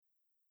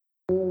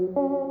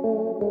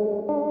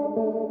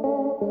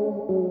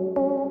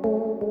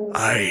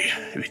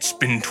It's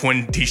been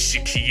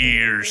 26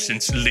 years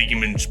since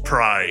Lehman's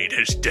pride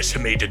has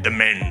decimated the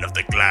men of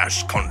the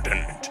glass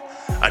continent.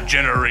 A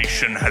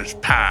generation has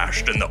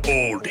passed and the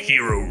old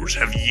heroes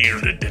have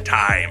yielded to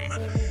time.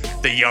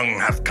 The young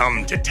have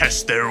come to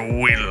test their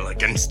will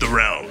against the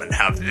realm and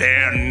have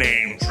their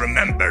names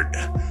remembered.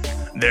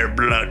 Their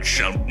blood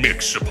shall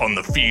mix upon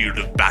the field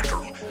of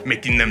battle,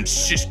 making them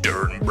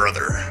sister and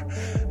brother.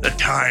 The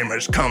time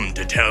has come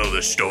to tell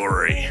the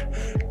story.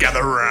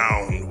 Gather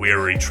round,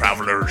 weary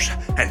travelers,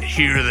 and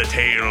hear the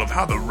tale of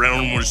how the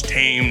realm was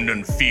tamed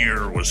and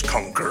fear was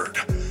conquered.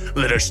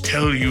 Let us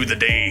tell you the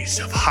days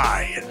of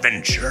high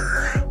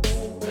adventure.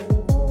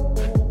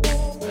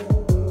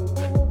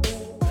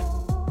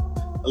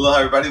 Hello,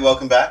 everybody.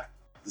 Welcome back.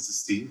 This is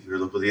Steve, your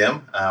local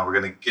DM. We're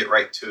going to get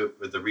right to it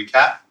with the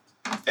recap.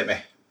 Hit me.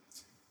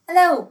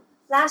 Hello.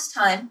 Last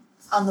time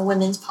on the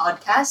Women's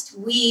Podcast,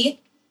 we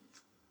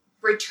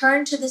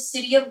returned to the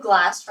City of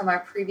Glass from our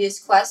previous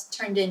quest,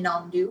 turned in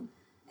Namdu,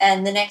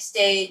 and the next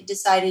day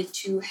decided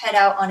to head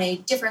out on a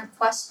different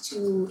quest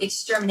to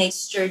exterminate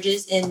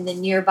sturges in the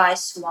nearby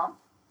swamp.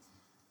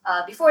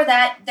 Before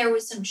that, there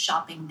was some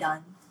shopping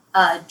done.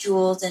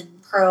 Jules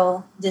and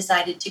Pearl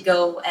decided to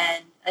go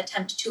and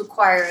attempt to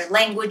acquire a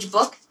language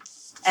book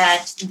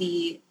at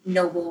the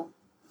noble,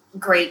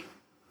 great,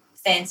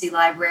 fancy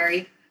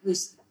library,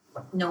 whose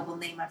noble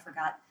name I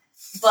forgot.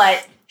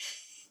 But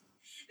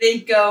they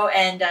go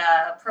and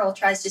Pearl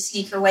tries to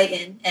sneak her way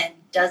in and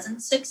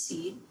doesn't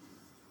succeed,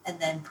 and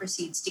then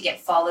proceeds to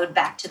get followed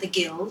back to the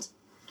guild.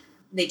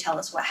 They tell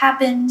us what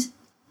happened.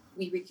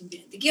 We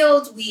reconvene at the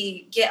guild.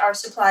 We get our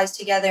supplies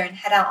together and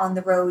head out on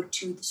the road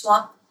to the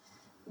swamp.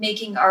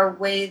 Making our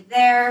way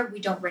there, we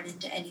don't run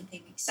into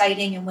anything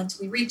exciting, and once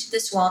we reach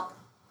the swamp,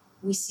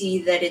 we see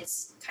that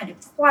it's kind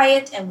of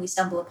quiet, and we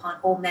stumble upon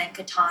Old Man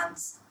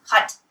Catan's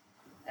hut.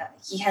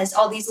 He has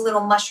all these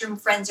little mushroom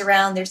friends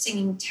around. They're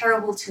singing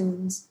terrible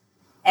tunes,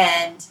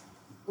 and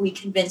we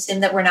convince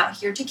him that we're not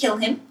here to kill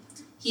him.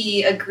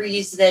 He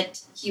agrees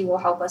that he will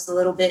help us a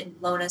little bit and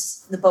loan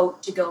us the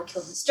boat to go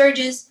kill the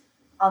sturges.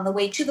 On the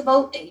way to the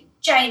boat, a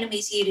giant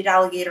emaciated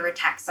alligator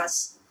attacks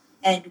us,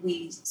 and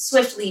we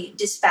swiftly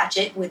dispatch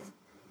it with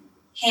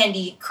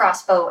handy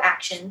crossbow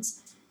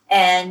actions.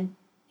 And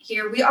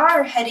here we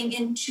are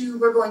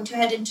we're going to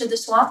head into the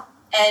swamp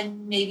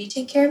and maybe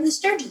take care of the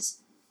sturges.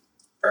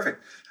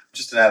 Perfect.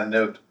 Just an added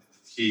note,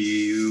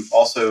 he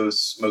also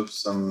smoked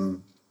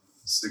some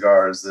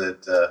cigars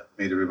that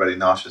made everybody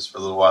nauseous for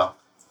a little while.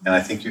 And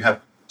I think you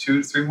have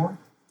 2 to 3 more?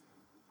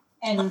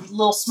 And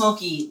Lil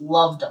Smokey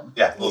loved them.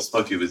 Yeah, Lil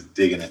Smokey was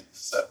digging it.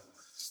 So,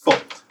 cool.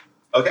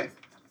 Okay.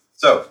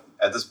 So,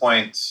 at this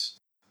point,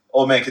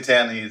 Old Man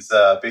Catan, he's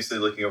basically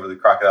looking over the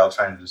crocodile,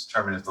 trying to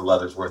determine if the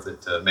leather's worth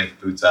it to make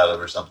boots out of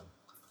or something.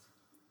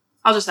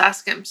 I'll just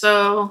ask him.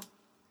 So,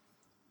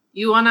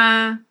 you want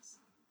to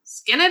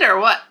skin it or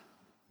what?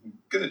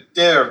 Gonna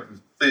dare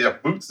your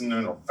boots and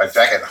a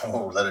jacket.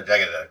 Oh, leather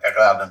jacket.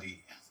 Crocodile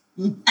Dundee.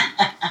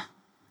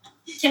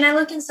 Can I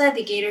look inside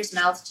the gator's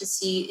mouth to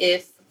see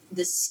if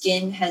the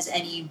skin has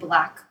any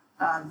black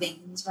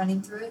veins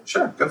running through it?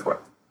 Sure, go for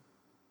it.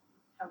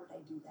 How would I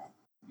do that?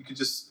 You could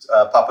just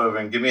pop it over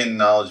and give me a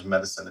knowledge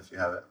medicine if you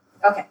have it.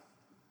 Okay.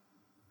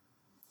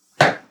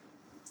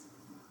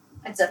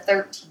 It's a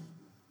 13.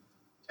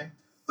 Okay.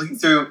 Looking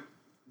through,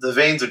 the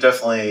veins are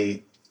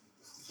definitely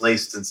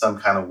laced in some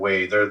kind of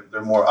way. They're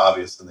more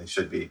obvious than they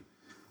should be.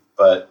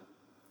 But,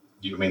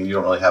 you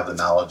don't really have the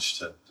knowledge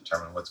to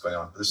determine what's going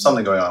on. But there's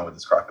something going on with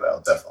this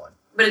crocodile, definitely.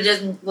 But it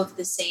doesn't look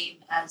the same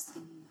as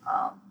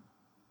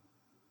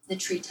the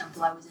tree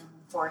temple I was in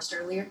the forest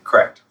earlier?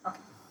 Correct. Okay.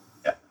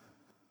 Yeah.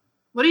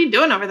 What are you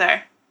doing over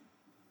there?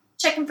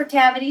 Checking for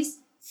cavities.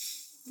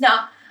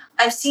 No,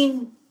 I've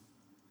seen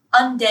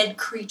undead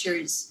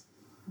creatures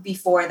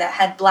before that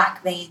had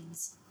black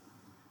veins.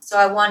 So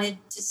I wanted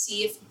to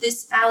see if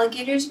this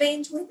alligator's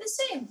veins were the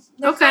same.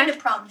 They're kind of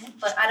prominent,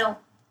 but I don't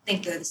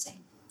think they're the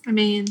same. I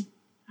mean,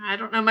 I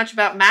don't know much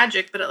about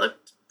magic, but it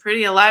looked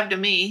pretty alive to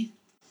me.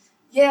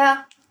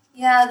 Yeah,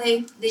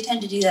 they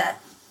tend to do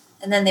that.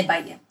 And then they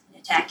bite you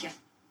and attack you.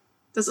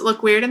 Does it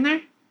look weird in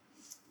there?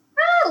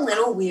 A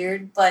little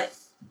weird, but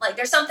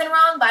there's something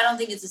wrong, but I don't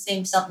think it's the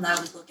same something I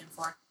was looking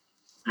for.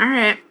 All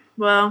right.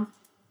 Well,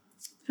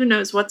 who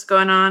knows what's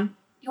going on?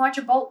 You want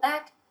your bolt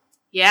back?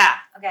 Yeah.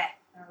 Okay.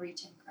 I'll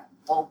reach in, grab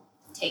the bolt,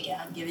 take it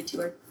out, and give it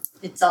to her.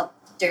 It's all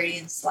dirty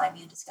and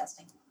slimy and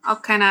disgusting. I'll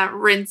kind of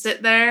rinse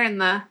it there in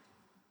the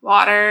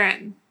water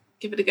and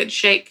give it a good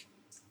shake.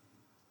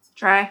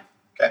 Try.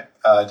 Okay.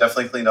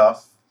 Definitely cleaned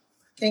off.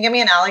 Can you give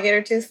me an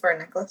alligator tooth for a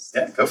necklace?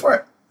 Yeah, go for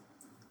it.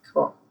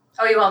 Cool.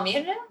 Oh, you want me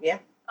to do it? Yeah.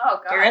 Oh,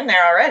 God. You're in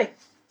there already.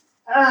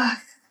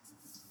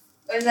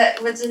 Is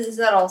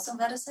that also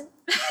medicine?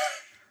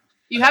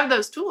 You have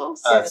those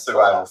tools.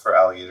 Survival for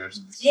alligators.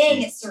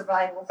 Dang, it's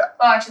survival. Yeah.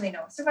 Oh, actually,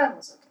 no.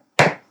 Survival's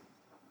okay.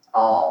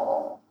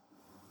 Oh.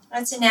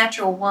 That's a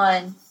natural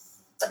 1.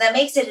 But that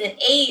makes it an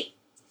 8.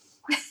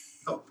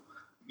 Oh,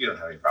 you don't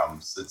have any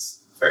problems.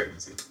 It's very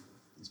easy.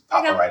 Just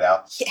pop them right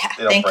out. Yeah,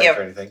 they don't break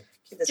or anything.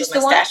 Keep this Just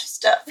with my the stash of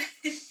stuff.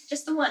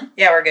 Just the 1.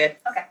 Yeah, we're good.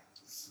 Okay.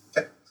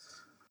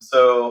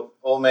 So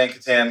old man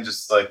Catan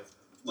just like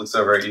looks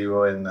over at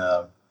you and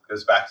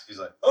goes back. He's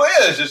like, "Oh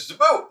yeah, it's just a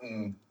boat."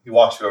 And he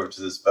walks you over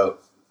to this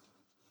boat.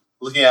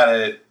 Looking at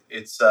it,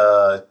 it's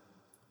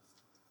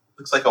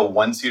looks like a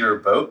one-seater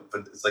boat,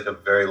 but it's like a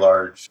very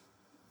large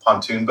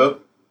pontoon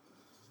boat.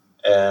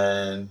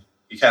 And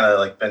he kind of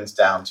like bends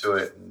down to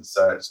it and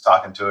starts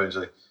talking to it. He's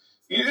like,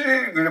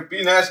 "You're gonna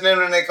be nice to them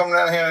when they come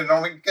down here and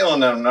don't be killing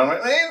them. Don't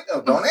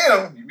hit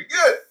them. You be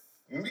good.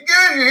 You be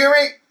good. You hear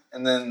me?"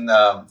 And then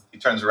he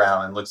turns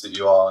around and looks at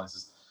you all and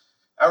says,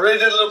 "I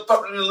raised that little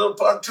puppy in a little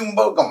pontoon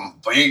boat. I'm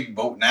a big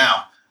boat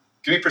now.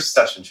 Give me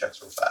perception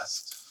checks real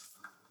fast."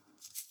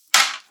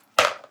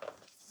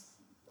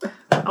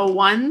 A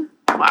 1?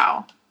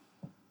 Wow.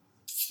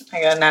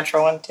 I got a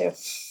natural one too.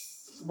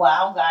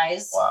 Wow,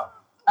 guys. Wow.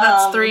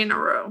 That's 3 in a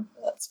row.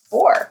 That's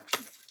 4.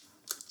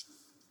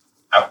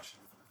 Ouch.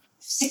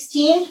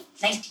 16?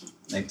 19.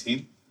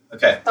 19?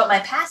 Okay. But my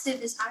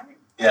passive is higher.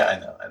 Yeah, I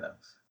know.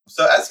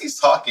 So as he's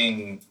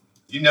talking,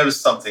 you notice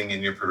something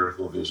in your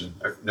peripheral vision.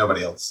 Or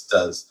nobody else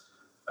does.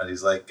 But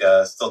he's like,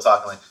 still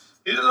talking like,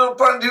 "Here's a little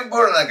pontoon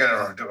boat and I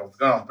got to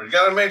go. But you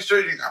got to make sure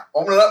you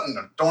open it up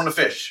and throw in the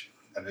fish.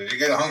 And then you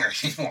get hungry."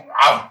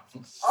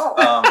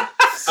 Oh.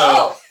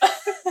 So,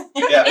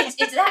 yeah. It's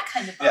that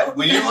kind of boat. Yeah,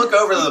 when you look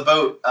over the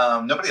boat,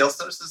 nobody else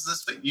notices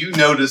this, but you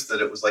noticed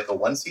that it was like a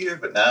one-seater,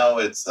 but now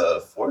it's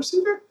a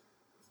four-seater?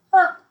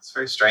 Huh. It's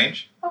very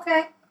strange.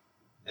 Okay.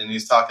 And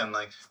he's talking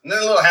like, and then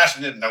a little hash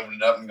didn't open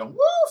it up and go, "Woo,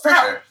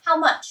 fisher." How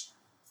much?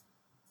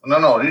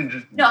 No, he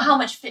just, No, how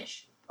much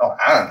fish? oh,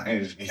 I don't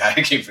know.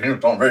 I keep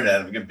don't hurt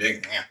at him, get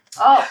big. Yeah.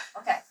 Oh,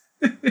 okay.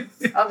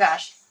 Oh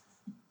gosh.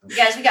 You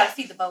guys, we gotta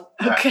feed the boat.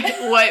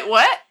 Okay. Wait,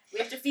 what? We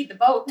have to feed the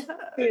boat.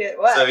 Who did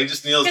what? So he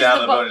just kneels Because down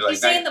the in the boat. boat, he's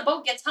He's like, saying the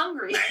boat gets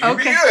hungry. "You'll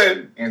Okay. be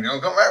good. And you'll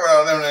come back with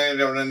all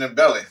them in the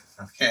belly."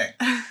 Okay.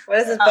 What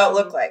does this boat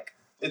look like?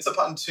 It's a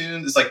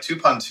pontoon. It's like 2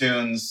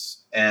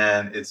 pontoons,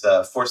 and it's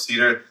a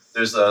 4-seater.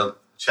 There's a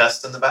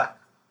chest in the back.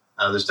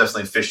 There's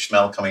definitely fish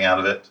smell coming out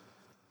of it,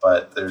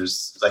 but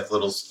there's like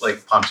little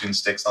like pontoon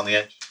sticks on the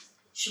edge.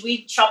 Should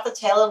we chop the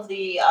tail of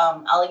the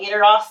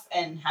alligator off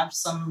and have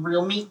some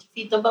real meat to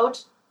feed the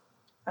boat?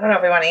 I don't know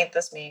if we want to eat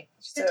this meat.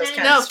 She said it was No,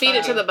 kinda No, feed it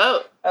to spongy. the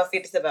boat. Oh, feed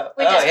it to the boat.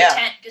 Wait, oh, does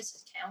yeah. does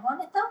his can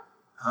want it though?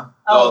 Huh?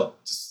 Oh. Well,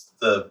 just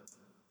the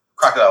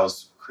crocodile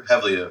was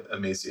heavily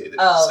emaciated.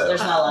 Oh, so,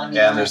 there's not a lot of meat.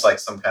 and on there's like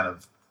some kind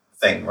of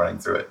thing running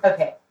through it. it.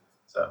 Okay.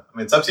 So I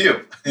mean, it's up to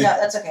you. Yeah,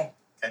 that's okay.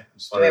 Okay.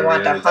 Just Do we wanted to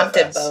want the reiterate that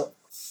haunted fast. boat?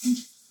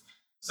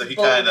 So he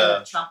Boat kind gonna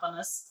of chomp on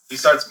us. he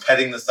starts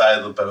petting the side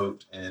of the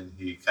boat, and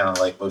he kind of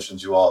like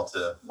motions you all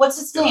to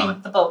What's its Get on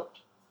name? The boat.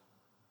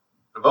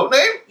 the boat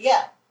name.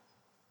 Yeah.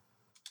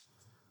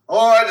 Oh,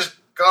 I just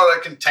call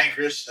it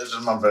Cantankerous. This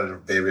is my brother,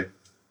 baby.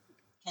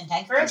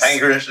 Cantankerous?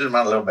 Cantankerous is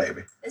my little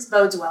baby. This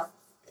bodes well.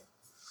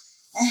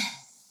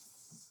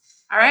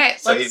 All right,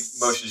 So let's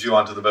he motions you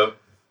onto the boat.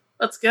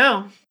 let's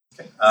go.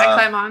 Okay. I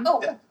climb on.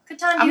 Oh, Yeah. Catan,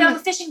 do I'm you have gonna-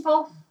 a fishing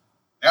pole?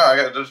 Yeah, I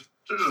got this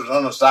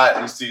on the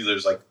side. You see,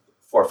 there's like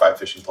 4 or 5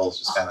 fishing poles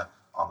just kind of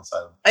on the side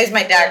of them. I use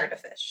my dagger to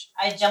fish.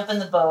 I jump in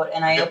the boat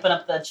and I Okay. open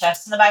up the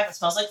chest in the back that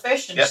smells like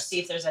fish and Yep. just see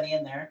if there's any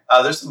in there.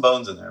 There's some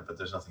bones in there, but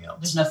there's nothing else.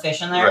 There's no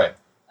fish in there? Right.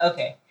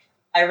 Okay.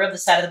 I rub the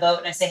side of the boat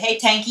and I say, "Hey,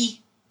 Tanky."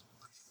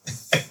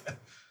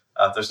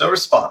 There's no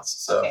response.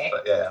 So, Okay.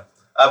 but yeah.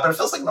 But it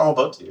feels like a normal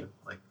boat to you.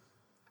 Like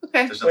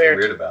Okay. there's nothing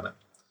weird about it.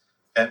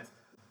 Okay.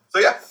 So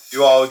yeah,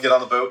 you all get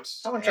on the boat.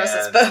 Someone trust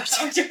this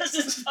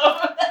and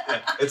boat.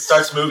 It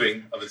starts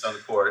moving of its own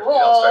accord. You Whoa.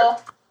 all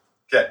start-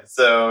 Okay,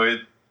 so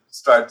it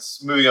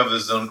starts moving of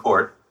its own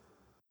accord.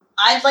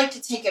 I'd like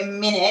to take a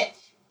minute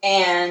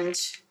and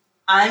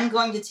I'm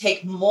going to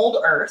take mold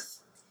earth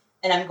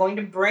and I'm going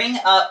to bring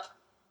up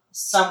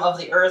some of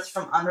the earth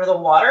from under the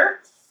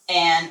water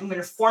and I'm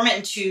going to form it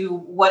into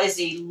what is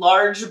a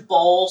large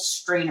bowl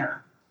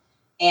strainer.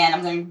 And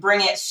I'm going to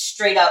bring it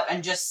straight up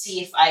and just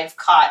see if I've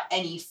caught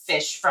any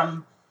fish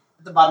from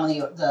the bottom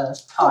of the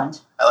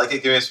pond. I like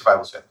it. Give me a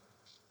survival check.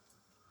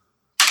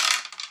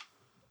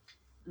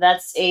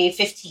 That's a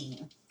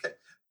 15.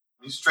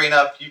 You strain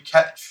up, you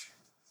catch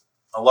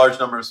a large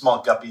number of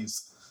small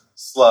guppies,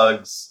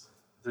 slugs.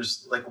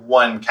 There's like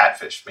 1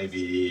 catfish,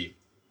 maybe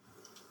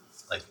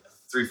like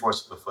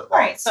 3/4 of a foot All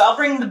long. right, so I'll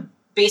bring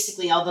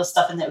basically all the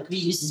stuff in that could be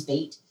used as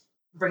bait.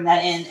 Bring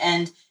that in.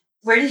 And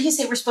where did he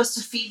say we're supposed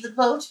to feed the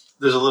boat?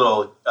 There's a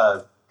little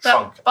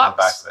trunk on the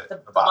box. back of it.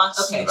 The a box.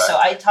 box. in Okay, the back. so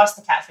I toss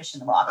the catfish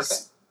in the box.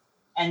 Okay.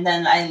 And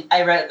then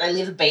I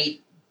leave the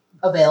bait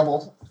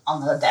available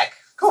on the deck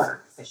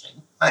for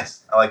fishing.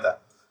 Nice. I like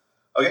that.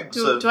 Okay,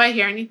 so Do I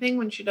hear anything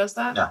when she does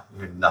that? no, you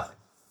hear nothing.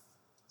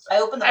 I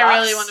open the I box.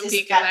 really wanna Is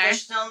peek the in there.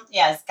 catfish still?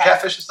 Yeah, it's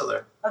Catfish is still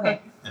there.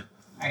 Okay.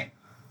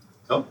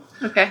 Cool.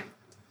 Okay.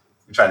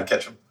 You're trying to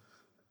catch them.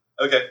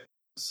 Okay.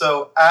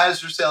 So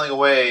as you're sailing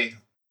away,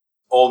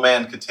 old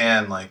man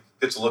Catan like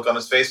gets a look on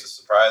his face of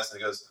surprise, and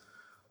he goes,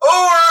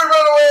 "Oh,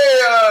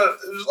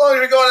 run away! As long as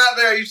you're going out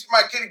there, you see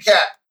my kitty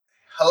cat.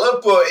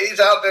 Halopo, he's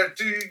out there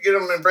too. You get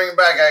him and bring him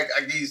back.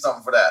 I give you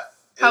something for that.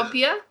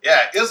 Copia? Yeah,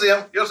 you'll see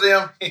him. You'll see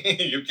him.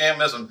 You can't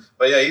miss him.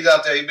 But yeah, he's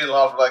out there. He's been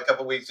lost for like a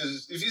couple weeks.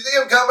 If you see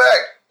him, come back.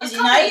 Is he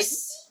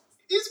nice?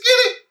 He's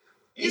kitty.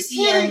 Is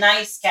he a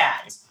nice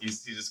cat? He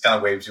just kind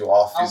of waves you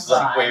off. He's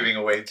like waving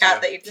away.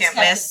 Cat that you This can't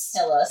cat miss.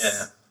 can kill us.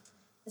 Yeah.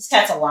 This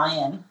cat's a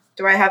lion.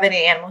 Do I have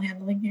any animal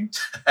handling here?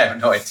 I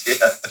have no idea.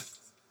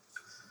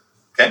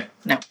 Okay.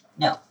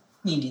 No,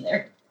 me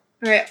neither.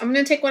 All right, I'm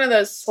going to take one of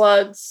those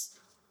slugs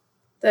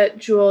that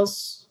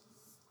Jules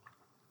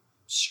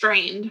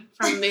strained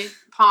from the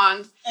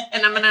pond,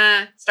 and I'm going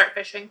to start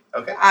fishing.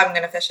 Okay. I'm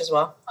gonna fish as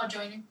well. I'll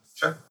join you.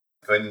 Sure.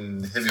 Go ahead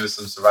and hit me with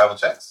some survival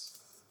checks.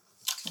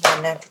 Come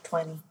on, natural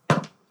 20.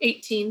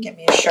 18. Get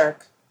me a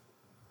shark.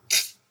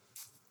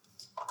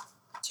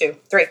 2,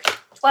 3.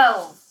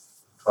 12.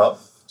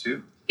 12,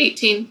 2,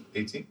 18.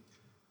 18.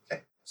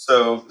 Okay.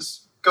 So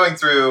just going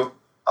through,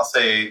 I'll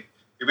say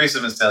you've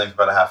basically been sailing for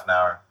about a half an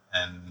hour,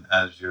 and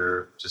as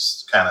you're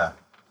just kind of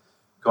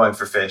going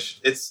for fish,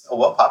 it's a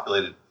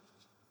well-populated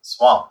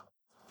swamp,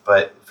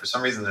 but for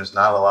some reason there's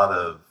not a lot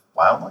of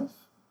wildlife.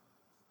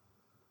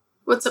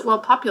 What's it well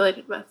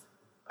populated with?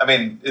 I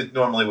mean, it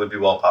normally would be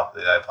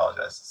well-populated. I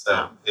apologize.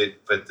 So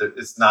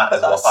it's not as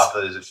With us.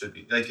 well-populated as it should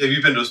be. Like, have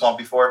you been to a swamp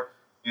before?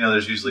 You know,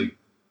 there's usually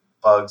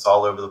bugs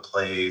all over the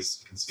place.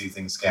 You can see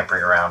things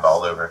scampering around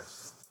all over.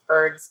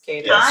 Birds,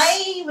 gators. Yes.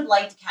 I would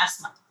like to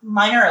cast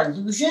minor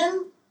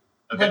illusion.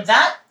 Okay. Would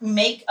that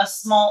make a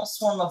small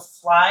swarm of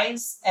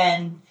flies,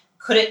 and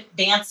could it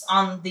dance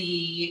on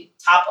the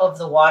top of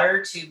the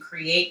water to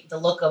create the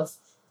look of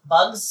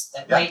bugs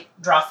that might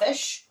draw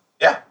fish?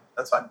 Yeah,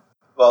 that's fine.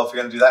 Well, if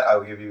you're going to do that, I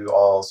will give you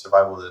all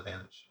survival with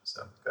advantage.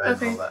 So go ahead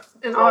Okay. and roll that.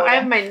 And I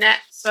have my net,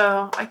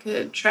 so I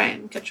could try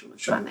and catch them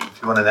with my net.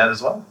 If you want a net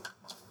as well.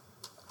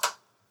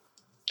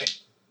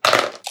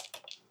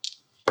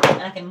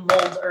 And I can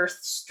mold earth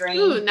strain.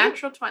 Ooh,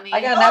 natural 20.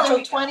 I got a Oh, natural there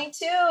we go.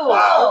 22.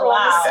 Wow.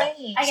 Wow.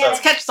 Insane. I So- got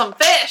Let's catch some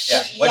fish. Yeah.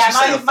 Once you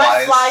say the my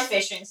flies- fly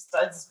fishing is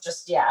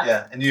just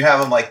Yeah, and you have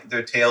them like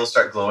their tails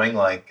start glowing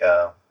like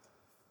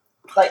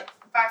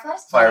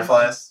Fireflies?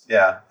 fireflies.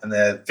 Yeah, and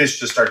the fish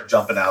just start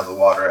jumping out of the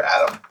water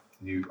at them.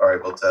 You are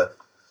able to.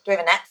 Do we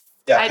have a net?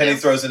 Yeah, I Penny do.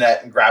 throws a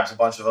net and grabs a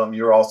bunch of them.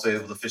 You're also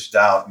able to fish it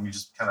out, and you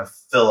just kind of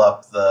fill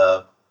up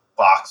the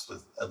box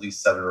with at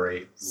least 7 or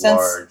 8 Since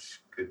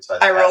large,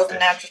 good-sized. I rolled a catfish.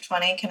 natural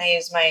 20. Can I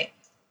use my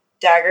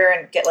dagger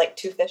and get like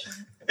 2 fish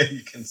in it?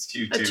 You can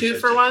skew A 2 2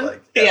 fish for if you one?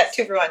 like. Yeah, Yes.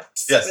 2 for 1.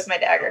 Yes. With my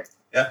dagger.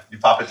 Yeah, you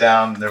pop it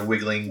down. They're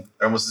wiggling.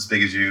 They're almost as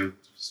big as you.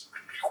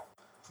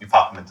 You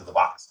pop them into the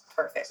box.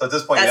 Perfect. So at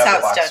this point, That's you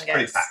have the how it's box done,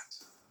 pretty guys. packed.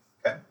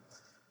 Okay.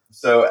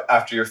 So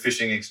after your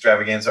fishing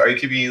extravaganza, are you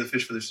keeping any of the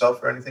fish for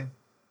yourself or anything?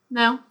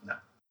 No.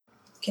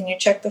 Can you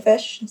check the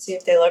fish and see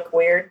if they look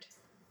weird?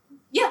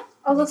 Yeah,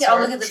 I'll look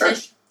at the Sure.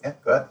 fish. Yeah,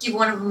 go ahead. Give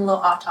one of them a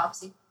little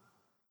autopsy.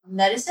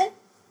 Medicine?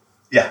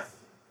 Yeah.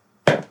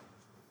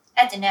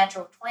 That's a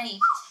natural 20.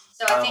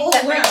 So I think Oh,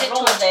 that we're brings on it a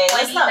roll to a today.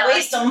 Let's not 29.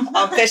 waste them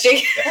I'm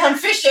fishing. on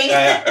fishing.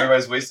 Yeah.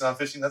 Everybody's wasting on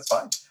fishing. That's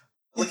fine.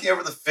 Looking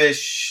over the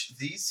fish,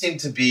 these seem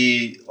to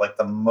be like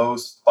the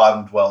most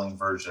bottom-dwelling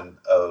version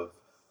of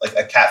like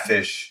a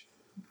catfish.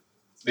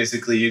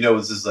 Basically, you know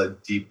this is a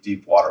deep,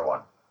 deep water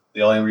one.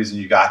 The only reason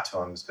you got to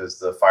them is because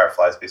the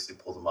fireflies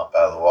basically pulled them up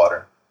out of the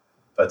water,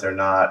 but they're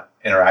not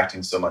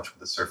interacting so much with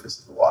the surface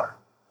of the water.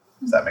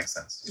 Does that make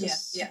sense?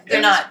 Yeah.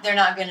 They're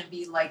not going to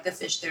be like the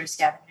fish that are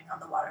scavenging on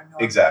the water.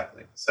 Normally.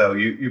 Exactly. So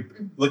you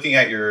looking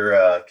at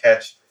your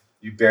catch,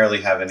 you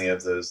barely have any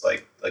of those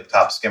like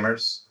top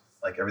skimmers.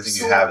 Like everything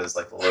So you have is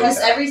like the low. Has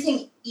cat.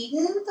 everything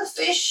eaten the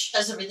fish?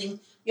 Has everything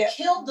Yeah.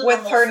 killed the With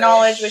normal her fish?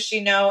 knowledge, would she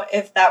know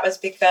if that was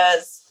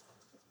because,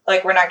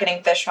 like, we're not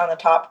getting fish on the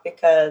top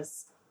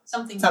because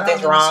Something's something's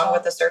in the wrong swamp.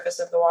 with the surface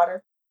of the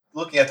water?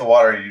 Looking at the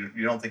water,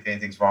 you don't think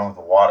anything's wrong with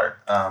the water.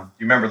 You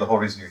remember the whole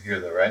reason you're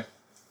here, though, right?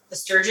 The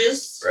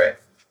sturges? Right.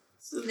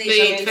 So They they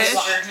should eat be The fish.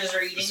 sturges are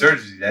The eating.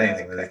 surgeons eat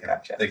anything that Okay,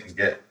 gotcha. they can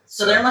get.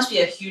 So there must be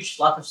a huge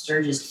flock of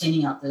sturges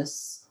cleaning out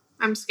this.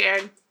 I'm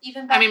scared.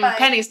 Even back I mean, by,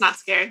 Penny's not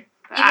scared.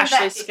 But Even back-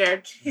 Ashley's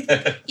scared.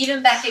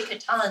 even back at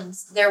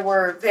Catan's, there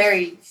were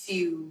very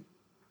few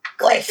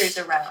creatures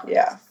around.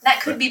 Yeah. That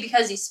could be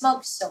because he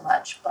smoked so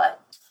much, but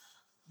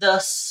The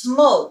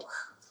smoke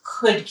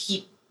could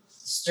keep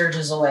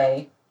sturges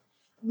away.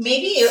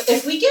 Maybe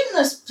if we get in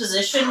this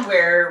position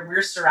where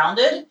we're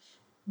surrounded,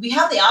 we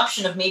have the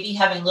option of maybe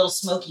having little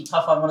Smokey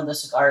puff on one of the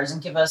cigars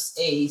and give us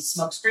a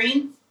smoke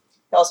screen.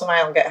 You also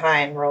might get high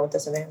and roll with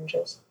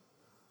disadvantages.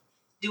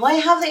 Do I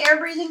have the air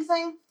breathing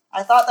thing?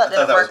 I thought I that thought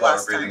didn't that was work water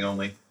last breathing time.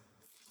 only.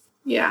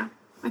 Yeah.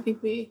 I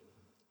think we.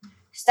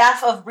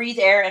 Staff of breathe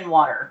air and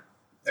water.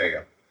 There you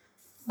go.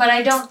 but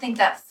I don't think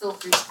that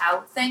filters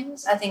out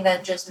things. I think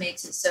that just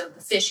makes it so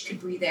the fish could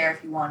breathe air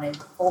if you wanted,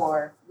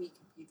 or we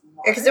could breathe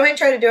water. Because didn't we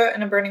try to do it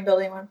in a burning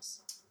building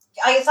once?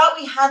 I thought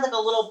we had like a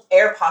little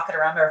air pocket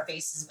around our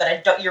faces, but I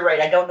don't. You're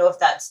right. I don't know if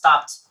that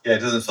stopped. Yeah, it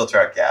doesn't filter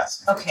out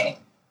gas. Okay.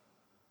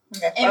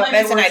 Okay. It Well, might be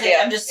that's an worth it. idea.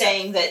 I'm just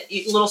saying that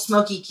Little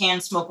Smokey can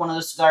smoke one of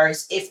those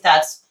cigars if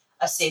that's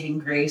a saving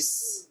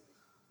grace.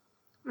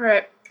 All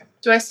right.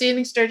 Do I see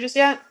any sturges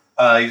yet?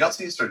 You don't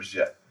see any sturges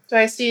yet. Do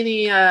I see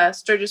any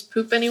Sturgis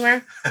poop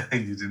anywhere?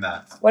 You do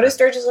not. What do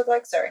sturges look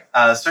like? Sorry.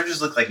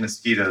 Sturges look like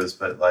mosquitoes,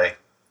 but like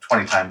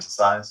 20 times the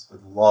size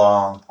with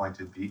long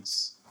pointed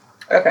beaks.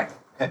 Okay.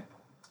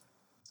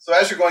 So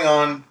as you're going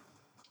on,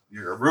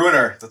 you're a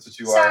ruiner. That's what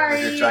you are. Sorry,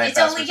 With your giant it's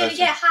only going to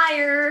possession. get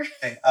higher.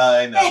 Okay,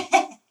 I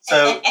know.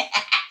 So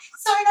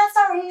Sorry, not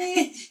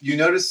sorry. you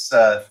notice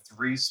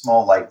 3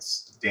 small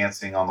lights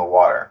dancing on the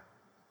water,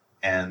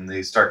 and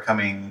they start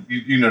coming.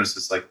 You notice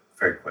this like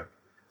very quick.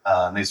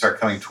 And they start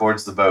coming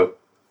towards the boat,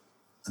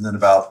 and then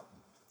about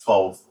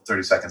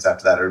 30 seconds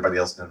after that, everybody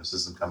else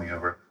notices them coming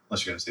over.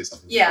 Unless you're going to say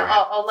something. Yeah,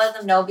 beforehand. I'll let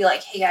them know. Be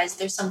like, hey guys,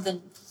 there's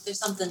something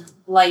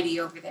lighty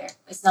over there.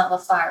 It's not the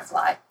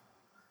firefly.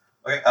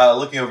 Okay,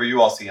 looking over,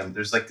 you all see them.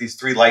 There's like these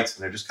 3 lights,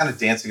 and they're just kind of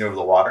dancing over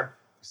the water.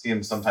 You see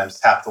them sometimes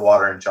tap the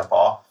water and jump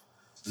off,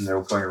 and they're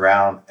going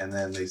around, and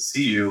then they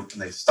see you,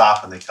 and they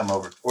stop, and they come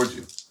over towards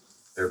you.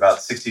 They're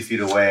about 60 feet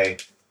away.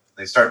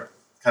 They start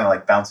kind of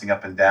like bouncing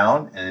up and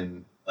down,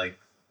 and like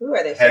Ooh,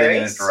 are they heading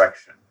in a fairies?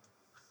 direction.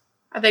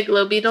 Are they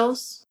glow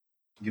beetles?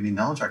 Give me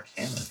knowledge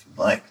arcana if you'd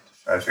like.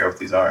 Try to figure out what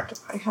these are. Do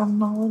I have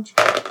knowledge?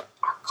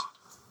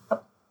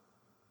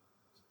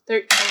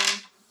 13.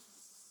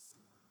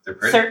 They're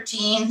pretty.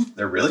 13.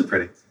 They're really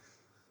pretty.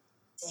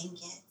 Dang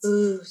it.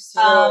 Ooh,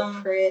 so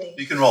You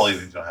pretty. can roll even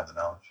if you don't have the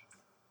knowledge.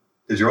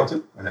 Did you roll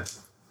 2? Or no?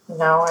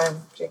 No,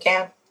 you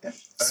can. Yeah.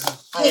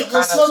 Hey,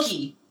 little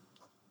Smoky.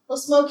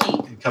 Little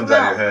Smoky. It comes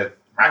out of your head.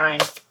 Mine.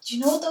 Do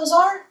you know what those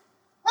are?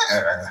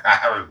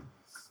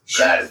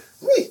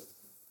 Right.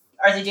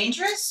 Are they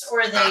dangerous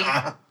or are they?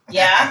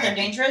 Yeah, they're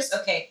dangerous.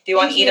 Okay. Do you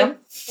want to eat them?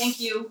 Thank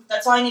you.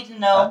 That's all I need to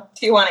know.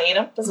 Do you want to eat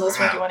them? Does Little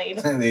Smoky want to eat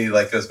them? And he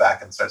like goes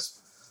back and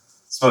starts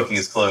smoking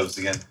his cloves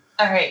again.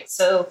 All right.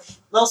 So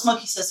Little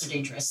Smoky says they're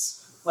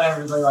dangerous.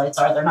 Whatever the lights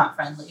are, they're not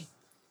friendly.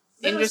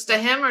 Dangerous to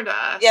him or to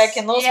us? Yeah,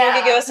 can Little Yeah.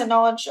 Smoky give us a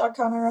knowledge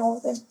arcana roll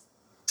with him?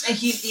 And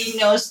he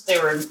knows they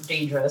were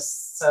dangerous.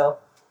 So,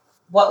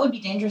 what would be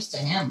dangerous to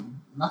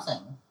him?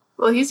 Nothing.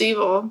 Well, he's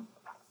evil.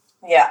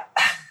 Yeah.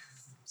 But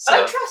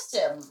I So trust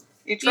him.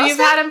 You trust you've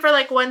him? had him for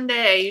like one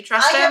day. You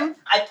trust him?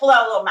 I pull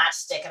out a little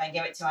matchstick and I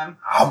give it to him.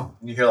 And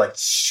you hear like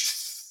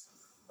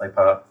pop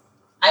up.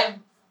 I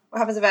What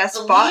happens if I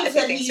spot believe if he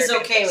that thinks he's they're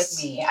okay dangerous?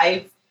 with me.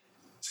 I've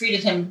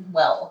treated him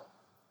well.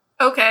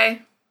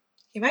 Okay.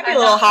 He might be I'm a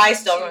little not high going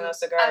still to- from those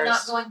cigars. I'm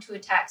not going to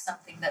attack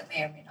something that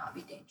may or may not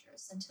be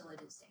dangerous until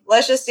it is dangerous.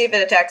 Let's just see if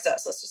it attacks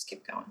us. Let's just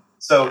keep going.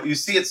 So you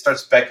see it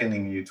starts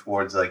beckoning you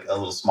towards like a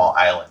little small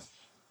island.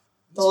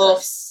 The little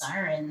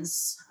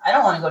sirens. I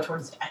don't want to go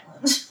towards the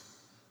island.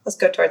 Let's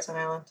go towards an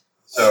island.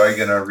 So are you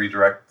gonna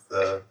redirect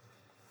the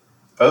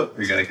boat or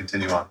are you gonna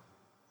continue on?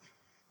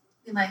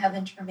 They might have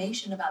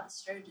information about the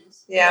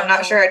Sturges. Yeah, I'm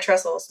not sure I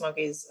trust Little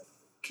Smoky's.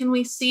 Can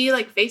we see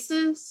like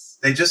faces?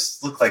 They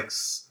just look like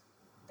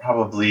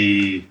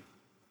probably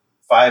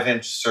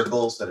 5-inch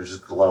circles that are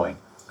just glowing.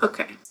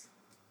 Okay.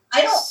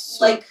 I don't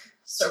like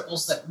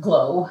circles that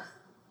glow.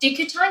 Did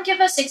Catan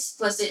give us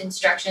explicit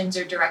instructions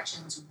or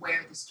directions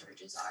where the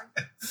Sturges are?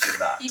 Did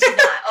not. He did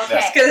not.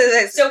 Okay.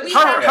 Because So we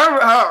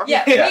have,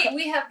 Yeah.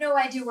 we have no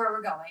idea where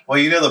we're going. Well,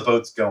 you know the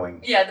boat's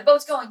going. Yeah, the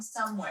boat's going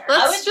somewhere.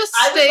 Let's just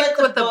I would stick let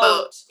with the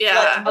boat. Let the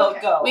Yeah. boat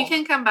Okay. go. We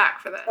can come back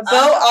for this. the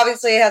boat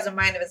obviously has a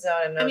mind of its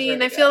own. And knows I mean, where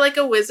to I feel go. like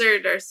a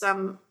wizard or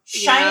some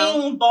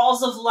Shining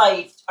balls of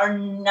light are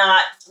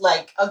not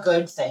like a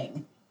good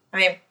thing. I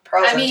mean,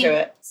 pros I mean, into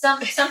it. some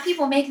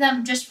people make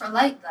them just for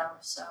light though.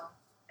 So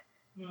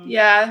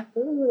Yeah.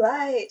 Ooh,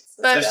 lights.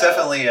 But- There's Let's go.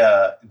 definitely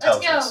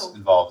intelligence go.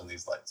 involved in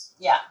these lights.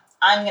 Yeah,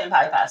 I'm gonna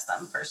bypass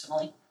them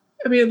personally.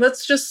 I mean,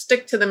 let's just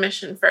stick to the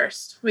mission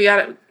first. We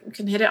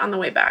can hit it on the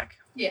way back.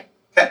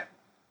 Okay.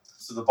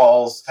 So the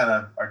balls kind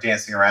of are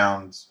dancing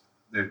around.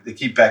 They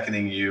keep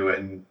beckoning you,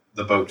 and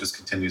the boat just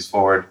continues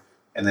forward.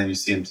 And then you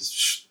see them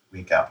just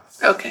wink out.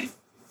 Okay.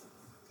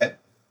 Okay.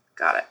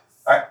 Got it.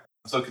 All right.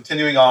 So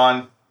continuing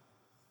on,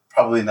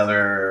 probably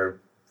another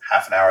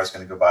half an hour is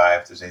going to go by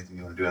if there's anything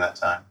you want to do in that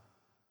time.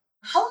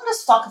 How long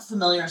does Flock of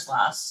Familiars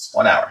last?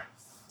 1 hour.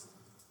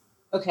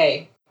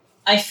 Okay.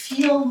 I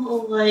feel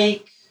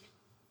like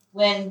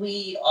when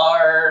we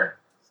are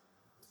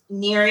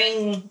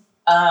nearing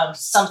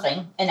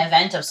something, an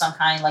event of some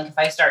kind, like if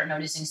I start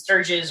noticing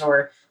sturges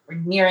or we're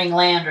nearing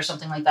land or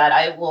something like that,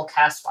 I will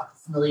cast Flock of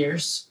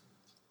Familiars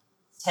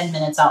 10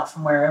 minutes out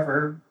from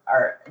wherever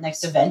our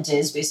next event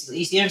is, basically.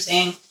 You see what I'm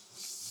saying?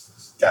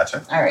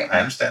 Gotcha. All right. I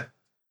understand.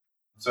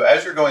 So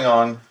as you're going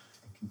on,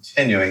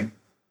 continuing,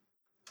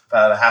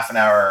 about a half an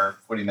hour,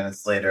 40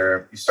 minutes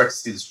later, you start to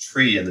see this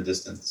tree in the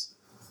distance.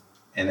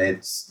 And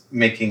it's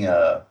making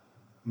a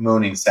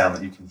moaning sound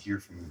that you can hear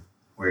from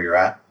where you're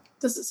at.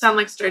 Does it sound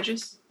like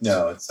Sturgis?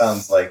 No, it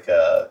sounds like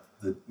the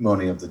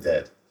moaning of the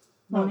dead.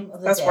 Moaning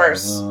of the That's dead.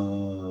 worse.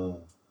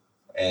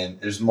 And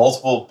there's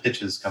multiple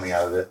pitches coming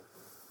out of it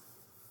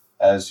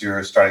as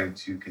you're starting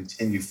to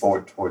continue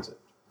forward towards it.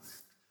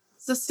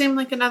 Does this seem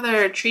like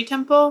another tree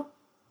temple?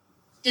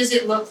 does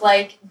it look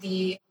like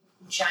the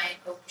giant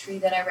oak tree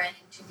that I ran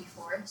into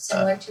before?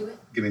 Similar to it?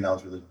 Give me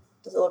knowledge religion.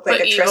 Does it look like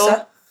But a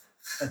evil.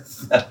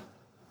 Trissa?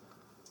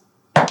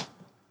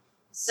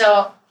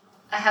 So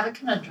I have a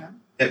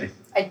conundrum. Hit me.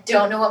 I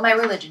don't know what my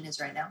religion is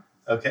right now.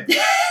 Okay.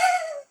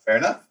 Fair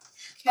enough.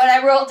 But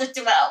I rolled a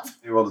 12.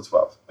 You rolled a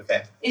 12.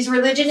 Okay. Is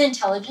religion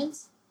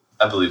intelligence?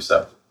 I believe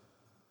so.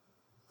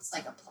 It's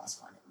like a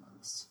 +1 at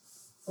most.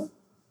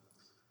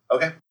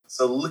 Okay.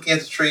 So looking at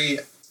the tree,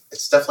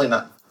 it's definitely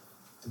not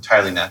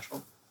entirely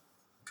natural.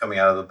 Coming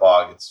out of the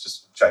bog, it's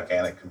just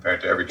gigantic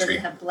compared to every Does tree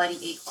it have bloody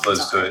acorns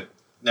close to on it.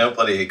 No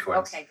bloody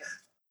acorns. Okay, good.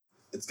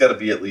 It's got to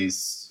be at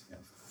least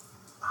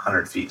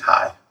 100 feet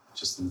high,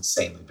 just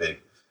insanely big.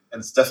 And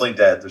it's definitely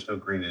dead. There's no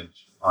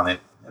greenage on it.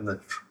 And the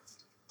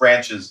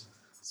branches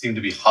seem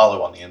to be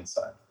hollow on the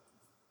inside.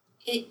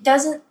 It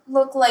doesn't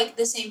look like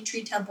the same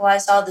tree temple I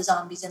saw the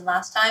zombies in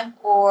last time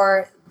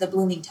or the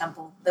blooming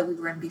temple that we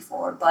were in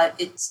before, but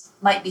it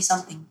might be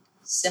something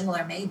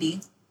similar,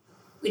 maybe.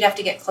 We'd have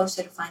to get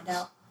closer to find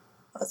out.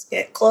 Let's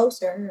get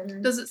closer.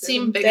 Does it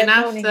seem big Dead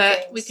enough moaning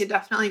that things. we could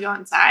definitely go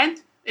inside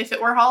if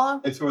it were hollow?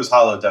 If it was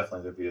hollow,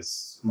 definitely there'd be a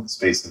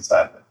space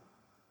inside of it.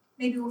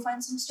 Maybe we'll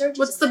find some sturgeons.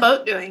 What's the in there.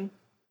 boat doing?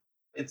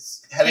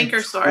 It's heading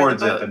Tanker sword,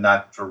 towards the it, boat. but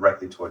not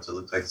directly towards it. It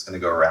looks like it's going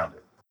to go around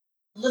it.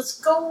 Let's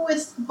go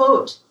with the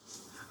boat.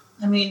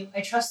 I mean, I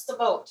trust the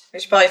boat. We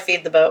should probably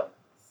feed the boat.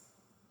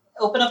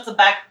 Open up the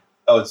back.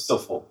 Oh, it's still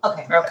full.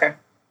 Okay. Okay.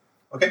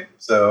 Okay,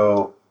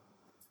 so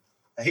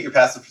I hate your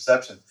passive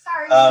perception.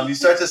 Sorry. You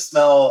start to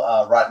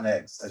smell rotten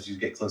eggs as you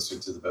get closer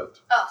to the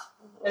boat. Oh.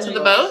 As To we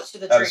the go boat? To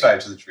the tree. I'm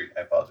sorry, to the tree.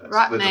 I apologize.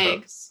 Rotten With the boat.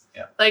 eggs.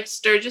 Yeah. Like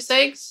Sturgis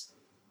eggs?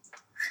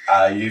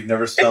 You've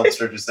never smelled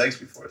Sturgis eggs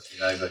before, so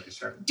you're not exactly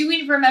sure. Do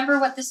we remember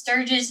what the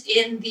Sturgis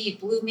in the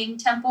blooming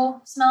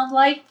temple smelled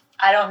like?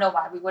 I don't know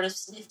why we would have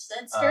sniffed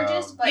said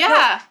Sturgis, but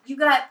Yeah. no, you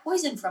got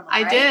poison from them,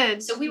 I right?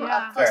 did, So we were yeah.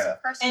 up close Fair and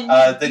enough. personal.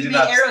 And They you do made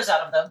not- arrows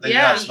out of them. They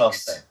Yeah. do not smell the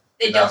same.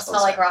 They do don't not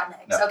smell like rotten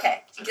eggs. No.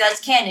 Okay. That's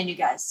canon, you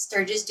guys.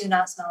 Sturgis do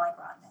not smell like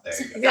rotten eggs.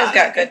 There you You go. guys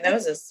got good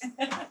noses.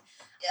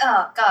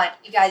 Oh, God.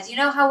 You guys, you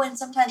know how when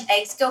sometimes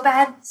eggs go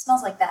bad? It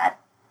smells like that.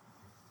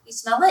 You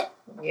smell it?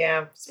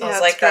 Yeah, smells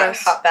it's like that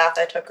gross. hot bath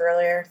I took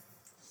earlier.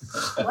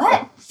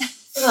 What?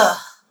 Ugh.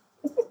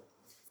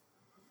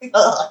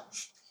 Ugh.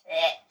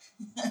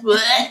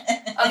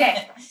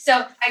 Okay.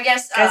 So I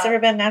guess You guys ever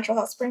been natural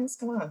hot springs?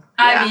 Come on.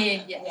 I Yeah.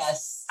 mean, yes.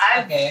 Yes.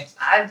 I've Okay.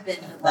 I've been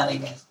to Not like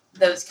again.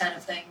 those kind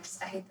of things.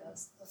 I hate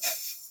those.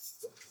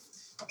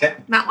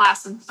 Mount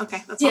Lassen.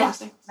 Okay, that's all Yeah. I'm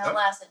saying. Not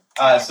lasting.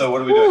 So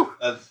what are we doing?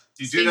 Woo.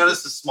 You do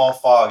notice a small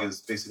fog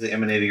is basically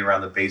emanating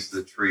around the base of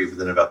the tree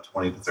within about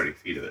 20 to 30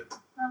 feet of it.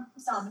 Oh,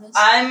 it's ominous.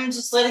 I'm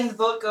just letting the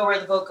boat go where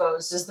the boat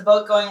goes. Is the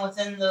boat going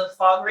within the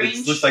fog range?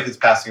 It looks like it's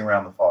passing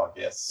around the fog,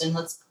 yes. Then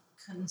let's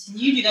continue.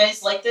 Do you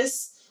guys like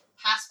this?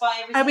 Pass by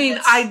everything. I mean,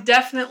 that's- I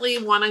definitely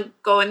want to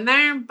go in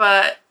there,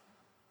 but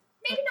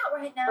Maybe not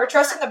right now. We're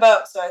trusting the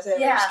boat, so I say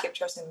we Yeah. just keep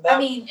trusting the boat. I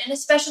mean, and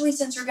especially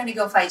since we're going to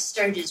go fight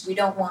Sturgis, we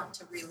don't want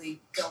to really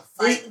go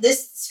fight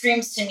This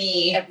screams to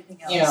me, everything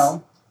else. you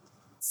know,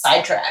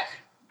 sidetrack.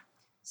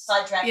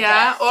 Sidetrack.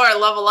 yeah, death. or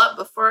level up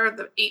before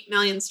the 8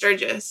 million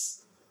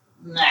Sturgis.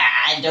 Nah,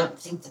 I don't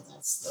think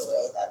that's the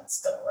way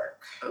that's gonna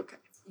work. Okay.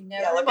 You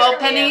never Yeah, look know. Well, at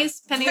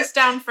Penny's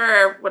down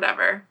for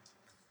whatever.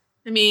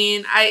 I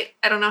mean, I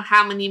don't know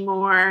how many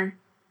more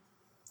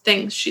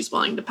things she's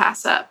willing to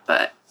pass up,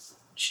 but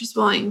she's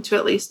willing to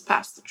at least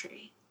pass the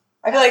tree.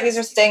 I feel like these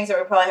are things that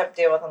we probably have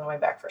to deal with on the way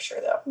back for sure,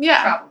 though.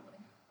 Yeah. Probably.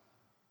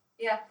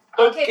 Yeah.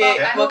 Okay, well,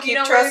 I we'll hope you keep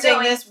know where you're trusting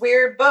going. this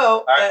weird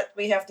boat All right. that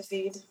we have to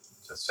feed.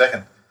 Just a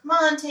second. Come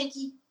on,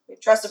 Tanky. We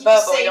trust a Keep boat,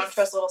 us but we safe. don't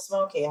trust Little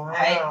Smoky. I don't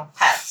Alright, know.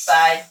 pat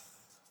side.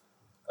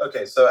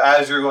 Okay, so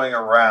as you're going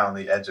around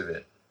the edge of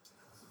it,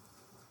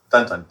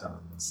 dun dun dun.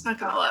 It's not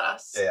going to let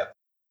us. Yeah.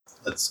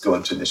 Let's go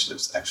into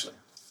initiatives, actually.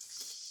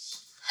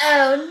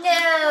 Oh,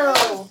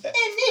 no.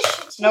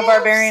 Initiative. No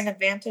barbarian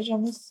advantage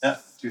on this? Yeah.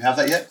 Do you have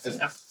that yet?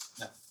 No.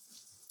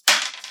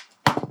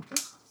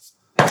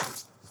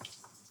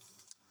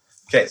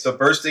 Okay, so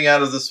bursting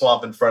out of the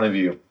swamp in front of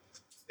you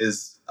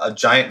is a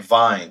giant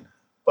vine,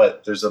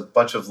 but there's a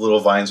bunch of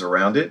little vines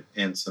around it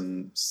and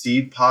some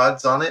seed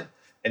pods on it.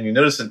 And you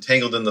notice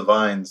entangled in the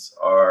vines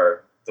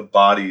are the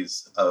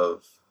bodies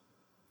of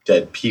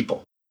dead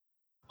people.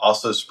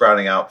 Also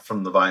sprouting out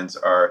from the vines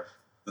are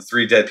the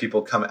 3 dead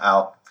people come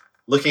out.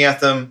 Looking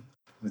at them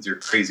with your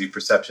crazy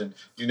perception,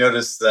 you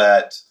notice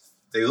that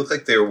they look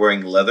like they were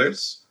wearing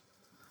leathers.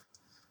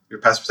 Your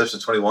past perception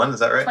is 21, is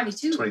that right?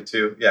 22.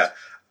 22, yeah.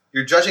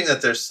 You're judging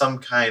that there's some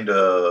kind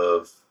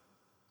of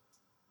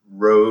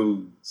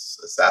rogues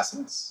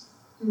assassins.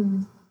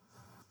 Hmm.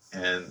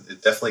 And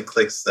it definitely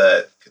clicks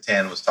that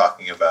Catan was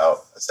talking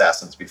about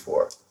assassins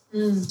before.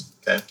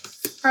 Okay.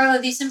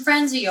 Are these some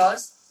friends of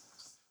yours?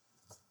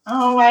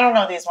 Oh, I don't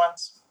know these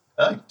ones.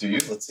 Do you?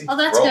 Let's see. Oh,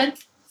 that's Roll.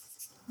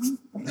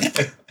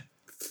 good.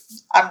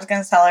 I'm just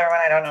going to tell everyone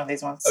I don't know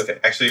these ones. Okay,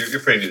 actually, you're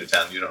pretty new to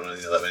town. You don't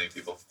really know that many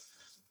people.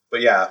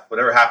 But yeah,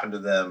 whatever happened to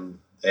them,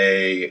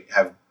 they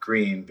have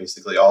green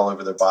basically all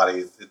over their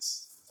body.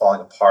 It's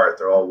falling apart.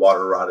 They're all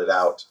water rotted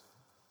out.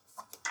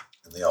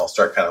 And they all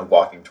start kind of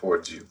walking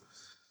towards you.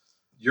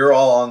 You're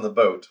all on the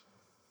boat.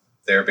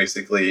 They're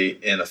basically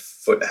in 1.5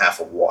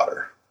 feet of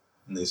water.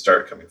 And they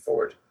start coming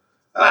forward.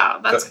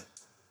 Wow, that's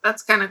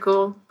That's kind of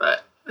cool,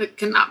 but it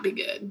cannot be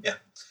good. Yeah.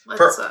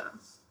 Let's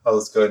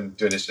let's go ahead and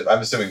do initiative. I'm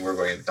assuming we're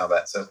going into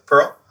combat. So,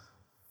 Pearl?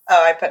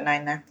 Oh, I put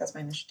 9 there. That's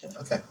my initiative.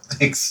 Okay,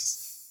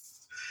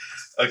 thanks.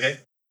 Okay.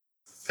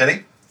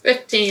 Penny?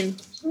 15.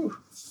 Ooh,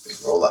 big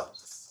roll up.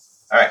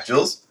 All right,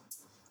 Jules?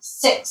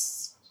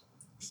 6.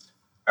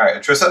 All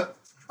right, Atrissa?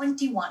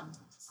 21.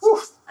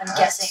 Whew, I'm nice.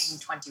 guessing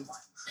 21.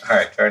 All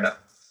right, fair enough.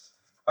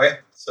 Okay,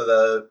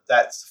 so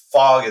that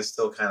fog is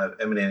still kind of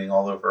emanating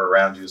all over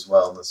around you as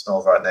well, and the smell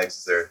of rotten eggs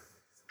is there.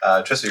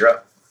 Trissa, you're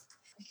up.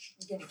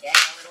 I'm gonna gag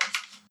a little.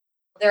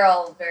 They're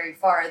all very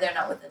far. They're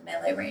not within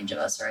melee range of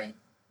us, right?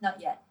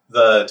 Not yet.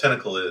 The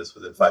tentacle is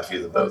within 5 feet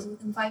of the boat. Is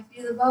within 5 feet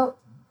of the boat.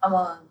 I'm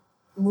gonna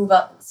move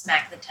up and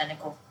smack the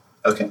tentacle.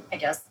 Okay. I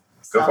guess.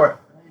 Go for it.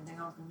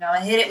 No, I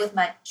hit it with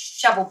my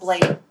shovel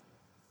blade.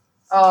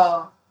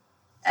 Oh,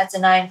 that's a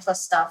 9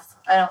 plus stuff.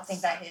 I don't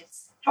think that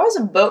hits. How is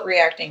a boat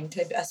reacting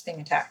to us being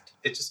attacked?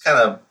 It just kind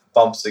of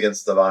bumps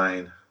against the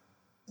vine.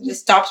 It just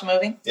stops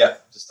moving? Yeah,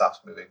 just stops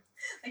moving.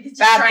 Like it's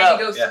just Bad trying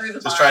to boat. go through the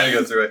Just vine. trying to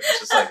go through it. It's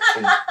just like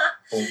boom,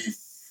 boom.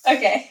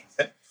 Okay.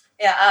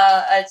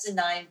 Yeah, it's a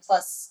 9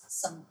 plus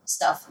some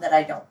stuff that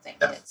I don't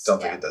think No, hits.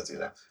 don't think it does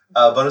either.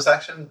 Bonus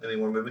action? Any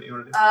more movement you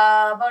want to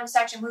do? Bonus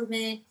action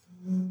movement?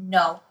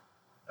 No.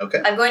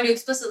 Okay. I'm going to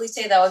explicitly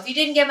say, though, if you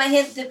didn't get my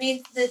hint that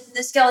means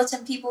the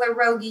skeleton people are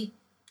roguey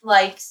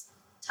likes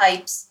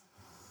types.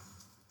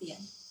 The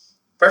end.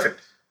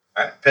 Perfect.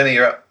 All right, Penny,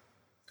 you're up.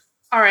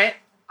 All right.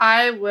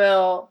 I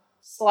will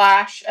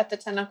slash at the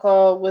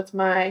tentacle with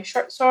my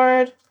short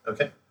sword.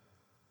 Okay.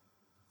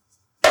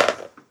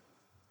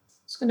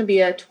 It's going to be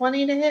a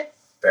 20 to hit.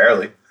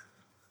 Barely.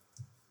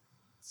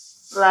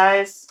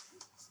 Lies.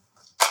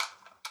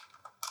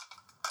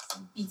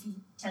 Some beefy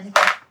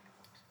tentacle.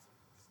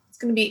 It's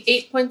going to be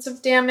 8 points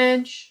of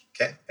damage.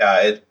 Okay.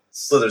 It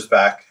slithers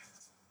back.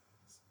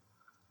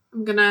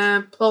 I'm going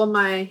to pull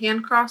my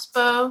hand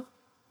crossbow.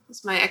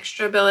 It's my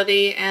extra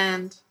ability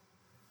and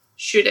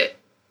shoot it.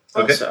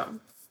 Okay. Also.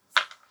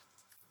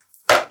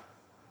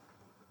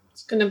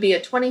 It's going to be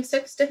a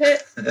 26 to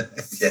hit.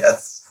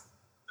 Yes.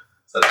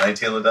 Is that a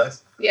 19 on the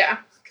dice? Yeah.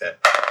 Okay.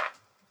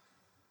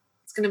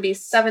 It's going to be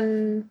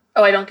 7.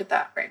 Oh, I don't get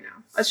that right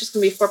now. That's just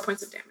going to be 4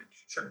 points of damage.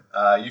 Sure.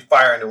 You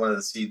fire into one of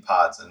the seed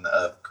pods, and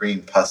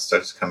green pus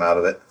starts to come out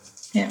of it.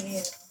 Yeah.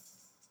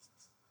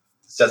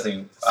 It's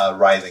definitely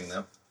writhing,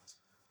 though.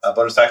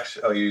 Bonus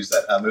action. Oh, you use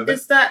that movement?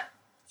 Is that...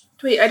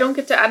 Wait, I don't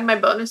get to add my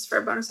bonus for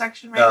a bonus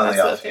action, right? No, That's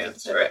the the offhand. thing.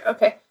 So, right.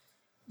 Okay.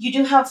 You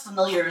do have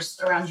familiars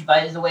around you,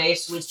 by the way,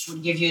 which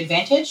would give you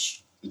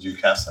advantage. Did you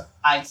cast that?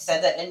 I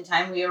said that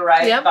anytime we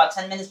arrive, Yep. about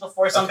 10 minutes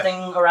before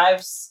something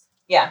arrives.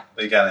 Yeah.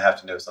 But you kind of have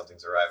to know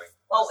something's arriving.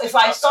 Well, if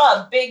I saw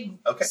a big,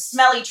 Okay.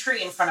 smelly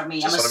tree in front of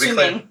me, Just I'm want to be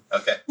assuming.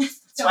 clear. Okay.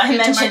 So I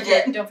mentioned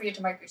it. Don't forget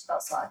to mark your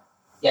spell slot.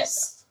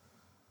 Yes.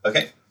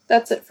 Okay.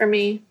 That's it for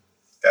me.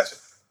 Gotcha.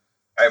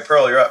 All right,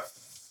 Pearl, you're up.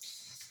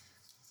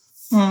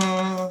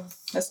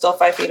 It's still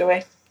 5 feet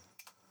away.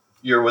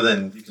 You're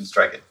within. You can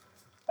strike it.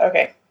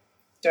 Okay.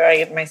 Do I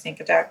get my sneak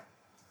attack?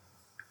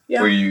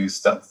 Yeah. Were you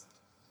stealth?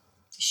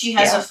 She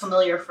has Yeah. a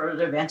familiar for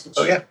the advantage.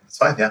 Oh, yeah. It's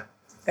fine, yeah.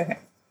 Okay.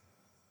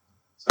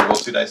 So roll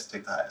 2 dice to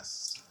take the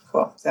highest.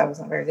 Cool. That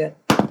wasn't very good.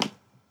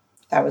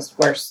 That was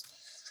worse.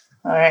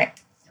 All right.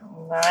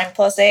 9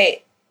 plus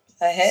 8.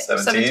 A hit.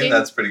 17?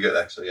 That's pretty good,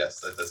 actually. Yes,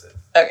 that does it.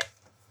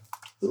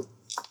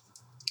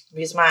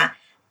 Use my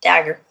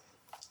dagger.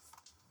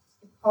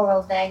 Poor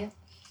old dagger.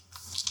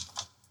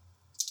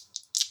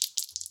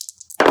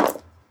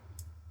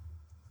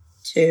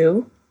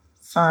 2,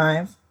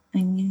 5,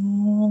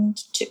 and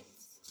 2.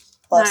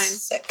 Plus 9.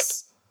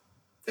 6.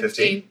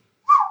 15. Okay.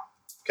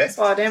 That's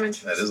a lot of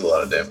damage. That is a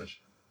lot of damage.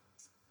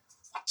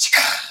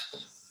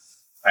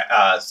 All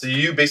right, so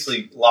you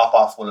basically lop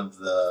off one of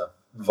the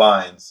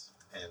vines,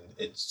 and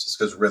it just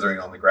goes withering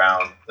on the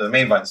ground. The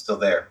main vine's still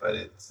there, but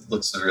it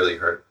looks severely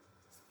hurt.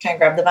 Can I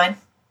grab the vine?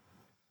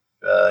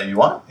 You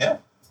want? Yeah.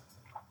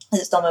 Is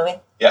it still moving?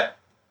 Yeah.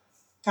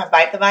 Can I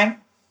bite the vine?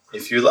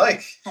 If you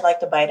like. I'd like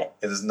to bite it.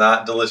 It is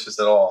not delicious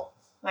at all.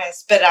 I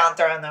spit it out and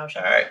throw it in the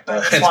ocean. All right. Or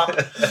in the swamp.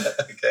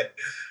 Okay.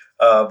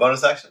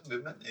 Bonus action,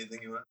 movement,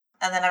 anything you want?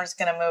 And then I'm just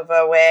going to move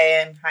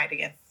away and hide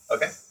again.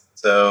 Okay.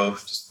 So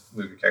just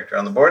move your character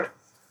on the board.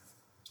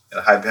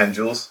 And hide behind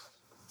Jules.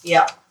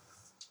 Yeah.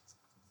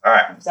 All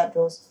right. Is that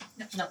Jules?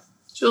 No.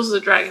 Jules is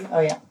a dragon. Oh,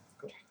 yeah.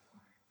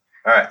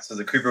 All right. So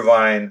the creeper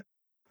vine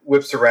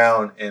whips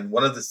around, and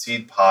one of the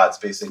seed pods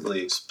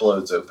basically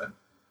explodes open.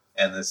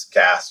 And this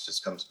gas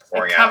just comes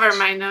pouring I cover out.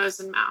 my nose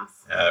and mouth.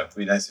 It'd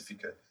be nice if you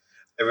could.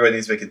 Everybody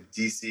needs to make a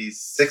DC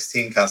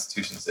 16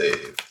 Constitution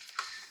save.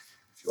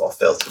 If you all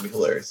fail, it's going to be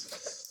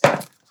hilarious.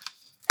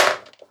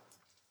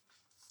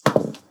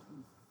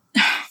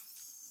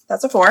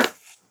 That's a 4.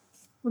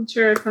 What's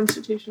your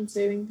constitution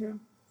saving throw?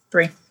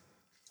 3.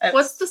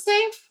 What's the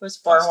save? It was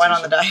 4 1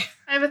 on the die.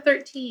 I have a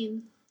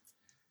 13.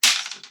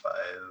 By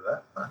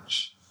that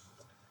much.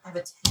 I have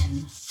a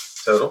 10.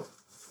 Total?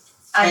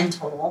 10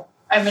 total.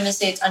 I'm going to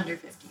say it's under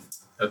 15.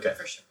 Okay.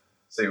 For sure.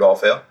 So you all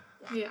fail?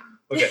 Yeah.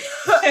 Okay.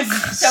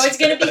 So it's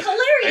going to be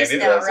hilarious I need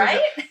now, that.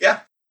 right? Yeah.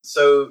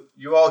 So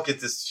you all get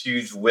this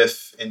huge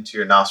whiff into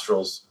your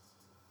nostrils,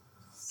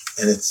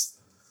 and it's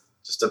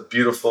just a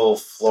beautiful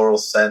floral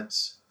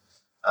scent,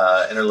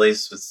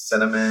 interlaced with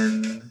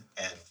cinnamon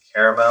and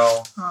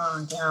caramel.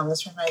 Oh, damn,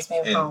 this reminds me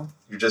of And home.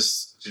 you're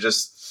just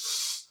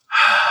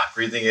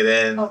breathing it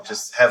in Oh,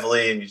 just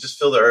heavily, and you just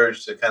feel the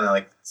urge to kind of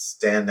like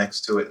stand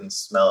next to it and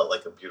smell it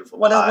like a beautiful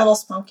What is pie. Little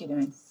Smokey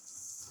doing?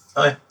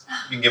 Oh, yeah.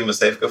 You can give him a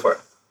save. Go for it.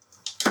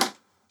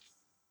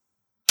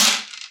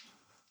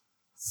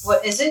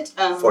 What is it?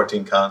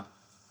 14 con.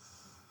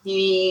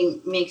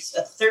 He makes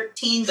a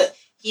 13, but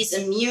he's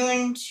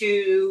immune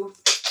to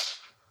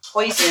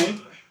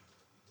poison.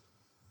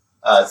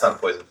 It's not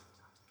poison.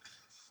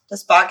 Does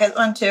Spot get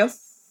one too?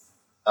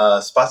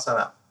 Spot's not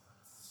out.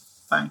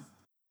 Fine.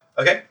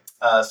 Okay.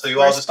 So you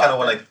all Where's just kind of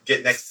Spot want to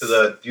get next to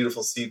the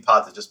beautiful seed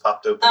pod that just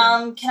popped open.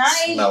 Can and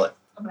I smell it?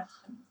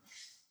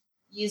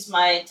 use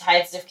my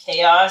Tides of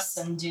Chaos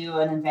and do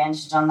an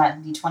advantage on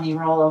that d20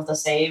 roll of the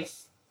save?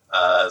 Is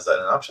that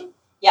an option?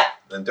 Yeah.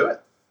 Then do it.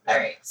 All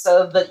right.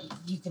 So, but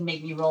you can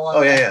make me roll on.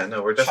 Oh that. yeah.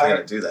 No, we're definitely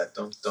gonna do that.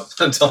 Don't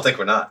think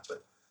we're not.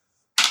 But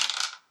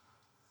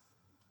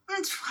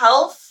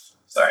 12.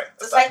 sorry.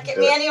 Does that's not that gonna get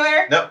do me it.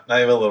 anywhere? No, not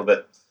even a little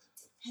bit.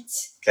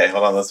 It's Okay,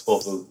 hold on. Let's pull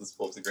up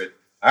the grid.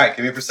 All right,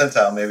 give me a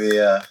percentile. Maybe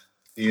the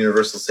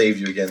universe will save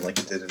you again, like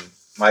it did in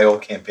my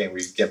old campaign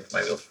where you get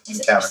my old Is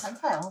it encounter.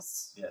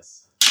 percentiles?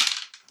 Yes.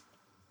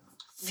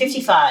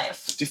 55.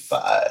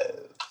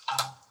 55.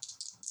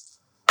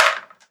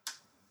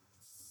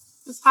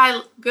 Is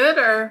high good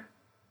or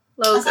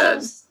low I thought it good?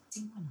 was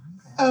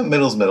D100.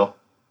 Middle's middle.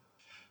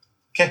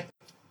 Okay.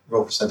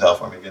 Roll percentile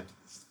for me again.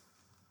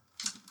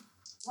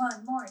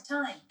 One more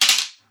time.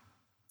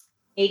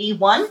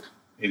 81.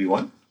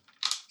 81.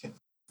 Okay.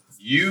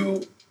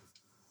 You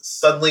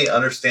suddenly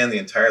understand the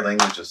entire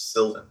language of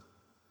Sylvan.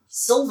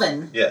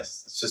 Sylvan.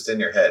 Yes, it's just in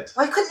your head.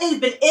 Why couldn't it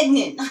have been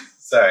Ignan?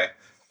 Sorry,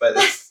 but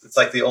it's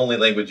like the only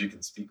language you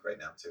can speak right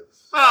now too.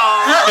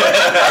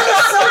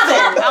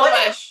 Oh, Sylvan.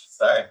 Elvish.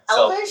 Sorry.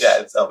 Elvish?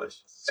 Yeah, it's Elvish.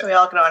 So we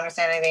all can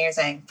understand anything you're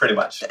saying. Pretty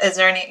much. Is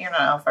there any? You're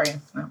not elf, are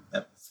you? No.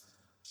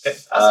 Okay.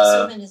 Also,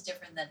 Sylvan is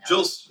different than Elf.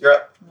 Jules, you're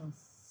up.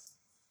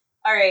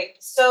 All right.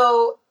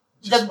 So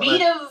Just the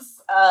bead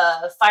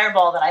of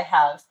fireball that I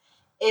have,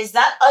 is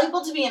that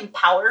able to be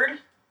empowered?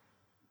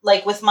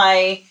 Like with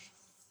my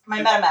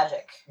meta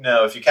magic?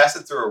 No, if you cast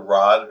it through a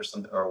rod or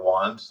something or a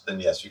wand, then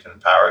yes, you can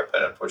empower it.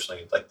 But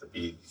unfortunately, like the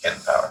bead, you can't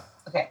empower.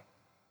 Okay.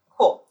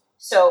 Cool.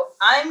 So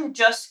I'm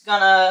just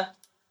gonna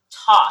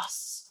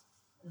toss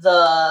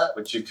the.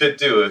 Which you could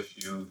do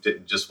if you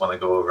didn't just want to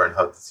go over and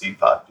hug the seed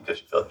pod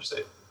because you felt you're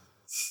safe.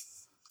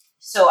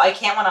 So I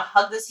can't want to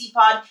hug the seed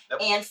pod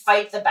Nope. and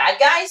fight the bad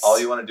guys? All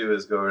you want to do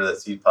is go over to that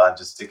seed pod,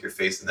 just stick your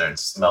face in there and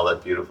smell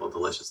that beautiful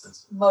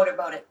deliciousness.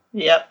 Motorboat it.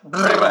 Yep.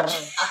 Pretty much.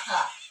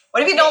 Uh-huh.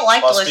 What if you don't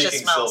like While delicious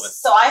speaking smells? Sylvan.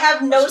 So I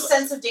have no What's your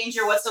sense of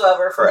danger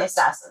whatsoever from the Correct.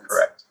 assassins.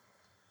 Correct.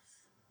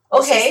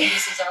 Okay.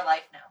 This is our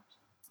life now.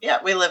 Yeah,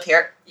 we live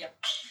here. Yep.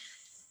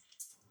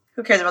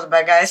 Who cares about the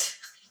bad guys?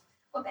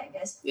 What bad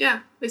guys?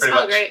 Yeah, they Pretty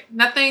smell much. great.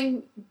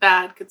 Nothing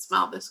bad could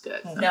smell this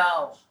good.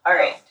 No. All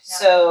right. No.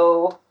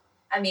 So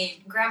I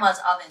mean, Grandma's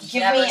oven.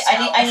 give never me.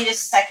 I need a smells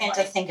second to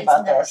like- think it's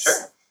about never this. Sure.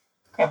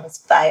 Grandma's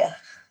fire.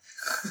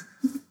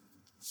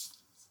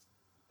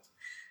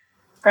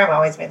 Grandma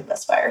always made the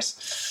best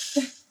fires.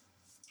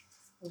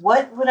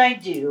 What would I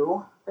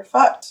do? We're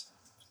fucked.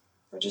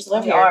 We're just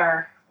live We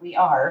here.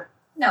 are.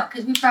 No,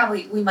 because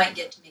we might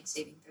get to make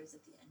saving throws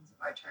at the end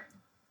of our turn,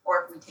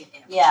 or if we take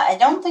damage. Yeah, I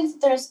don't think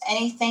that there's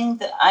anything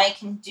that I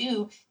can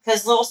do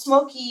because Little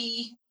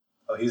Smokey,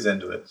 Oh, he's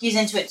into it. he's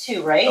into it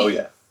too, right? Oh,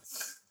 yeah.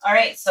 All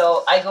right,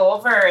 so I go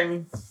over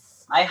and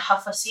I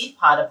huff a seed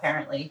pod.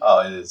 Apparently, Oh,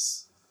 it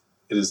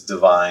is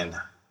divine.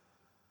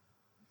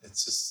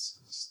 It's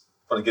just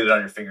want to get it on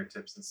your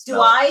fingertips and smell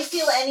do I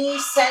feel any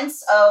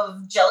sense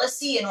of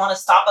jealousy and want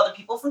to stop other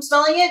people from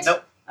smelling it?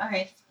 Nope. All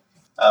right.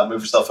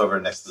 Move yourself over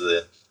next to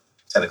the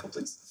tentacle,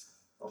 please.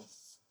 All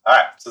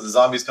right, so the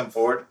zombies come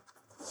forward.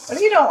 What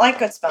if you don't like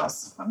good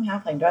smells? I'm a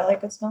halfling. Do I like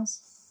good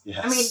smells?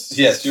 Yes. I mean-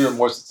 yes, you are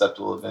more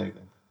susceptible of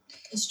anything.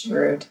 It's true.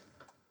 Rude.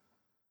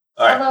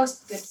 All right, All those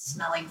good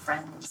smelling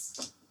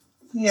friends.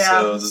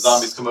 Yeah. so the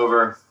zombies come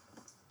over.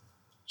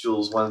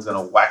 Jules, one's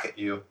gonna whack at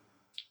you,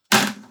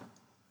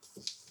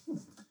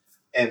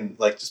 and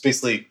like just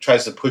basically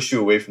tries to push you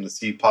away from the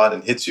seed pod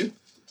and hits you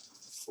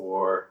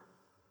for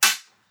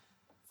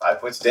 5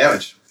 points of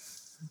damage,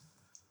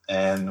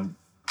 and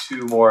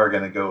 2 more are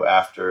gonna go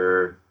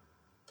after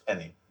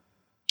Penny.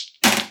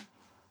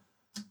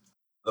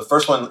 The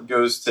first one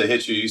goes to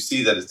hit you. You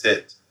see that it's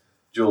hit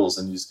Jules,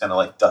 and you just kind of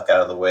like duck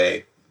out of the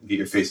way and get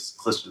your face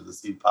closer to the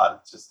seed pod.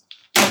 It's just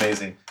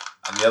amazing.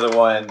 And the other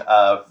one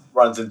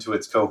runs into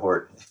its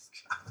cohort.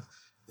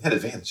 They had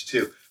advantage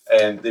too.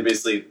 And they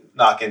basically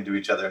knock into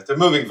each other. They're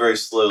moving very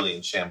slowly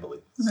and shambly.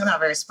 They're not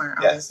very smart,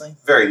 Yeah. obviously.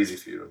 Very easy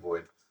for you to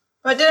avoid.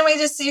 But didn't we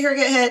just see her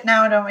get hit?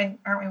 Now don't we?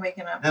 Aren't we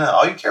waking up? No,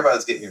 all you care about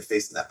is getting your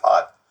face in that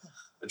pod.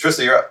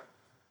 Trista, you're up.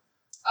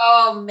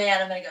 Oh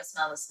man, I'm gonna go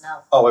smell the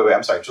smell. Oh, wait,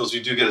 I'm sorry. Jules,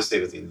 you do get a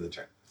save at the end of the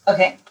turn.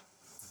 Okay.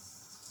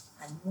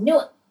 I knew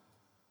it.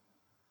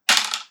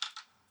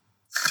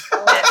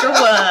 Natural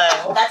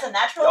one. That's a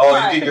natural Oh,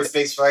 one. you get your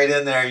face right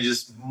in there. You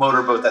just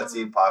motorboat that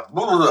seed pod.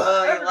 All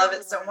Oh, you love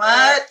it so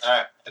much.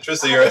 right,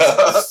 Trista, you're This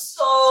up. is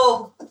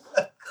so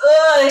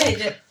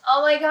good.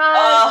 Oh my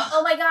god.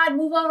 Oh my god,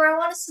 move over. I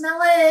want to smell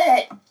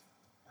it.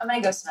 I'm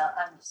gonna go smell it.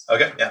 I'm just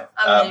Okay, yeah.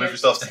 I'm gonna Move do-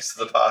 yourself next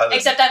to the pod.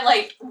 Except I'm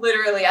like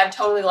literally I'm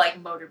totally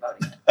like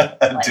motorboating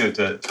it.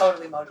 do it.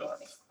 Totally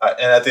motorboating it. All right,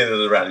 and at the end of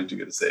the round, you do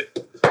get a save.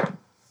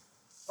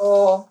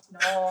 Oh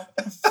no.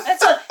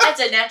 That's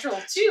a natural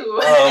 2.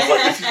 Oh,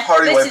 but if you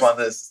party This wipe is- on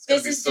this, it's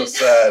gonna this be is so just-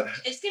 sad.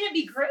 It's gonna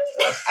be great.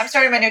 I'm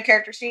starting my new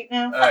character sheet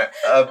now. All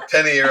right,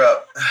 Penny, you're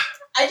up.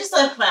 I just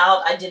left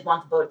out. I did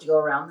want the boat to go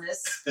around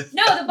this. No,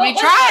 the boat We was-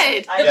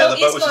 tried. The Yeah, boat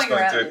the boat is was just going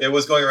around through. it. It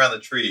was going around the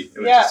tree.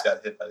 It Yeah. just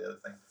got hit by the other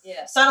thing.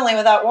 Yeah. Suddenly,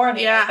 without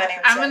warning. Yeah, if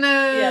anyone I'm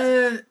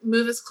said. gonna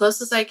move as close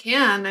as I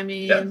can. I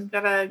mean, Yeah.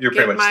 gotta You're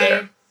get pretty much my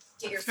there.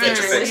 Get your turn. Get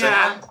your face in.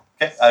 Yeah.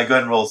 Okay, go ahead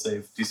and roll a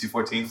save. DC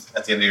 14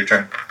 at the end of your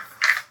turn.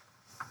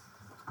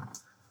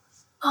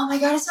 Oh my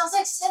god, it smells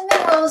like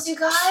cinnamon rolls, you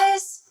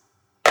guys.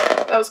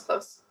 That was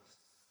close.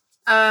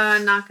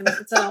 Not gonna.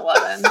 It's an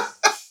 11.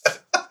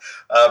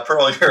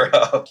 Pearl, you're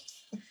up.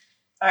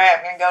 All right,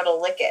 I'm gonna go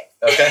to lick it.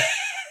 Okay,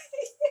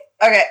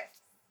 Okay.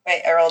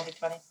 Wait, I rolled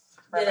d20.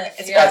 Yeah,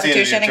 It's yeah. at the end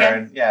of your Constitution again.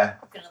 turn. Yeah,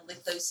 I'm gonna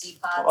lick those seed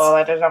pods. Well,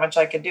 I don't know how much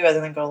I could do other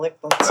than go lick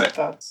both Right. seed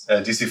pods.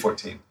 DC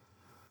 14.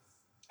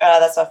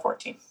 That's a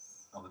 14.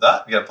 On the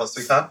dot, you got a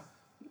 +3 con.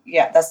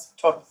 Yeah, that's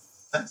total.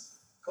 Nice,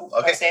 cool. Okay.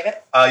 Okay, Save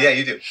it. yeah,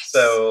 you do.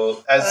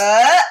 So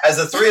as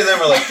the three of them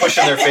are like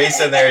pushing their face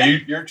in there,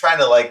 you're trying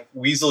to like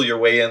weasel your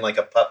way in like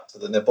a pup to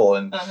the nipple,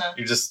 and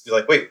you're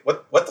like, wait,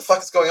 what the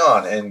fuck is going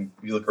on? And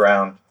you look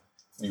around,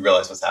 and you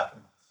realize what's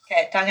happening.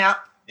 Okay, tongue out.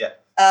 Yeah.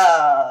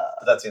 Uh,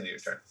 But that's the end of your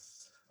turn.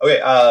 Okay,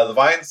 the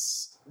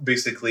vines,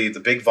 basically, the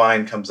big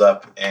vine comes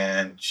up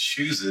and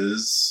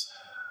chooses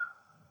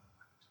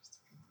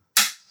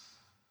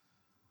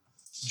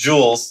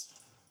Jules.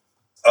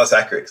 Oh, it's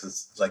accurate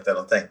because it's like that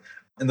on thing.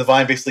 And the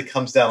vine basically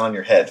comes down on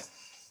your head.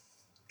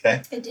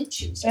 Okay? It did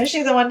choose. Is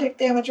she the one take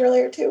damage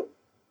earlier too?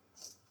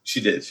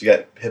 She did. She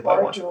got hit by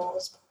Or one.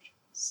 Jules.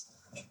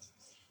 I'm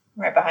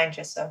right behind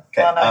you, so.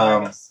 Okay, Well, no,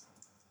 I guess.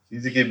 You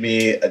need to give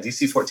me a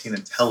DC 14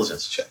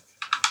 intelligence check.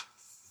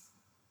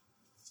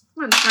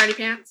 Come on, smarty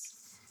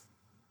pants.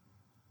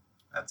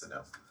 That's a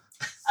no.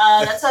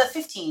 That's a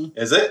 15.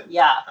 Is it?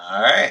 Yeah.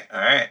 All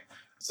right.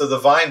 So the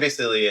vine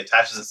basically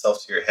attaches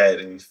itself to your head,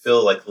 and you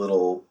feel like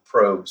little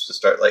probes to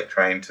start like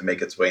trying to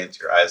make its way into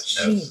your eyes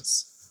and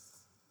nose.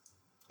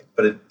 Jeez.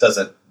 But it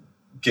doesn't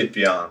get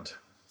beyond.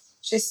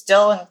 She's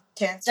still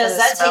intense. Does for the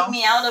that smell. take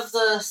me out of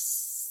the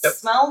Yep.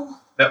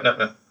 smell?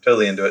 No.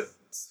 Totally into it.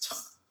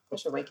 I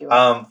should wake you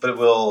up. But it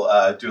will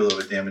do a little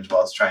bit of damage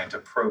while it's trying to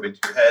probe into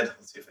your head.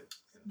 Let's see if it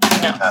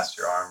can No. pass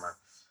your armor.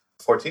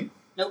 14?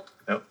 Nope.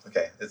 Nope.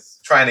 Okay. It's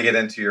trying to get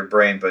into your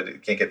brain, but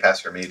it can't get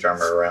past your mage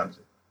armor around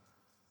it.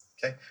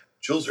 Okay.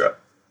 Jules, you're up.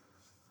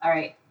 All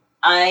right.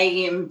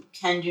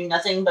 Can do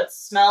nothing but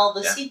smell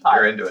the seed pod.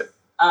 You're into it.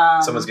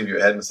 Someone's giving you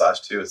a head massage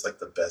too. It's like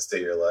the best day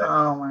of your life.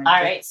 Oh my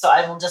All right, so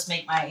I will just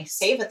make my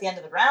save at the end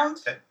of the round.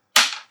 Okay.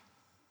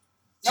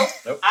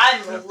 Nope.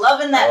 I'm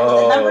loving that with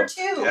Oh, a number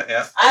 2.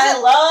 Yeah. I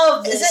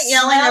love this. isn't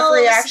yelling a smell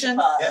free of action? seed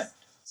pod. Yeah.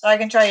 So I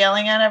can try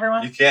yelling at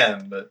everyone? You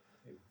can, but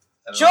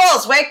I don't know.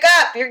 Jules, wake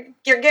up!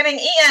 You're getting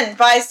eaten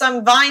by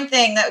some vine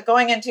thing that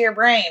going into your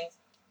brain.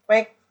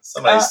 Wake.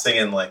 Somebody's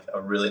singing like a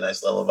really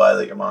nice lullaby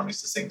that your mom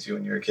used to sing to you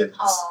when you were a kid.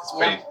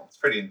 It's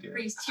pretty endearing.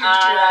 Brings tears to your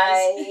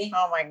eyes.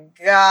 Oh my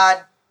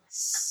god.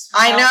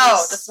 I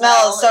know the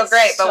smell is so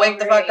great, but wake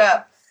the fuck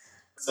up.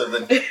 So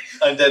the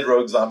undead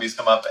rogue zombies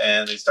come up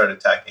and they start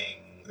attacking.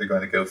 They're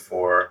going to go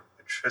for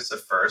Patricia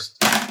first.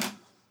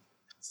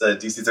 It's a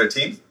DC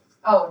 13.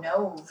 Oh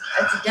no,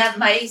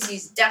 my AC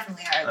is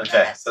definitely higher than Okay,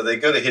 that. so they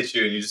go to hit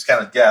you and you just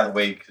kind of get out of the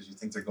way because you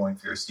think they're going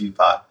for your seed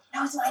pot.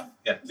 No, it's mine.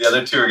 Yeah, the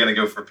other two are going to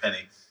go for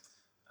Penny.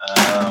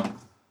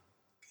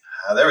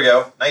 There we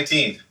go.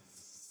 19.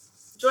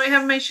 Do I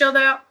have my shield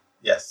out?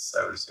 Yes,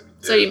 I would assume you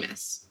do. So you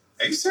miss.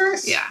 Are you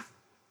serious? Yeah.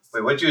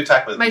 Wait, what did you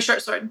attack with? My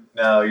short sword.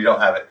 No, you don't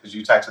have it because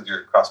you attacked with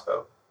your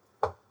crossbow.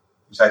 You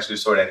attacked with your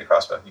sword and your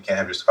crossbow. You can't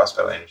have your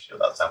crossbow and your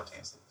shield out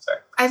simultaneously. Sorry.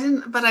 I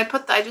didn't, but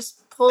I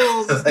just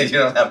pulled. You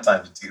don't have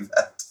time to do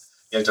that.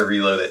 You have to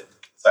reload it.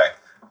 Sorry.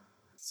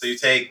 So you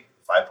take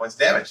 5 points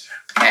of damage.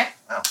 Okay.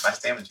 Wow, nice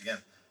damage again.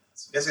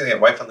 So you guys are going to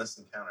get wiped on this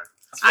encounter.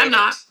 I'm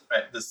not.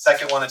 Right, the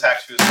second one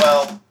attacks you as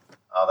well.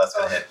 Oh, that's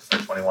going to hit for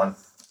 21.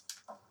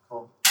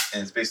 Cool.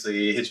 And it's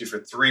basically it hits you for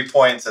 3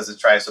 points as it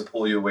tries to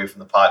pull you away from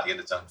the pot to get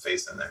its own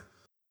face in there.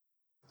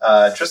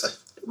 Trista.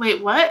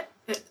 Wait, what?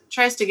 It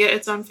tries to get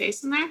its own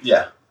face in there?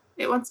 Yeah,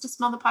 It wants to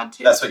smell the pod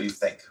too? that's what you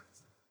think.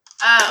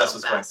 Oh, That's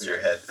what's going through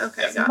your head.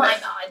 Okay, Yeah. got My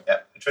it. God. Yeah,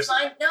 Trista.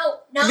 Mine. No.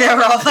 Yeah,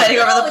 we're all fighting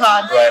over the it's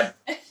pod. mine.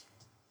 Right.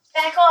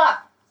 Back off.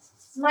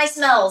 It's my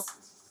smells.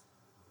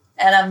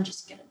 And I'm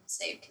just gonna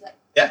save because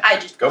I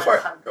just Go wanna for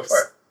it. hug Go this. for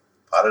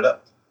it. Pot it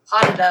up.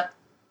 Pot it up.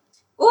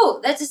 Ooh,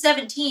 that's a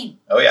 17.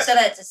 Oh, yeah. So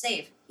that's a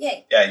save.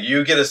 Yay. Yeah,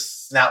 you get a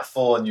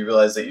snoutful and you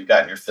realize that you've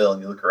gotten your fill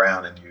and you look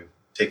around and you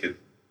take a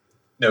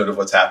note of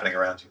what's happening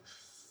around you.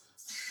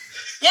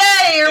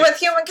 Yay, you're with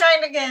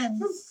humankind again.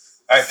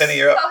 All right, Penny,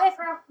 you're up. Oh, hey,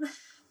 bro.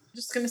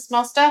 Just gonna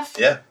smell stuff.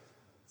 Yeah.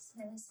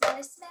 Smell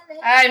it.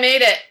 I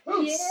made it. Yeah.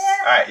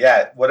 All right,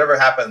 yeah. Whatever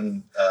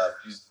happened,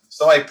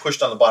 somebody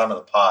pushed on the bottom of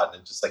the pod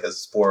and just like a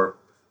spore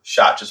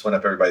shot just went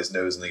up everybody's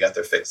nose and they got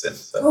their fix in.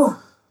 So.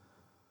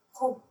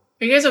 Oh.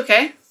 Are you guys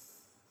okay?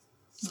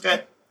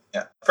 Good.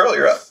 Yeah. Pearl,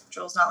 you're up.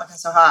 Joel's not looking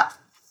so hot.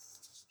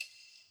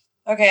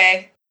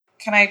 Okay.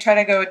 Can I try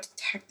to go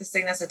attack this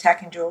thing that's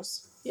attacking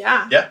Jules?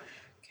 Yeah. Yeah.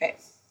 Okay.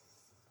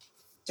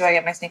 Do I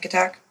get my sneak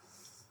attack?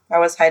 I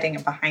was hiding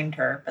behind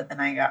her, but then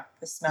I got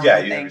the smell Yeah,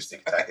 of you have thing. your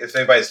sneak attack. If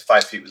anybody's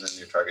 5 feet within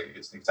your target, you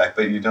get sneak attack.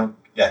 But you don't.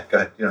 Yeah, go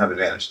ahead. You don't have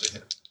advantage to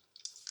hit.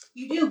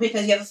 You do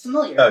because you have a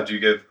familiar. Oh, do you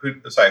give? Who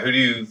do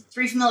you?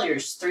 3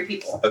 familiars, 3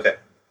 people. Okay.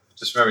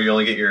 Just remember, you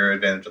only get your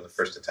advantage on the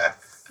first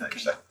attack. Okay.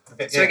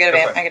 Okay. So I get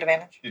advantage. I get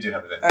advantage. You do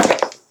have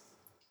advantage. Okay.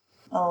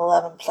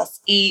 11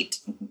 plus 8.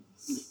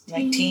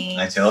 19.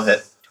 19 will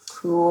hit.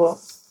 Cool.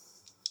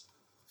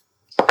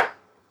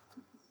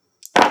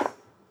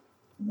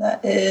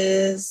 That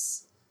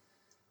is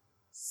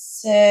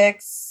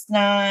 6,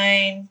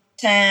 9,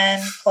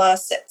 10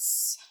 plus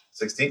 6.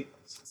 16.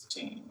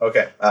 16.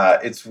 Okay.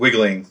 It's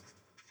wiggling,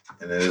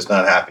 and it is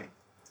not happy.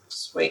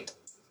 Sweet.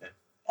 Okay.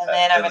 And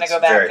then I'm going to It's go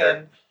very back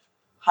and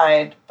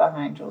hide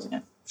behind Jules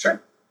again.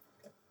 Sure.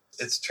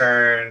 Its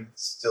turn.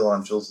 Still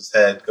on Jules'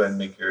 head. Go ahead and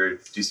make your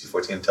DC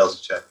 14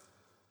 intelligence check.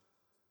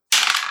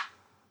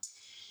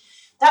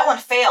 That one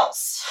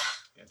fails.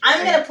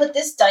 I'm going to put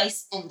this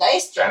dice in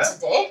dice Fair jail enough.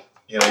 today.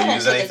 You know, I'm you gonna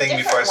use take a anything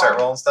different before I start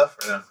one. rolling stuff,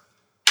 or no?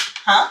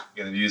 Huh?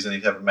 You gonna use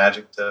any type of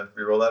magic to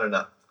reroll that, or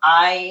not?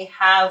 I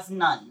have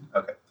none.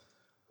 Okay.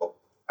 Cool.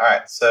 All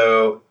right.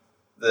 So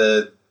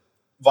the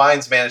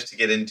vines manage to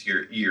get into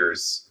your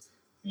ears.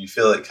 You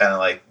feel it kind of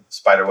like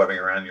spider webbing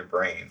around your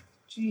brain.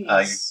 You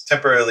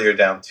temporarily are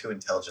down 2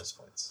 intelligence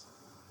points.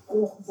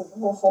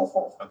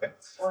 Okay.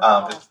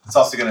 It's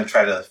also going to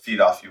try to feed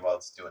off you while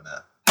it's doing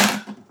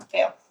that.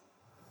 Fail.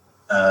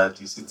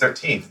 DC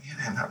 13. Man,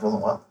 I'm not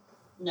rolling well.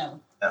 No.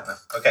 No.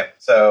 Okay.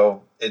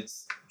 So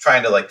it's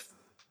trying to like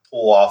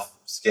pull off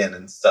skin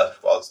and stuff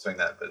while it's doing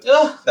that, but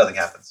Ugh. nothing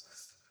happens.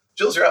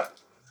 Jules, you're up.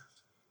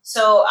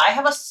 So I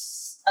have a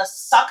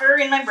sucker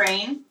in my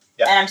brain,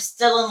 Yeah. and I'm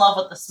still in love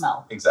with the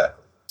smell.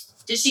 Exactly.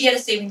 Did she get a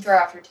saving throw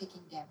after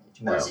taking damage?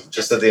 No, Or is it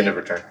just at the end of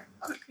her turn.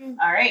 Okay.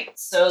 All right,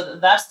 so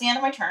that's the end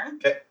of my turn.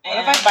 Okay. What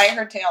And if I bite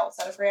her tail? Is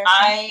that a free action?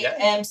 I Yeah.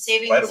 am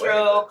saving Bite away.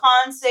 throw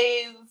con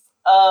save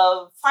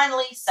of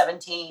finally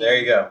 17. There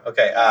you go.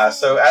 Okay.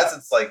 So as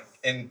it's like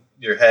in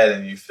your head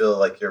and you feel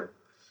like your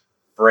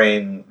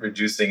brain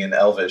reducing in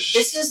Elvish,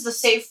 This is the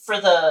save for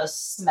the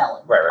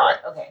smelling. Right,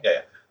 right, pot. Okay.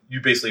 Yeah. you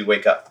basically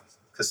wake up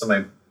because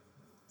somebody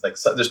like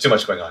there's too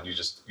much going on. You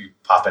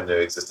pop into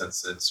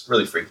existence. It's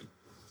really freaky.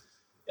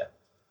 Yeah.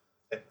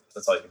 Okay.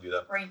 That's all you can do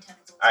though. Brain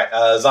tentacles. All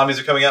right. Zombies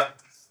are coming up.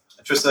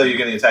 Trista, you're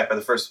getting attacked by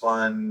the first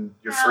one.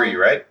 You're free,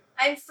 right?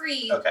 I'm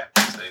free. Okay.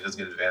 So he doesn't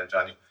get advantage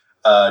on you.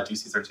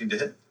 DC 13 to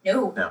hit.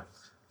 No.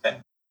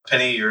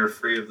 Penny, you're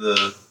free of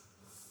the.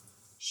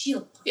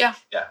 Shield. Yeah.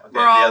 Okay.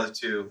 We're all- The other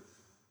two.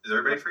 Is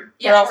everybody free?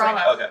 Yeah, We're all we're free all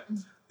now. Okay.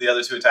 The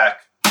other two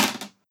attack.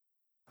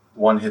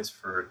 One hits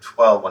for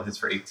 12. One hits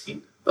for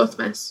 18. Both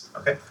miss.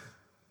 Okay.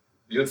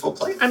 You in full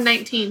plate? I'm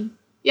 19.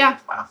 Yeah.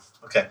 Wow.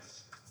 Okay.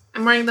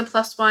 I'm wearing the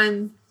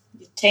 +1.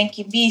 You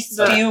tanky beast,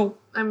 But- you.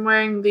 I'm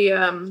wearing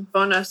the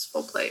bonus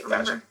full plate,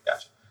 remember?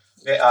 Gotcha.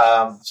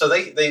 Okay. So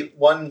they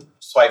one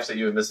swipes at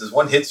you and misses.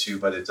 One hits you,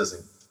 but it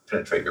doesn't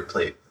penetrate your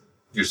plate.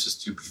 You're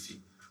just too beefy.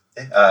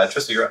 Okay.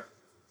 Trista, you're up.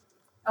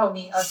 Oh,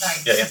 me. Oh, sorry.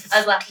 Yeah. I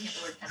was laughing at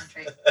the word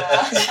penetrate.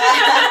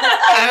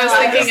 I was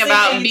thinking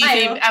about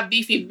thinking-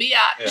 beefy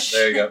biatch. Yeah.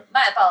 There you go.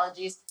 My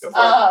apologies. Go for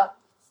it.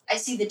 I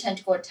see the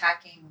tentacle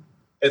attacking.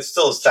 It's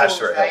still attached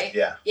to her Jules, head. right?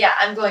 Yeah. Yeah,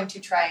 I'm going to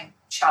try and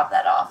chop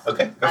that off.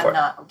 Okay. Go for I'm it.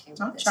 not okay with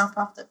Don't this. chomp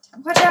off the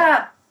tongue. Watch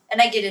out!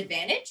 And I get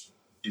advantage?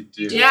 You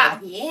do. Yeah.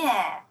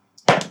 Yeah.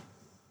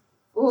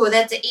 Ooh,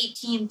 that's an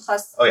 18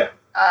 plus. Oh, yeah.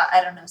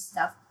 I don't know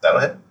stuff. That'll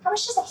hit. How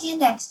much does a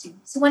hand axe do?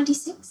 Is it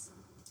 1d6?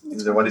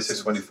 Either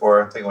 1d6,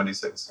 1d4. I think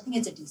 1d6. I think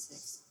it's a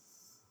d6.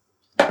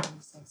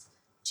 1d6.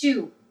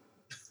 2.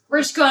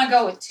 We're just gonna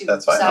go with 2.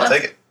 That's fine. So I I'll don't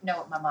take it. know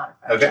what my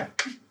modifier Okay.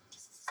 is.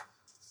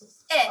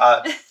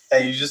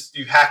 Hey,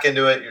 you hack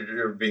into it.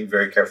 You're being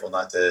very careful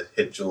not to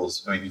hit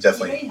Jules. I mean, you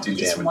definitely You do have at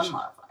least damage. one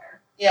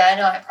modifier. Yeah, I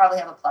know. I probably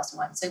have a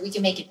 +1, so we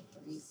can make it a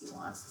 3 if you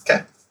want.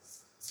 Okay.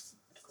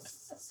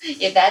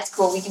 If that's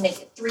cool, we can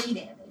make it 3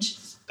 damage.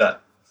 Done.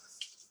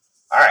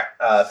 All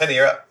right. Penny,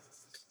 you're up.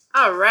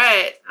 All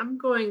right. I'm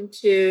going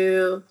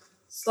to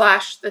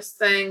slash this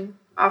thing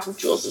off of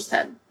Jules's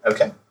head.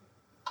 Okay.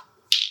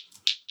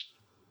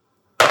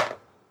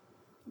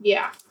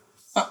 Yeah.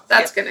 Oh,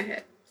 That's going to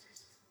hit.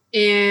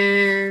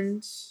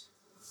 And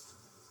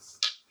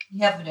You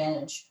have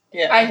advantage.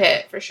 Yeah. I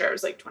hit for sure. It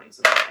was like 20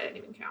 something. I didn't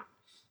even count.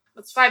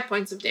 That's 5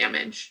 points of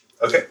damage.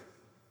 Okay.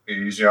 Are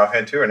you using your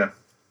offhand too or no?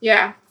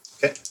 Yeah.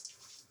 Okay.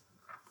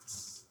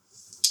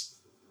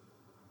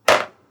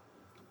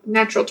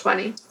 Natural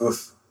 20.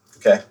 Oof.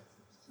 Okay.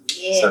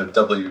 Yeah. So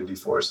double your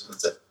d4s.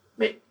 That's it.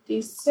 Wait,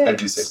 D6. I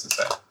do 6 this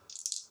time.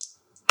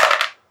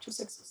 2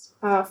 6s.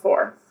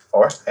 4.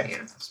 4? Okay.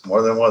 Yeah. It's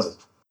more than it was.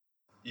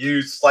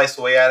 You slice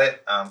away at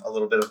it. A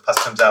little bit of pus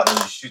comes out, and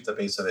then you shoot the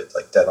base of it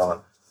like dead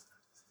on.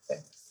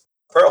 Okay.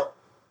 Pearl.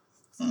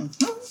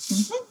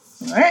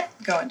 All right,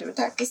 going to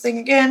attack this thing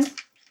again.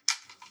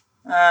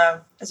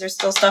 Is there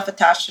still stuff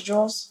attached to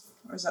Jules,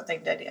 or is that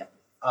thing dead yet?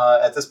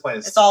 At this point,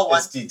 It's all one.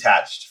 It's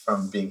detached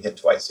from being hit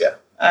twice. Yeah.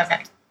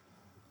 Okay.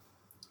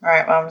 All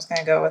right. Well, I'm just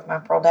gonna go with my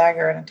pearl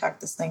dagger and attack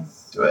this thing.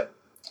 Do it.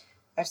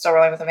 I'm still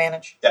rolling with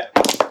advantage. Yeah.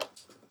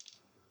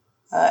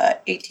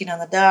 18 on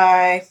the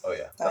die. Oh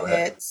yeah. That Go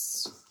ahead.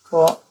 hits.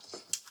 Cool.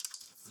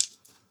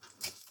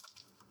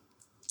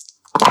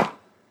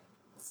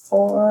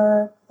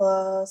 4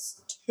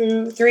 plus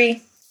 2,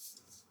 3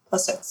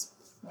 plus 6.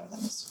 No, that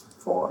is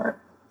 4,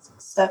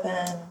 6,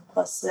 7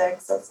 plus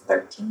 6. That's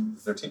 13.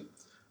 13.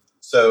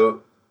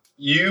 So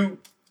you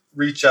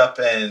reach up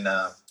and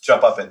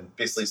jump up and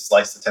basically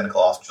slice the tentacle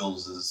off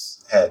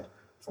Jules's head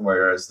from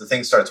whereas the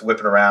thing starts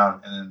whipping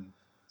around and then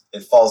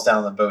it falls down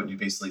on the boat and you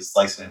basically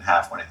slice it in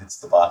half when it hits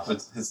the bottom,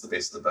 hits the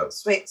base of the boat.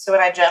 Sweet. So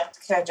when I jump,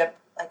 can I jump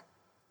like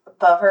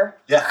above her?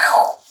 Yeah.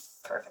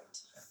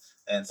 Perfect.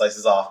 And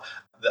slices off.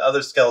 The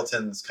other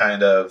skeletons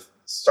kind of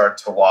start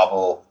to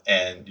wobble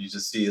and you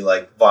just see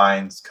like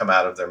vines come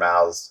out of their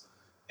mouths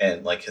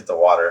and like hit the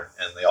water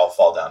and they all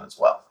fall down as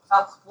well.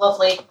 Oh,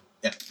 lovely.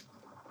 Yeah.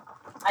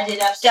 I did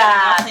absolutely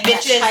Die, nothing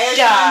that bitches, entire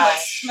die. time but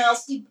smell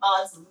Steve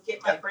Odds and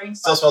get my brain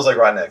Still fucked. smells like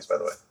rotten eggs, by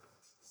the way.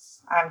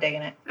 I'm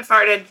digging it. I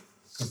farted.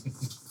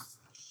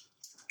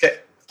 Okay.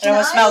 It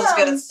almost I, smells as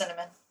good as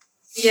cinnamon.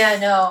 Yeah,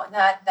 no,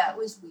 that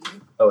was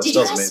weird. Oh, it Did you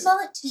smells guys amazing. smell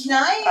it too?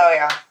 Can I Oh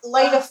yeah.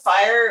 light a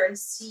fire and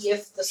see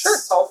if the Sure.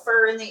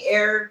 sulfur in the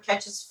air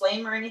catches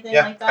flame or anything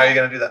Yeah. like that? How are you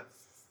going to do that?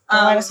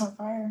 Light us on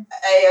fire.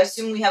 I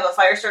assume we have a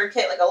fire starter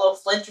kit, like a little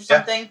flint or Yeah.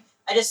 something.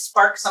 I just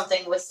spark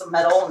something with some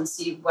metal and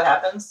see what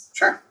happens.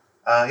 Sure.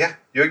 Yeah.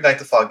 You ignite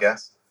the fog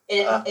gas.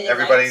 It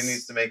Everybody ignites.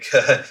 needs to make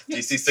a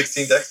DC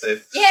 16 dex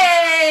save.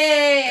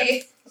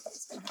 Yay!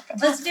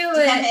 Let's do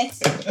it. Damn it.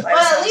 Well,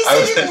 at least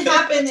it didn't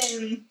happen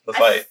in The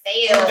fight.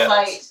 I the failed. Yeah.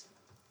 fight.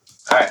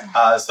 All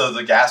right. So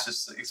the gas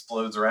just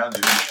explodes around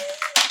you.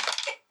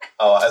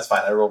 Oh, that's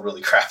fine. I rolled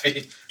really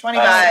crappy.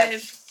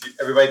 25.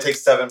 Everybody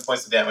takes 7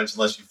 points of damage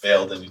unless you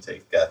fail. Then you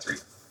take 3.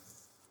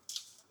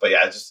 But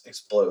yeah, it just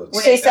explodes.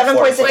 You say 7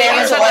 points of Wait,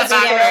 damage you said unless that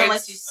you backwards. fail.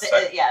 Unless you sit,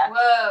 Sorry. yeah.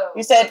 Whoa.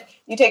 You said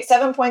you take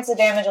 7 points of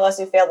damage unless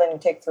you fail, then you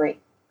take 3.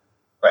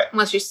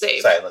 Unless you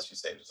save. Sorry, unless you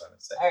save. Just let me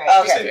say. All right.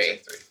 You Okay. save, you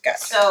take 3.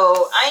 Gotcha.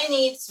 So I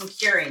need some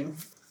curing.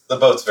 The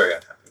boat's very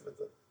unhappy with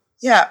it.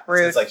 Yeah,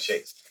 rude. It's like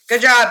shakes.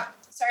 Good job.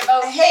 Sorry,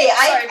 Bo. Hey,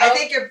 Sorry, Bo. I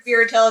think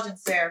your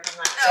intelligence there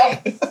from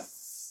that.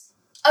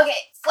 No. Okay,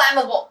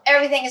 flammable.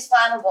 Everything is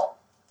flammable.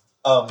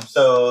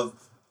 So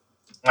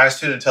 -2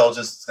 to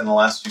intelligence is going to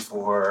last you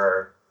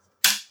for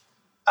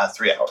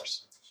 3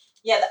 hours.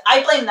 Yeah,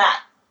 I blame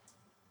that.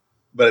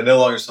 But it no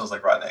longer smells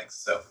like rotten eggs.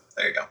 So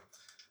there you go.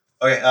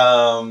 Okay.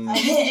 I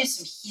need to do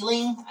some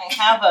healing. I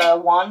have a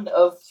wand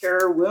of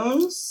cure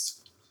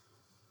wounds.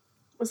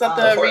 Was that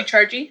Go the for it.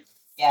 rechargy?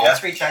 Yeah, Yeah. it's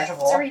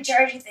rechargeable. It's a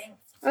recharging thing.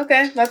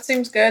 Okay, that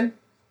seems good.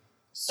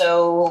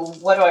 So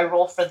what do I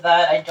roll for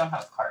that? I don't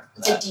have a card for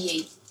It's a that.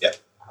 D8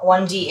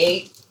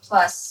 1d8.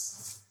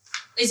 plus.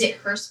 Is it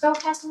her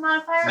spellcasting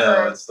modifier? No,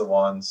 or? it's the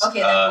ones.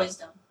 Okay, then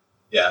wisdom.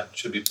 Yeah, it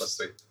should be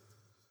 +3.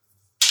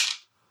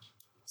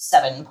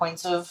 7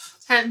 points of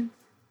 10.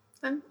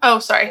 Oh,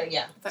 sorry.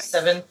 yeah, Thanks.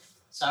 7.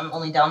 So I'm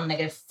only down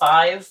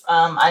 -5.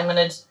 I'm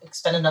gonna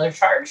expend another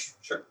charge.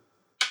 Sure.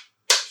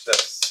 Should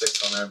have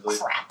 6 on there, I believe.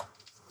 Crap.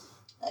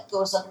 That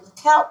goes under the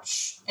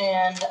couch,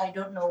 and I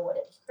don't know what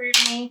it cured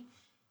me.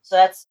 So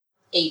that's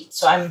 8.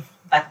 So I'm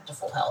back up to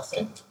full health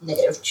and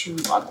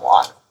 -2 on the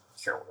wand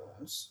cure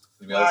wounds.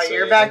 Wow,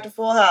 you're back to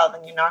full health,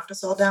 and you knocked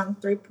us all down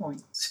 3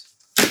 points.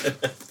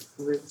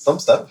 Some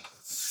stuff.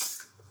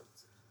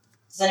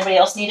 Does anybody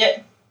else need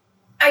it?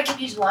 I could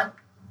use one.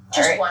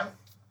 Just Alright. one.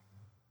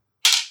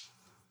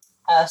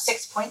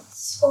 6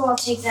 points. Oh, I'll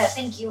take that.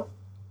 Thank you.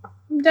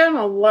 I'm down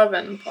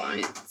 11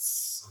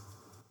 points.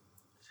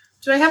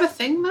 Do I have a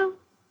thing, though?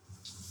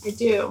 I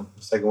do.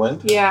 Second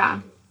wind.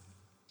 Yeah.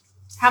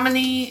 How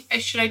many...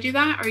 Should I do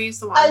that or use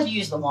the I'll wand?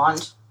 use the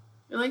wand.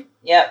 Really?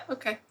 Yep.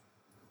 Okay.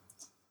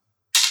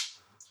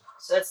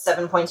 So that's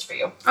 7 points for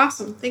you.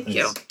 Awesome. Thank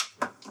you. Nice.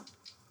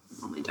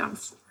 I'm only down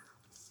 4.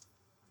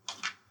 All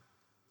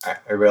right.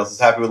 Everybody else is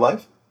happy with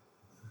life?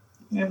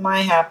 Am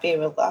I happy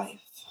with life?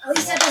 At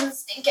least it doesn't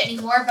stink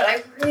anymore, but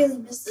I really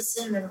miss the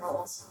cinnamon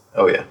rolls.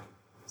 Oh yeah,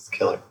 it's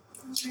killer.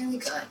 It was really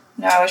good.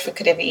 No, I wish we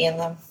could have eaten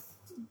them.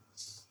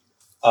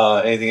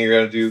 Anything you're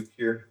gonna do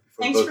here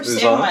before Thanks the boat for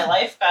moves saving on? my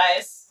life,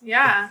 guys.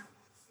 Yeah.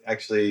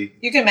 Actually,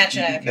 You can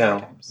mention it a few more no.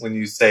 times. When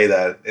you say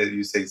that,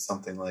 you say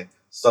something like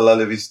 "Hasta la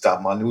vista,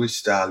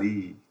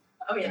 manuistali."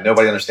 Oh yeah.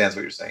 Nobody understands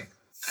what you're saying.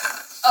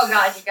 Oh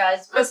god, you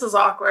guys. This is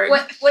awkward.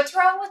 What's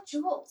wrong with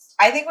Jules?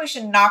 I think we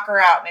should knock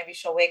her out. Maybe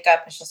she'll wake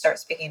up and she'll start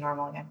speaking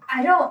normal again.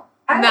 I don't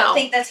No.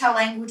 think that's how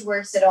language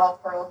works at all,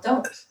 Pearl.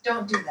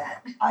 Don't do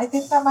that. I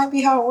think that might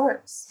be how it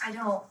works. I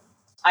don't.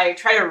 I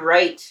try to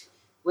write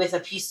with a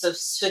piece of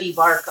sooty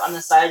bark on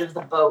the side of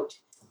the boat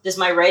Does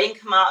my writing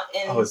come out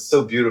in... Oh, it's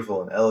so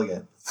beautiful and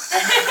elegant.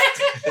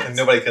 And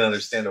nobody can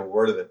understand a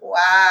word of it. Wow,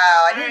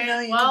 I didn't Alright, know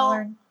you well- could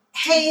learn.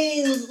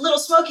 Hey, little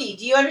Smokey,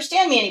 do you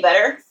understand me any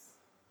better?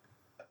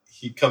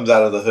 He comes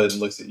out of the hood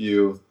and looks at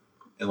you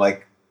and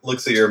like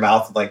looks at your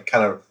mouth and like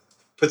kind of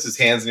puts his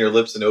hands in your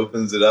lips and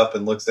opens it up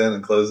and looks in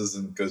and closes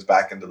and goes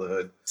back into the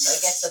hood. So I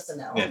guess that's a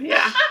no. Yeah.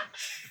 Yeah.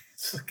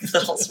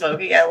 Little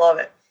Smokey, I love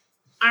it.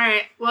 All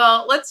right.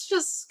 Well, let's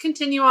just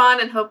continue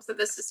on and hope that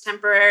this is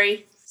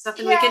temporary. There's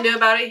nothing we can do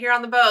about it here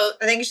on the boat.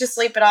 I think you should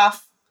sleep it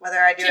off, whether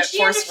I do Did it she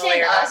forcefully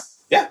understand or not.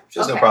 us? Yeah, she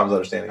has no Okay. problems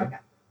understanding you. Okay.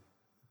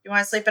 You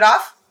want to sleep it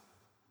off?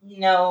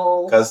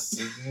 No.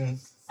 Because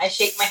I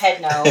shake my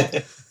head no.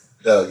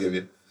 that'll give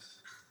you.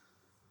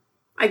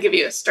 I give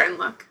you a stern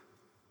look.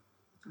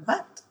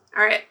 What?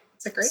 All right.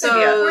 It's a great So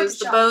idea. Worth is a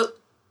the shot. boat...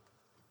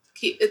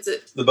 It's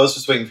it. The boat's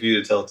just waiting for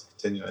you to tell it to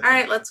continue. I All think.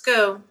 right, let's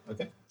go.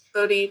 Okay.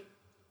 Bodhi.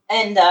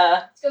 And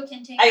Let's go,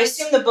 Kente. I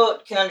assume the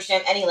boat can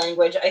understand any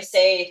language. I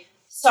say,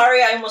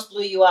 sorry, I almost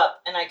blew you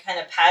up. And I kind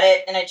of pat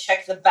it and I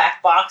check the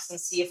back box and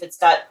see if it's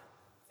got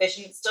fish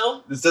in it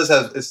still. This does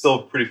have. It's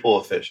still pretty full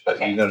of fish, but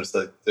Okay. you notice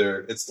that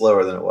it's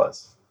lower than it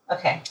was.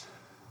 Okay.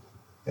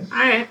 All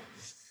right.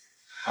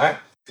 All right.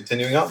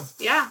 Continuing on.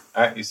 Yeah.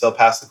 All right. You sail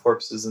past the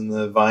corpses in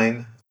the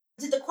vine.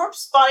 Did the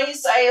corpse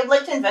bodies, I would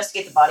like to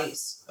investigate the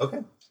bodies. Okay.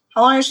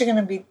 How long is she going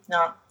to be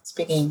not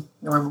speaking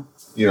normal?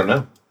 You don't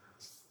know.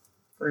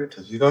 Rude.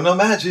 Because you don't know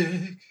magic.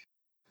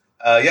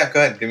 Yeah,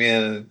 go ahead. Give me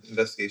an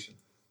investigation.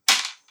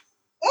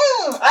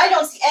 I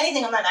don't see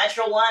anything on that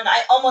natural one.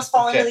 I almost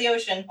fall into Okay. the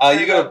ocean.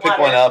 You go Or to the pick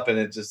water. one up, and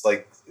it just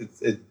like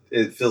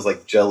it feels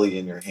like jelly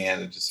in your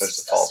hand. It just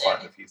starts to fall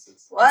apart into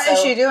pieces. What is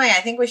So- she doing?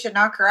 I think we should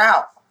knock her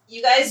out.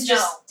 You guys No.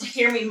 just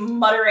hear me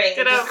muttering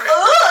Get over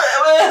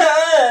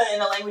it.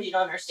 in a language you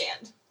don't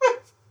understand.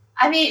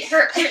 I mean,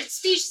 her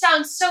speech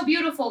sounds so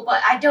beautiful,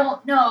 but I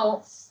don't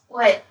know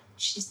what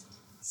she's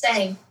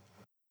saying.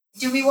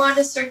 Do we want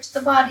to search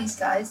the bodies,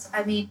 guys?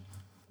 I mean,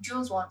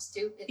 Jules wants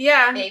to.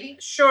 Yeah. Maybe.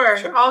 Sure.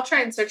 Sure. I'll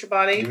try and search a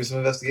body. Give me some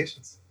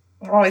investigations.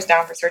 I'm always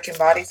down for searching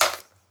bodies.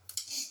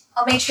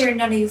 I'll make sure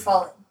none of you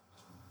fall in.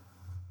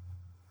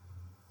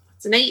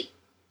 It's an 8.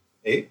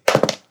 8.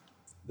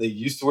 They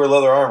used to wear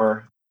leather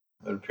armor.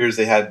 It appears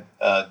they had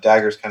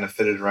daggers kind of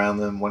fitted around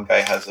them. One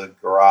guy has a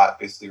garrote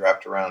basically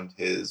wrapped around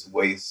his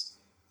waist.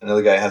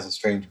 Another guy has a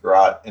strange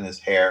garrote in his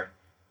hair.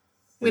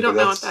 We don't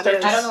know what Anybody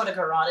that else? is. I don't know what a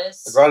garrote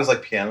is. A garrote is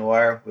like piano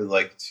wire with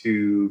like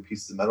 2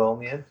 pieces of metal on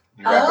the end.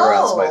 You wrap it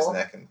around somebody's Oh.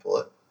 neck and pull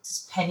it.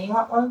 Does Penny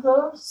want one of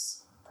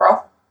those?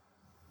 Pearl?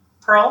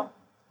 Pearl?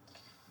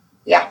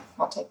 Yeah,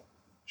 I'll take it.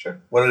 Sure.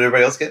 What did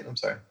everybody else get? I'm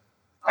sorry.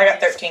 I got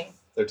 13.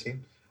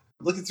 13.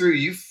 Looking through,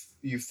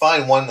 you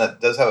find one that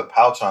does have a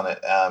pouch on it.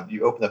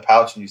 You open the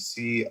pouch and you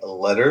see a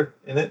letter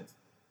in it.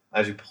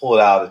 As you pull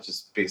it out, it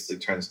just basically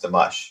turns to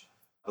mush.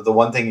 But the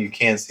one thing you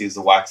can see is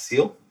the wax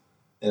seal.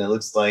 And it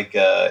looks like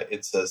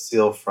it's a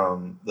seal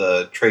from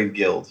the Trade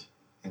Guild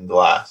in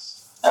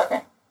glass.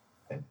 Okay.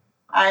 Okay.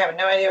 I have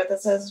no idea what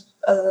this is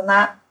other than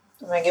that.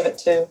 I'm going to give it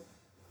to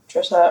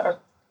Trisha or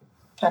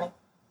Penny.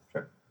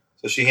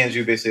 So she hands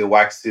you basically a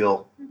wax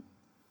seal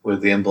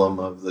with the emblem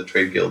of the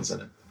Trade Guilds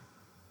in it.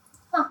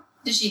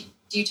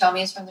 Do you tell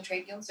me it's from the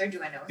trade guilds, or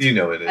do I know it's You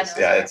know it I is.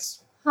 know Yeah, it's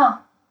it's Huh.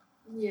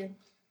 Yeah.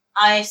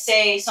 I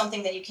say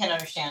something that you can't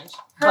understand.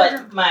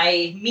 But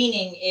my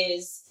meaning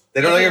is...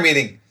 they don't know your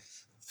meaning.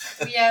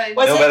 Yeah.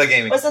 What's No it-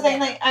 metagaming. What's the thing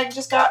that I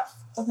just got?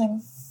 The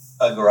thing.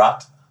 A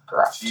garrote.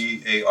 Garrote.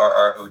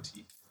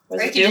 Garrot. What Or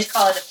does you it can do? just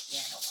call it a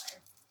piano wire.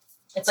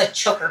 It's like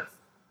choker.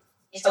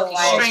 It's a Okay.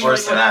 wire. Oh, it's Strange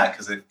worse than wire. that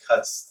because it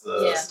cuts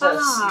the Yeah.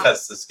 Ah.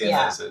 cuts the skin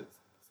Yeah. as it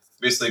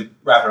basically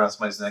wrap it around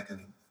somebody's neck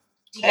and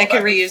I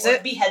could reuse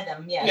it? Behead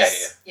them,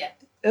 yes.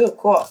 Ooh,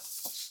 cool.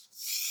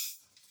 Is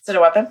it a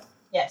weapon?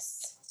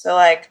 Yes. So,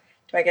 like,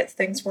 do I get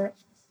things for it?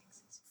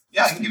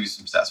 yeah, I can give you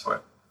some stats for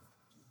it.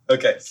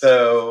 Okay,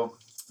 so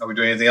are we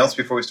doing anything else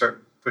before we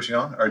start pushing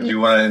on, or do you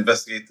want to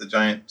investigate the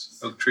giant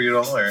oak tree at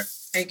all? Or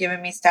Are you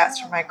giving me stats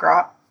for my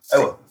grot? I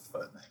will.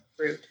 But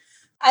Rude.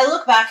 I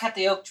look back at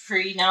the oak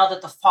tree now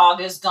that the fog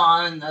is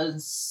gone, the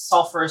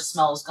sulfurous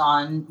smell is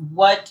gone.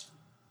 What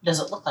does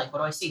it look like? What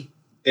do I see?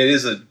 it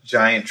is a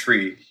giant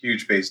tree,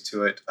 huge base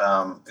to it.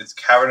 It's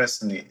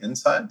cavernous in the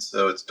inside,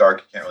 so it's dark.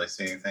 You can't really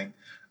see anything.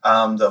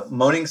 The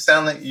moaning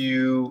sound that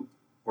you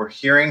were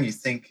hearing, you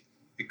think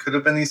it could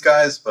have been these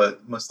guys,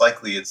 but most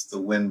likely it's the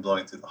wind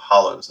blowing through the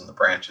hollows and the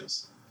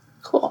branches.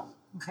 Cool.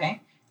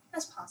 Okay.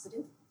 That's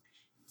positive.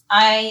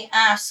 I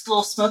asked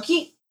Little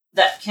Smokey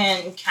that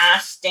can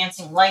cast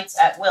dancing lights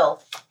at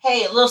will.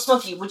 Hey, Little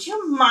Smokey, would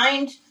you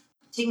mind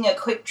taking a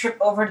quick trip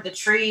over to the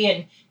tree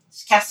and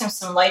casting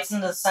some lights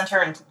into the center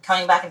and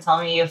coming back and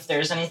telling me if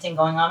there's anything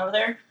going on over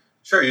there?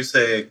 Sure, you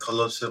say He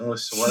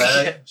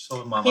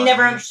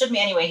never understood me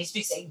anyway. He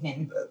speaks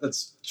Eggman.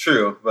 That's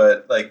true,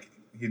 but like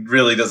he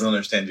really doesn't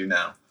understand you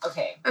now.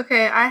 Okay.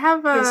 Okay, I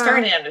have I'm a...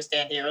 starting to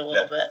understand you a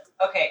little bit.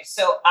 Okay,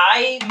 so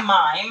I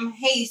mime,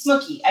 hey,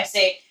 Smokey. I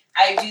say,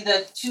 I do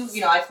the two,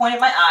 I point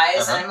at my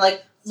eyes and I'm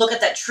like, look at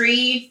that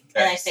tree.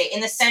 Okay. And I say, in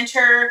the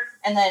center.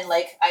 And then,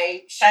 like,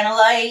 I shine a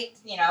light,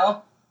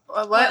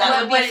 What?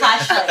 That would be a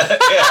flashlight.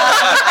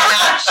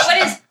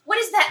 What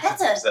is that?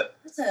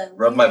 That's a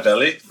Rub my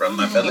belly. Rub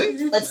my belly.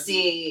 Let's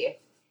see.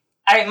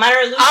 All right, minor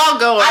illusion. I'll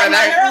go over there.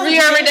 Minor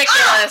You're illusion.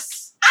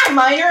 ridiculous. I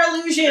minor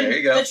illusion There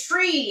you go. the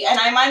tree, and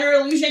I minor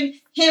illusion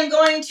him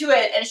going to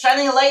it and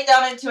shining a light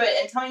down into it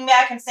and coming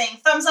back and saying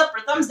thumbs up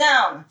or thumbs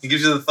down. He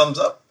gives you the thumbs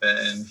up,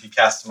 and he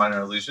casts a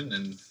minor illusion,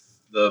 and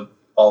the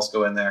balls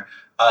go in there.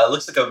 It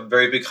looks like a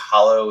very big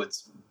hollow.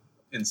 It's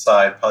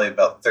inside, probably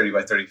about 30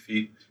 by 30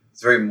 feet.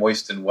 It's very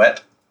moist and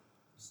wet.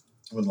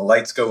 When the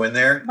lights go in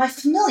there, My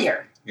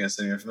familiar. you gonna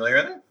send your familiar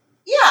in there?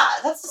 Yeah,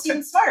 that's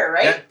even smarter,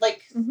 right? Yeah.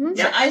 Like, Mm-hmm.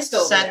 my eyes go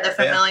over Send the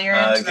there. familiar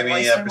into the Give me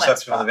moist a and wet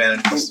perception with spot.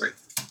 advantage plus 3.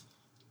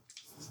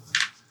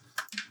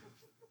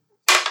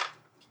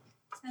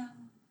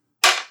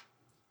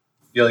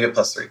 You only get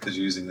plus 3 because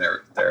you're using their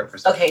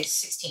perception. Okay,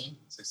 16.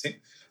 16.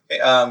 Okay,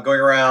 going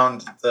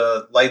around,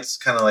 the lights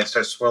kind of like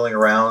start swirling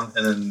around,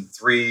 and then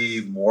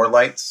 3 more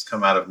lights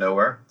come out of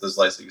nowhere. Those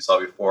lights that you saw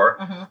before,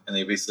 Mm-hmm. and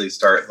they basically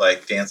start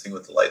like dancing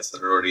with the lights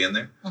that are already in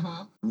there.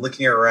 Mm-hmm.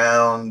 Looking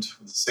around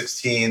with the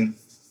 16,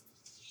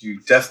 you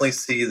definitely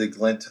see the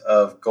glint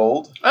of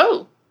gold,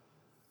 Oh.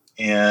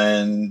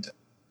 and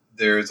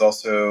there's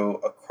also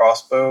a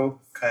crossbow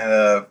kind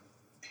of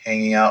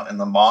hanging out in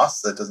the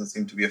moss that doesn't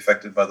seem to be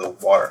affected by the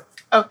water.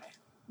 Okay.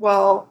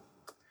 Well,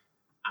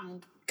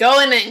 I'm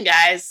going in,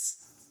 guys.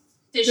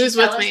 Did Who's she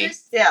tell with us me?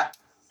 this? Yeah.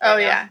 Oh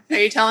yeah. Are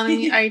you telling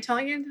me? Are you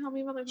telling me to tell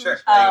me about the Sure.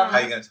 horse? How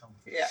are you going to tell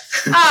me? Yeah.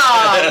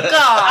 Oh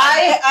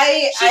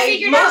God. She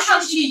figured out how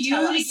motioned to she could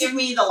tell you to us. give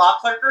me the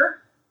lock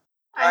lurker.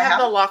 I have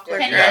the lock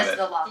Penny You have lurker. has it.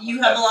 the lock.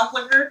 You have the lock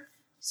lurker.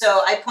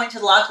 So I point to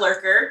the lock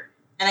lurker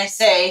and I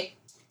say,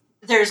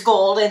 "There's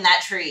gold in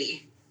that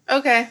tree."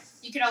 Okay.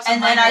 You could also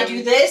And then I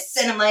do this,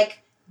 and I'm like,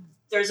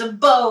 "There's a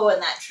bow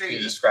in that Can you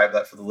tree." describe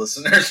that for the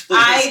listeners, please?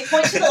 I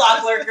point to the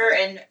lock lurker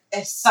and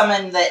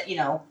summon that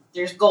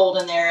there's gold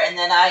in there, and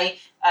then I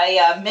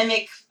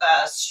mimic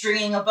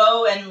stringing a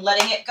bow and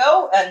letting it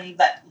go, and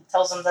that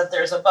tells them that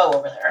there's a bow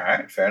over All there.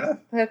 right, fair enough.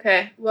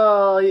 Okay.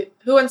 Well,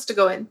 who wants to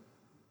go in?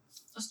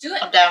 Let's do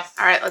it. I'm down.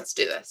 All right. Let's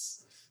do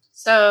this.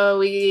 So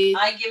we.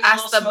 I give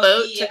Ask little the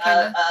boat Smokey to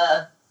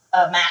kinda-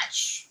 a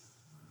match.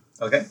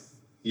 Okay.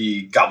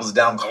 He gobbles it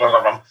down,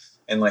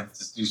 and like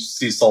you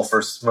see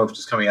sulfur smoke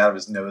just coming out of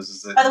his nose.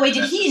 As it By the way,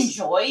 did he finishes.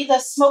 enjoy the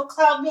smoke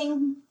cloud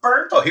being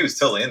burnt? Oh, he was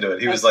totally into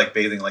it. He was like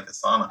bathing like a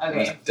sauna. He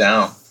was Okay.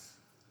 down.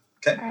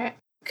 All right.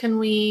 Can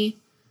we,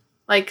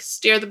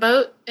 steer the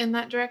boat in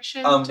that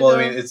direction? to Well, go?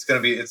 I mean,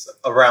 it's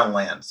around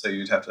land, so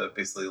you'd have to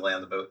basically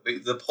land the boat.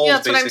 But the poles. Yeah,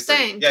 that's what I'm basically-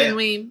 saying. Yeah, Can yeah.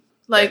 we,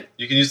 Yeah,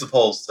 you can use the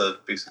poles to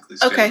basically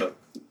steer Okay. the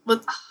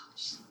boat.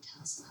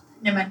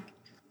 Never mind.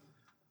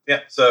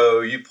 Yeah,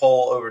 so you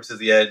pull over to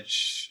the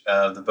edge.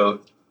 The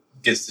boat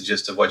gets the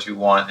gist of what you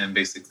want and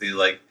basically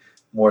like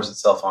moors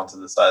itself onto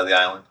the side of the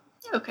island.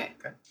 Okay.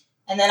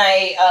 And then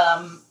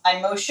I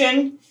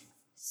motion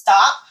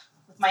stop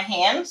with my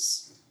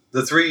hands.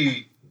 The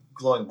 3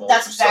 glowing balls.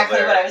 That's are still exactly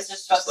there, what I was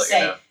just about just to let say.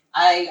 you know.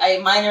 I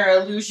minor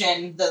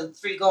illusion the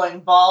 3 glowing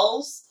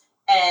balls,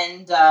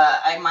 and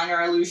I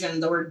minor illusion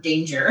the word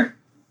danger.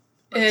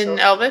 In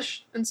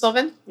Elvish and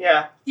Sylvan?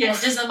 Yeah. Yeah.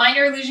 Does the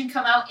minor illusion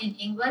come out in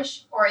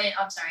English or in?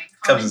 I'm sorry.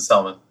 Comes in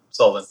Sullivan.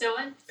 Sylvan.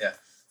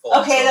 Full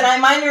on Okay, then Sullivan. I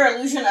minor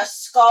illusion a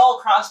skull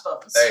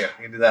crossbones. There you go.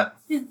 You can do that.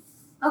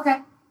 Okay.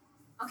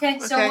 Okay.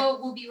 So Okay.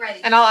 we'll be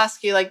ready. And I'll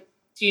ask you,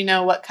 do you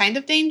know what kind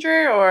of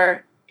danger,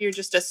 or you're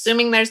just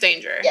assuming there's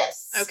danger?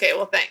 Yes. Okay,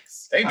 well,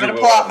 thanks. I'm gonna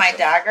pull out my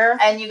dagger.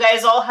 And you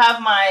guys all have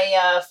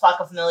my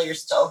flock of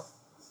familiars still.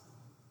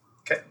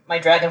 Okay. My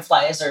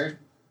dragonflies are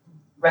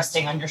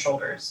resting on your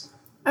shoulders.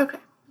 Okay.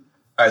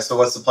 All right. So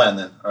what's the plan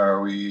then?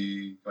 Are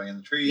we going in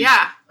the trees?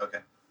 Yeah. Okay.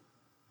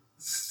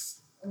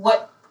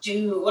 What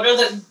are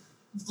the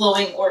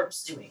glowing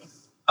orbs doing?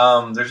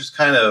 They're just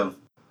kind of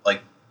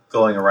like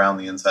going around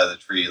the inside of the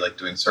tree, like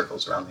doing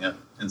circles around the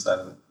inside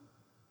of it.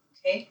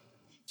 Okay.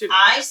 Dude.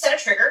 I set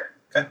a trigger.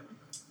 Okay.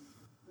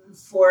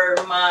 For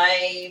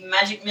my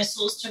magic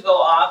missiles to go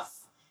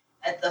off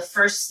at the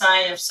first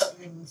sign of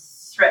something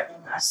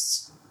threatening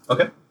us.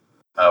 Okay.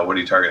 What are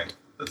you targeting?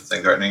 The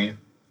thing threatening you?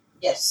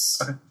 Yes.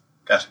 Okay.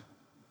 Gotcha.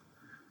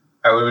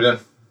 All right. What are we doing?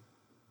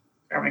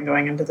 Are we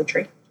going into the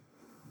tree?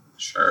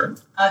 Sure.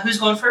 Who's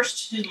going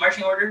first? Who's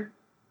marching order?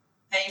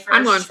 Penny first.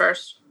 I'm going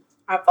first.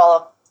 I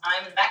follow.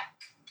 I'm in the back.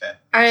 Okay.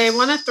 I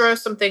want to throw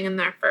something in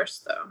there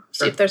first, though. See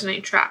Sure. if there's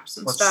any traps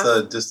and What's stuff.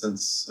 the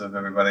distance of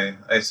everybody?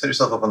 Set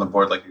yourself up on the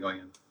board like you're going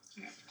in.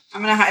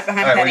 I'm gonna hide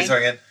behind All right. What are Penny. you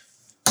throwing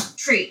in?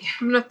 Tree.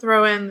 I'm going to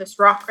throw in this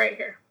rock right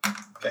here.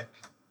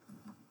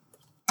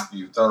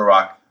 You've thrown a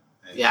rock.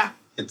 It Yeah.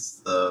 hits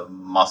the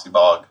mossy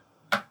bog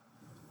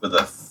with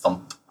a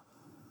thump.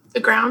 The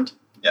ground?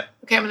 Yeah.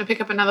 Okay, I'm going to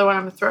pick up another one.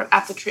 I'm going to throw it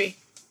at the tree.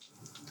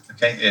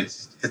 Okay. It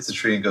hits the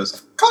tree and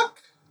goes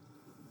cluck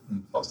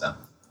and falls down.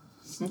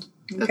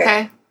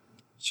 Okay.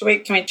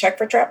 Can we check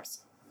for traps?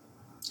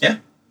 Yeah.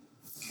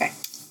 Okay.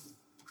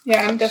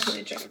 Yeah, I'm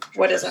definitely checking.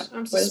 What is it?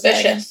 I'm What is that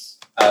again? suspicious.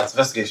 It's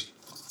investigation.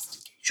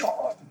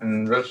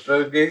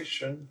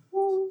 Investigation.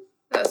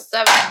 That's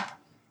 7.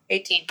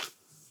 18.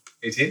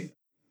 18.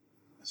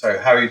 Sorry,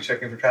 how are you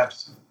checking for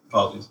traps?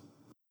 Apologies.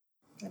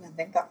 I didn't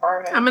think that far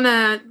ahead. I'm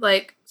gonna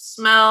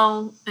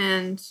smell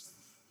and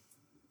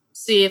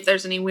see if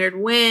there's any weird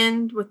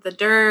wind with the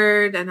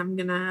dirt, and I'm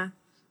gonna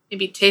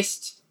maybe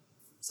taste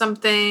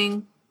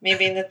something.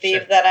 Maybe the thief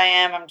Sure. that I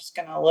am, I'm just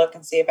gonna look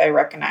and see if I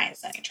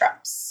recognize any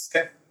traps.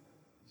 Okay.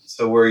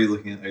 So where are you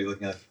looking at? Are you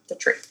looking at? The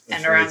tree. The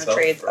And tree around the itself,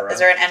 tree. or around? Is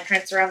there an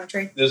entrance around the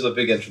tree? There's a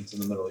big entrance in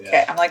the middle. Yeah.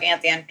 Okay, I'm looking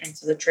at the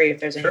entrance of the tree if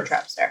there's any Sure.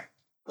 traps there.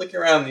 Looking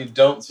around, you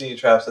don't see any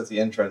traps at the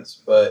entrance,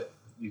 but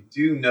you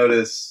do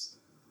notice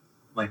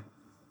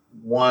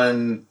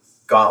one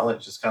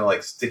gauntlet just kind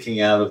of sticking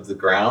out of the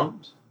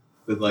ground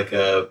with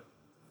it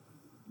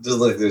doesn't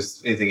look like there's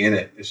anything in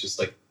it. It's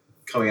just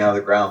coming out of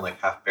the ground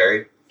half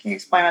buried. Can you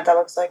explain what that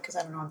looks like? Because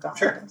I don't know what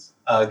gauntlet is.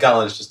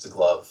 Gauntlet is just a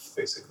glove,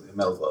 basically, a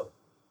metal glove.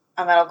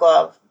 A metal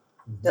glove.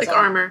 Like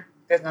armor.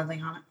 There's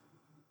nothing on it.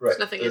 Right. There's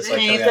nothing in it. Can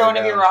you coming throw out one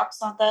of your ground.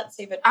 rocks on that?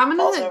 See if it I'm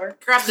falls gonna over.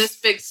 grab this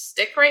big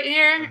stick right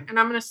here, and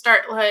I'm gonna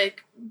start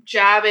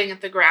jabbing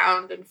at the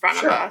ground in front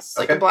Sure. of us,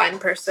 like Okay. a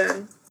blind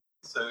person.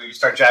 So you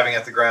start jabbing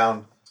at the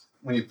ground.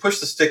 When you push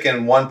the stick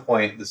in one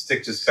point, the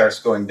stick just starts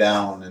going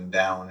down and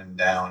down and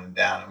down and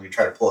down. And when you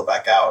try to pull it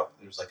back out,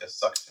 there's a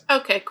suction.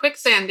 Okay,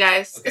 quicksand,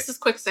 guys. Okay. This is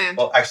quicksand.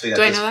 Well, actually, at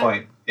Do I this know that?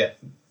 point, yeah,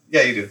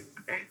 you do.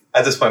 Okay.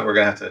 At this point, we're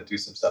gonna have to do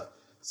some stuff.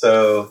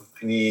 So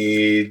I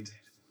need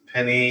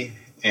Penny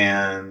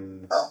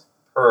and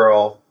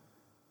Pearl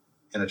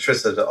and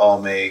Atrissa to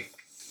all make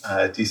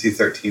DC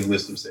 13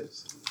 Wisdom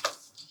saves.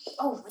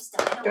 Oh,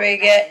 wisdom. I know Do what we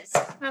that get- is.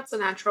 That's a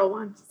natural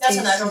one. That's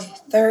a natural.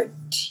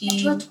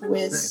 13 Natural 20.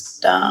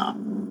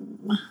 wisdom.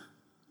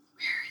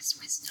 Where is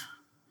wisdom?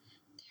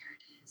 There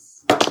it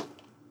is.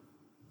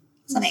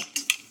 It's an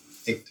 8.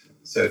 8.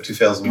 So 2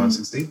 fails and 1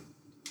 succeed.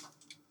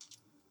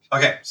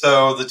 Okay,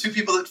 so the 2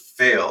 people that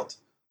failed,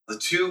 the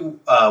 2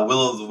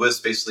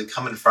 Will-o'-the-Wisp basically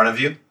come in front of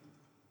you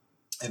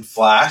and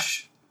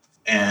flash,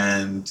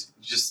 and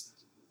just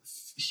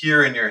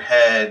hear in your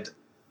head,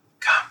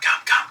 come,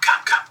 come, come,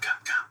 come, come, come,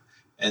 come.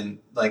 And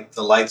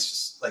the lights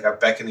just are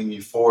beckoning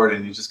you forward,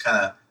 and you just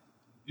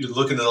you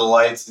look into the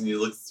lights, and you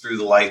look through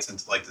the lights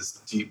into this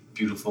deep,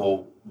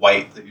 beautiful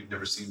white that you've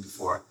never seen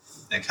before.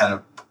 And it kind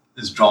of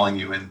is drawing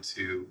you in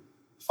to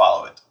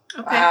follow it.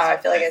 Okay. Wow, I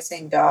feel like I've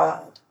seen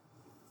God.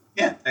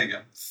 Yeah, there you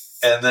go.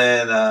 And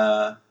then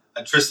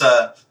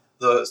Atrissa,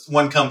 the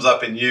one comes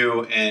up in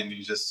you, and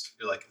you're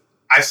like,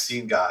 I've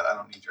seen God. I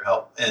don't need your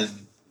help.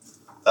 And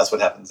that's what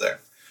happens there.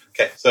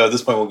 Okay, so at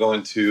this point, we'll go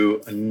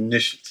into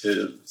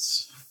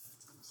initiatives.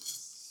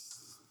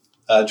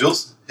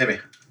 Jules, hit me.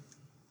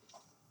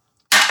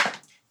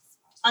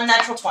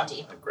 Unnatural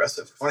 20.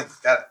 Aggressive. 20.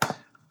 Got it.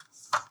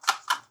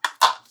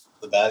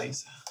 The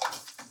baddies.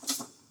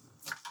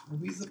 Are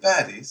we the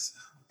baddies?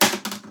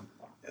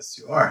 Yes,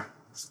 you are.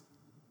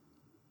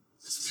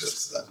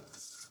 Just that.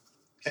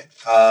 Okay.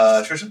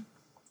 Trisha?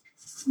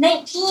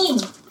 19.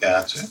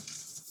 Gotcha.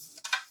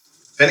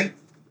 Penny?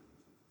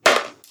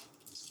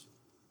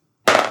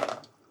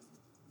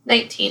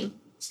 19.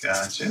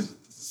 Gotcha.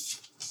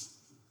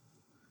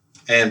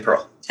 And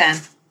Pearl. 10.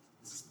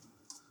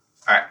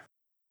 All right.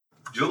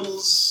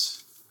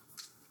 Jules,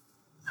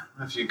 I don't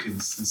know if you can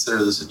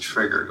consider this a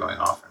trigger going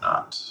off or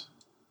not.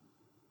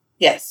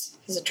 Yes,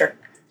 he's a trick.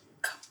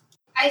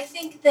 I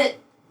think that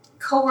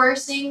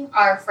coercing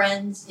our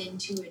friends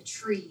into a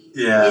tree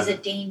Yeah. is a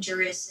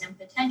dangerous and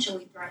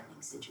potentially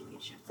threatening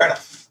situation. Fair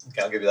enough.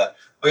 Okay, I'll give you that.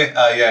 Okay,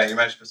 yeah, your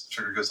magic missile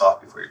trigger goes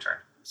off before your turn.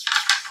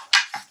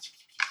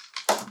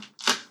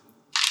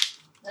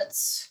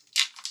 That's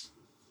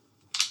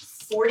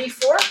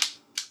 44.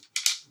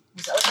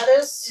 Is that what that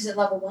is? Is it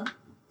level 1?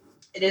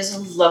 It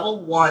is level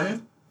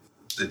 1.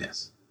 Then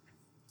yes.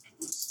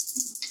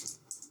 Is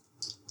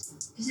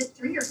it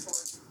 3 or 4?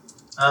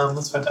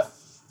 Let's find out.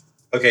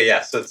 Okay,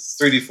 yeah, so it's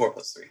 3d4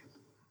 plus 3.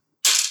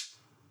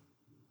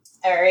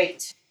 All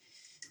right.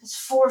 It's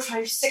 4,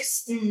 5,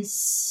 6, and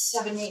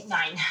 7, 8,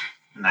 9.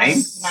 9?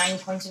 9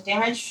 points of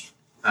damage.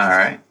 All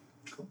right.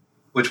 Cool.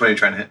 Which one are you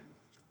trying to hit?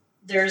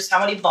 There's how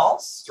many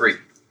balls? 3.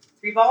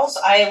 3 balls.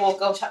 I will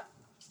go to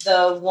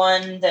the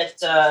one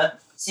that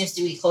seems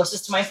to be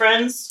closest to my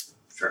friends.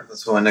 Sure.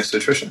 Let's go on next to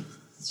attrition.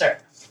 Sorry.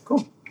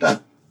 Cool.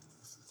 Done.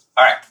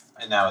 All right.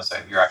 And now it's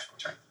your actual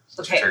turn.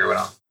 So Okay. your trigger went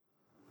on.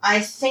 I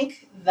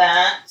think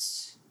that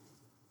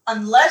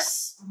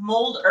unless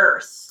Mold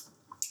Earth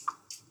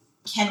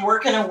can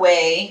work in a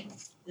way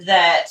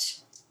that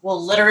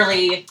will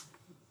literally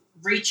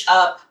reach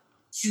up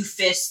 2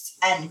 fists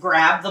and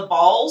grab the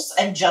balls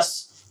and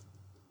just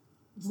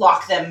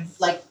lock them,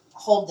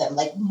 hold them,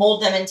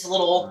 mold them into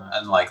little.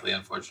 Unlikely,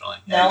 unfortunately.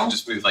 No? Yeah, you can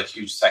just move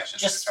huge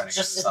sections. Just if you're trying to get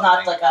to it's something.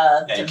 not like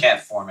a Yeah, you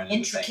can't form any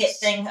intricate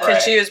thing. Could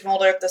Okay. you use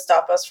Molder to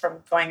stop us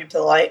from going into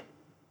the light?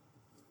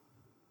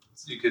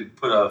 So you could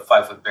put a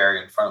 5-foot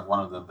barrier in front of one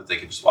of them, but they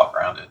could just walk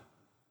around it.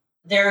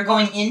 They're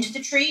going into the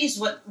trees.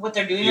 What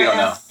they're doing You right don't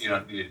now?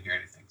 know. You didn't hear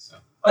anything. So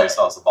all But you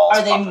saw was the balls.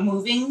 Are they popping.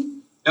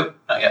 moving? Nope,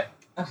 not yet.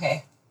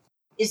 Okay.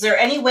 Is there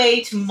any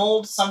way to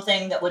mold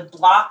something that would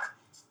block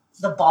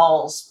the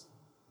balls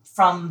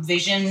from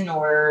vision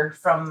or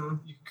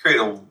from... You can create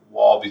a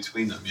wall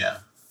between them.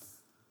 Yeah.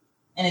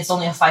 And it's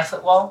only a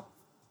 5-foot wall?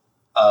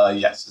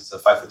 Yes, it's a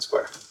 5-foot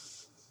square.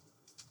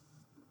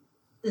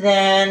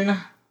 Then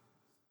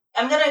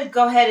I'm going to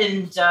go ahead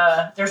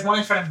and... there's one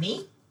in front of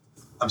me?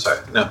 I'm sorry.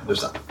 No,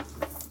 there's not.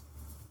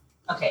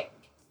 Okay.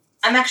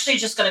 I'm actually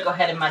just going to go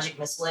ahead and magic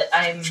missile it.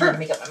 I'm Sure. going to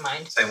make up my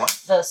mind. Same one?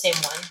 The same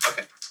one.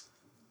 Okay.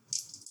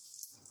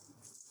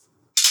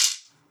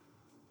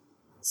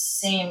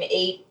 Same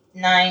 8,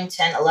 9,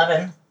 10,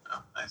 11.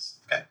 Oh, nice.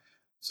 Okay.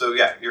 So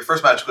yeah, your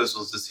first magic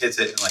missile just hits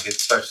it and like it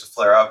starts to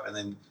flare up, and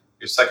then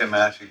your second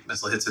magic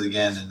missile hits it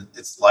again, and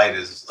its light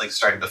is like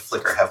starting to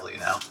flicker heavily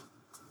now.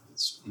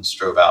 And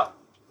strobe out.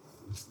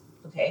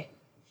 Okay.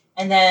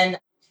 And then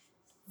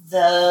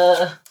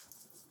the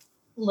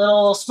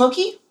little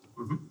Smoky,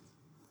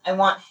 I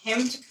want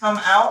him to come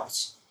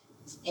out,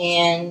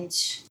 and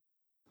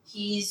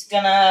he's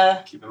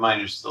gonna... Keep in mind,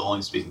 you're still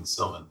only speaking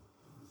Sylvan.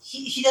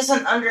 He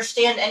doesn't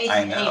understand anything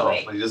I know,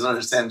 anyway. but he doesn't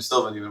understand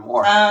Sylvan even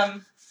more.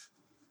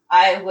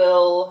 I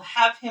will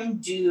have him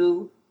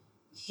do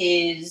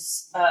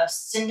his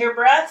Cinder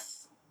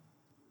Breath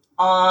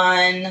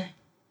on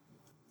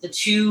the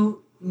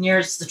two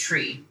nearest the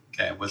tree.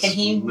 Okay, what's Can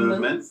he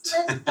movement? move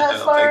I that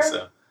don't far? think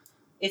so.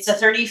 It's a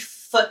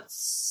 30-foot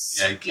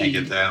Yeah, you can't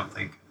get there, I don't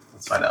think.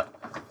 Let's find out.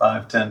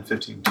 5, 10,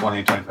 15,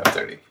 20, 25,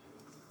 30.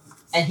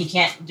 And he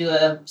can't do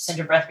a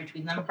Cinder Breath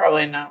between them?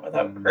 Probably not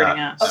without hurting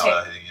us. Not Okay.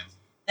 without hitting him.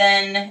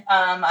 Then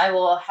I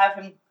will have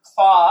him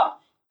claw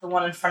the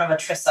one in front of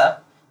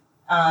Atrissa.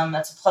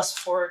 That's a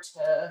 +4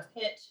 to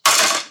hit.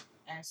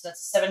 And so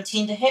that's a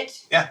 17 to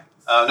hit.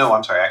 No,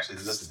 I'm sorry. Actually,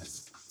 it doesn't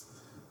hit.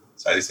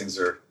 Sorry, these things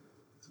are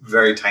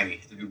very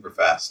tiny and uber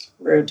fast.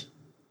 Rude.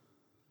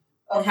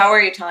 And how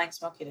are you telling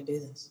Smokey to do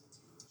this?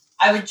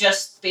 I would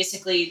just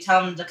basically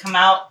tell him to come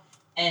out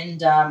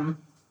and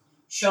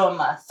show him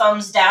a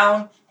thumbs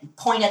down and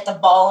point at the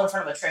ball in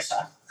front of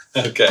Atrissa.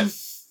 Okay.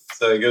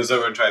 So he goes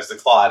over and tries to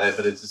claw at it,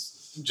 but it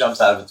just jumps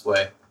out of its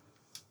way.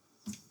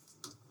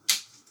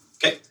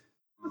 Okay.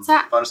 What's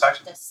that? Bonus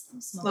action? That's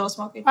Little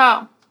Smokey?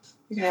 Oh.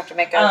 You're going to have to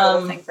make a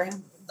little thing for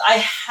him. I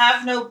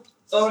have no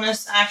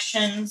bonus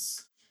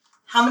actions.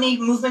 How many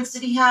movements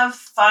did he have?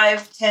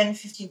 5, 10,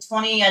 15,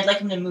 20? I'd like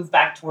him to move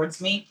back towards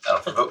me.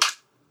 That'll provoke.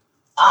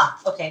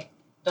 Okay.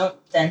 Don't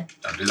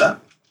Don't do that.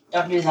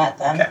 do that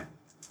then. Okay.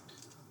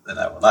 Then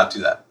I will not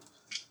do that.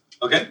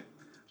 Okay.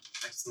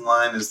 Next in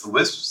line is the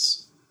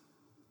Wisps.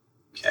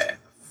 Okay.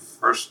 The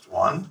first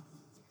one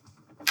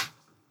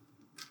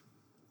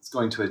is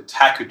going to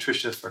attack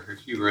Atricia for her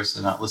hubris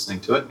and not listening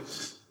to it.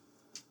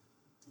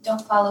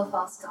 Don't follow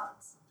false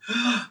gods.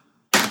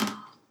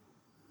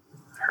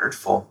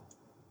 Hurtful.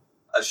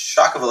 A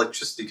shock of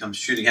electricity comes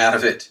shooting out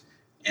of it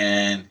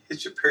and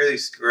hits you fairly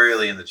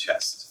squarely in the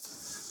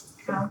chest.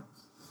 How?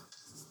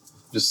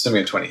 Just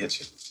assuming a 20 hits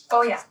you.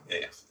 Oh, yeah.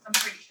 Yeah. I'm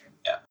pretty sure.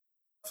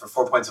 For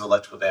 4 points of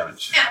electrical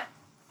damage. Ow.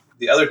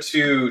 The other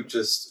two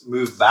just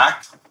move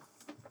back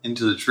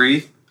into the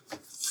tree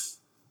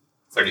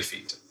 30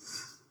 feet.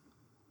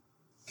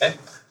 Okay?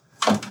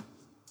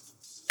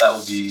 That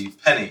will be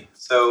Penny.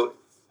 So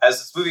as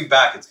it's moving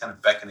back, it's kind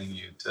of beckoning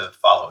you to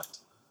follow it.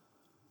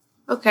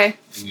 Okay.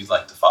 And you'd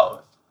like to follow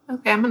it.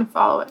 Okay, I'm going to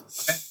follow it.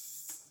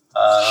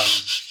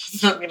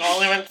 I'm going to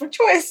only win for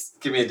choice.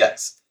 Give me a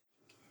dex.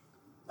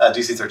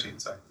 DC 13,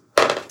 sorry.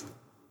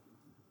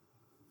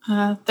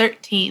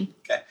 13.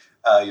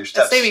 Your A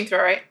steps. saving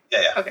throw, right? Yeah.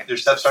 Okay. Your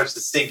step starts to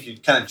sink. You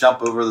kind of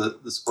jump over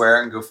the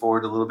square and go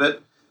forward a little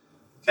bit.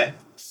 Okay.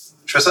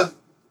 Trissa?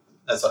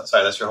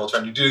 That's your whole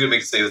turn. You do get to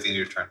make a save at the end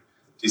of your turn.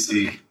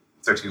 DC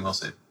 13 will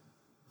save.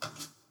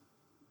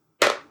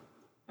 I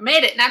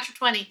made it. Natural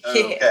 20.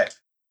 Okay.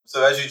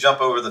 So as you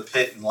jump over the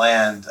pit and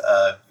land,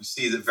 you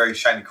see the very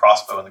shiny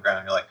crossbow on the ground.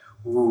 And you're like,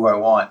 ooh, I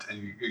want. And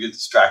you get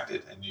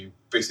distracted and you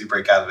basically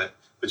break out of it.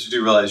 But you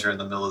do realize you're in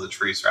the middle of the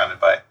tree surrounded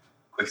by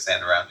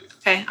quicksand around you.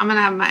 Okay, I'm going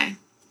to have my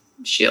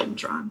shield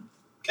drawn.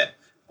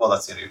 Well,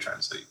 that's the end of your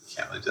turn, so you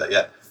can't really do that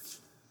yet.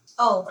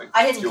 Oh,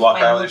 I didn't Do you take walk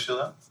my around with move- your shield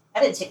out? I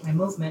didn't take my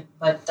movement,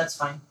 but that's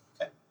fine.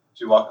 Do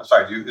you walk? I'm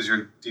sorry. Is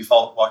your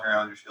default walking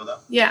around with your shield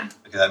out? Yeah,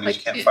 Okay, that means Like,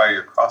 you can't fire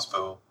your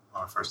crossbow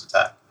on a first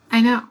attack.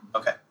 I know.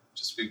 Okay,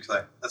 just to be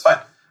clear. That's fine.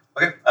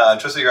 Okay,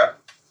 Trissa, you're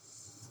up.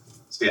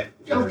 So yeah,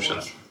 you got your shield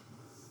out.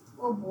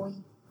 Oh, boy.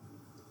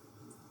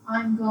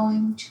 I'm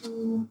going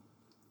to...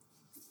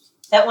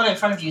 That one in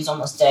front of you is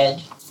almost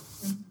dead.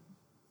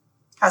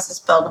 Cast a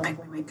spell to make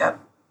me wake up.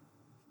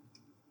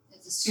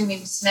 It's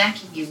assuming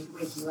smacking you would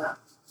wake you up.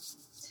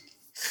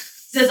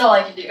 That's all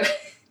I can do.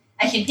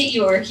 I can hit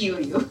you or heal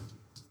you.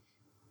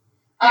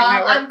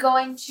 I'm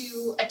going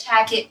to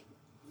attack it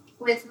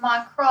with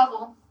my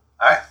grovel.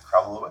 Alright,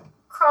 crawl away.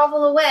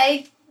 Grovel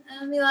away.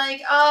 And be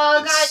like,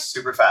 oh, It's God.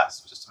 super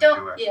fast, just to make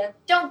you aware.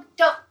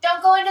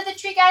 Don't go into the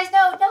tree, guys.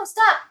 No,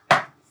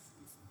 stop.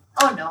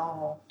 Oh,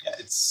 no. Yeah,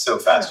 it's so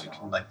fast you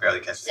can like barely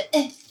catch it.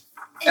 Eh,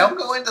 Don't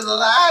go into the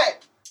light!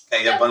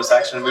 Okay, you have bonus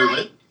action and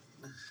movement.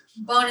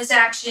 Bonus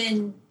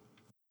action.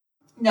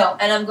 No,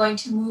 and I'm going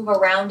to move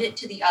around it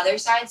to the other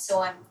side.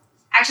 So I'm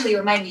actually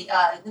remind me.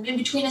 In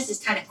between us is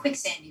kind of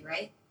quicksandy,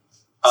 right?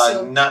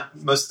 Not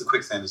most of the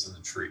quicksand is in the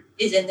tree.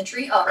 Is in the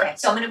tree? Oh, okay. Right.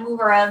 So I'm going to move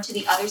around to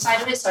the other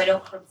side of it so I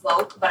don't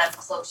provoke, but I'm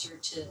closer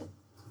to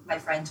my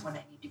friends when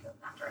I need to go in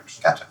that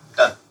direction. Gotcha.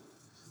 Done.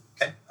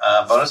 Okay.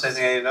 Bonus,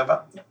 anything I need to know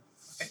about? No.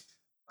 Okay.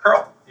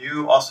 Pearl,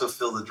 you also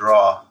feel the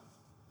draw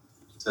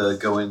to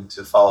go in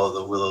to follow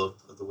the will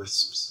of the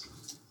wisps.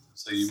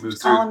 So you move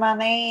Calling through. my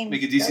name.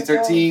 Make a DC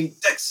 13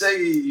 dex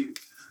save.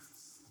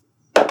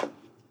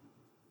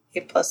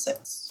 8 plus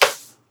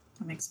 6.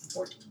 That makes sense.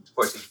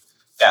 14.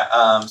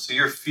 Yeah, so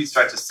your feet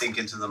start to sink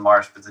into the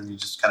marsh, but then you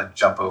just kind of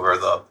jump over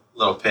the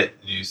little pit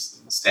and you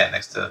stand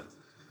next to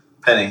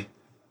Penny.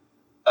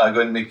 Go ahead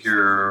and make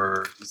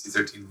your DC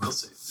 13 will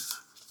save.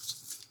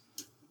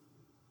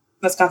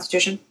 That's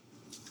Constitution.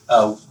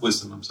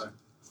 Wisdom, I'm sorry.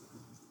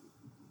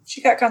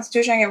 She got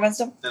Constitution, I get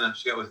Wisdom. No,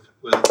 she got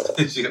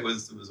she got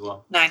wisdom as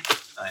well. 9.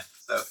 9.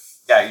 So,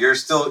 yeah, you're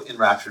still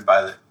enraptured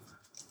by the...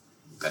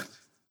 Okay.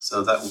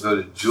 So that will go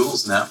to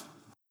Jules now.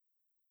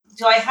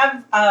 Do I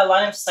have a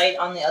line of sight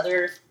on the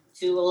other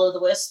 2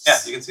 will-o'-the-wisps? Yeah,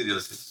 you can see the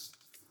other 2.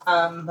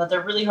 But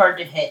they're really hard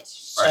to hit,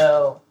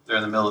 so... They're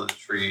in the middle of the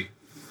tree,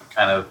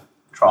 kind of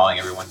drawing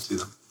everyone to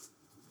them.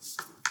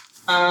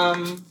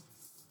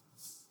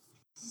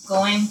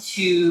 Going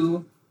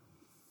to...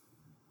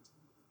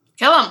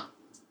 Kill him.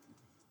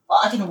 Well,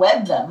 I can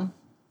web them.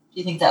 Do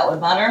you think that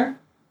would matter?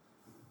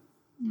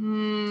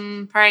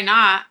 Probably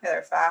not. Yeah,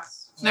 they're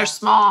fast. They're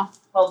small.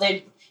 Well,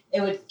 it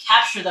would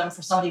capture them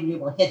for somebody to be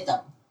able to hit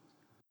them.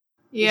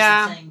 is the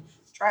Yeah. thing.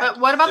 Try it. But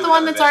what about They the would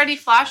one have that's advantage. already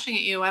flashing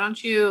at you? Why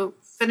don't you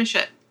finish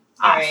it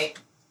All off? right.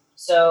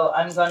 So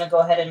I'm going to go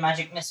ahead and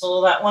magic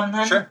missile that one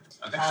then. Sure.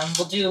 Okay.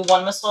 We'll do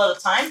one missile at a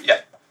time.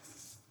 Yeah.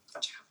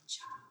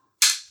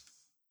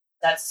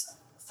 That's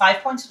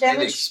 5 points of It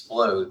damage.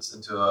 explodes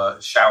into a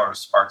shower of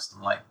sparks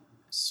and light.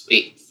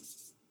 Sweet.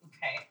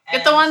 Okay.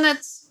 Get the one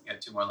that's You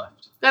got 2 more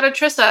left. got a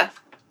Trissa.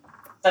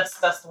 That's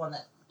the one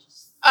that.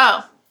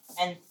 Oh.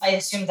 And I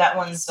assume that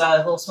one's a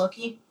little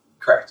smoky.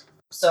 Correct.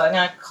 So I'm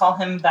gonna call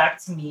him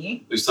back to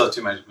me. We still have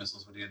 2 magic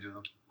missiles. What are you going to do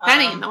with them?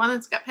 Penny. The one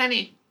that's got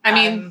Penny. I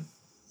mean, I'm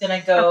gonna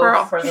or go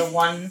Pearl. for the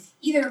one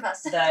Either of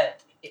us.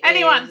 that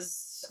Anyone.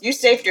 is- You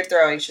saved your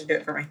throw. You should do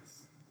it for me.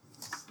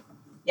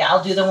 Yeah,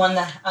 I'll do the one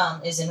that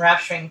is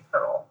enrapturing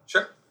Pearl.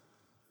 Sure.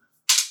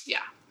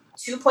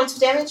 2 points of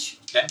damage.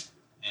 And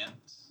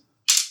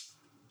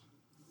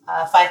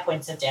 5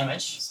 points of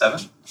damage.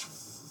 7.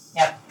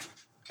 Yep.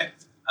 Okay.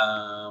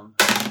 Oh,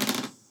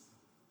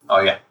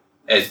 yeah.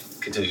 It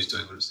continues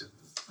doing what it's doing.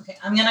 Okay,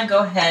 I'm gonna go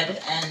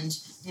ahead and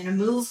I'm gonna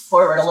move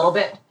forward a little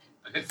bit.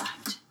 Okay. 5,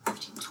 10,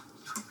 15,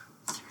 20,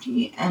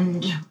 30,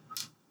 and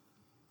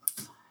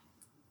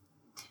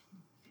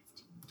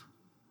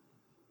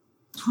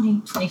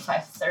 20,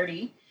 25,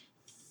 30.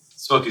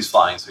 Smokey's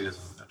flying, so he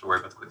doesn't have to worry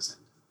about the quicksand.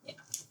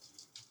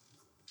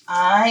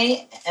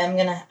 I am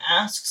gonna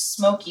ask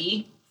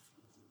Smokey.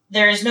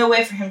 There is no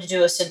way for him to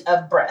do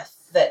a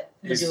breath that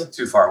would He's do.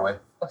 too far away.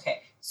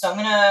 Okay, so I'm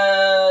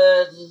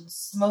gonna.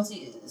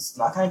 Smokey is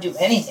not gonna do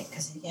anything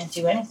because he can't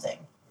do anything.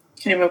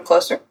 Can you move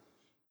closer?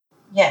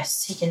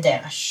 Yes, he can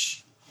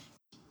dash.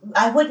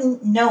 I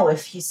wouldn't know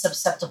if he's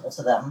susceptible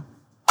to them.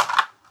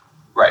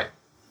 Right.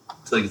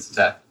 Until he gets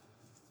attacked.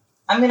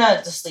 I'm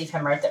gonna just leave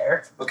him right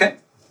there. Okay.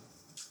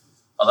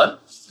 All done?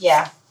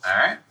 Yeah.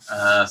 Alright.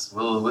 So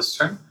Will-o'-the-Wisp's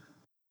turn.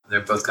 They're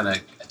both going to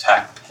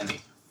attack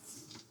Penny.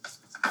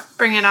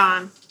 bring it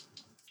on.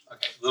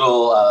 Okay.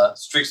 Little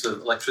streaks of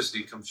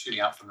electricity come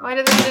shooting out from them. Why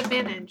do they get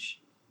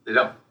advantage? They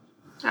don't.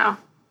 Oh.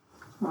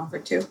 Well, for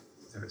 2.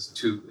 There's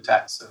 2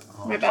 attacks, so I'll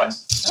roll My bad.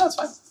 twice. No, that's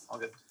fine. All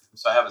good.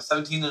 So I have a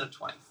 17 and a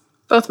 20.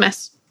 Both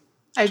miss.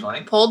 I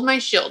 20? pulled my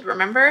shield,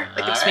 remember?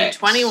 That gives me Alright.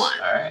 21.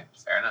 Alright.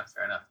 Fair enough.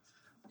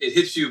 It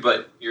hits you,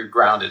 but you're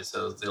grounded,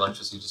 so the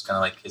electricity just kind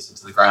of like hits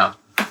into the ground.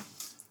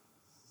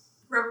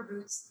 Rubber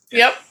boots.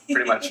 Yep.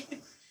 Pretty much.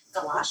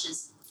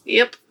 Galoshes.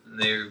 Yep.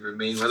 And they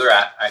remain where they're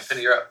at. Alright,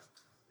 Penny, you're up.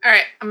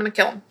 Alright, I'm gonna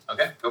kill him.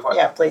 Okay, go for it.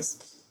 Yeah, please.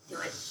 Do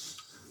it.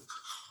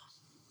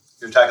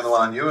 You're attacking the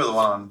one on you or the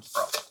one on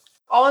Pearl?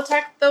 I'll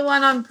attack the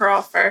one on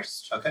Pearl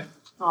first. Okay.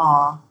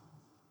 Aw.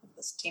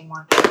 This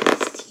teamwork.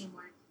 It's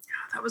teamwork.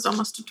 That was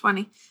almost a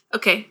 20.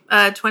 Okay,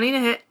 20 to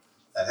hit.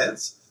 That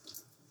hits.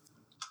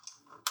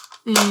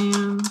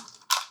 And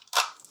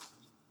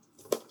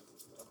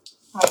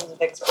How does it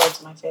explode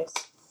in my face?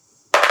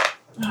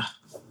 I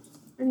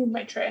need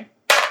my tray.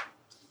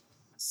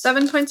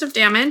 7 points of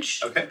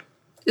damage. Okay.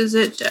 Is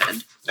it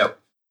dead? Nope.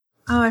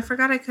 Oh, I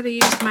forgot I could have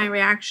used my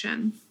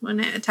reaction when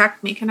it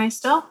attacked me. Can I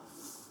still?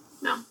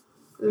 No.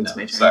 It's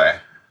my turn. Sorry.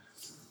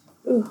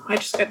 Ooh, I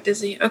just got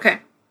dizzy. Okay.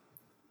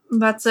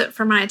 That's it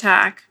for my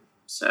attack.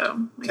 So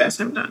I Okay. guess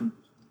I'm done.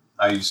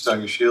 Are you still on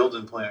your shield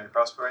and pulling out your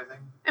crossbow or anything?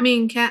 I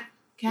mean, can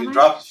You I?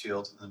 drop the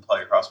shield and then pull out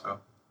your crossbow.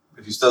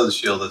 If you stow the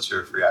shield, that's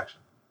your free action.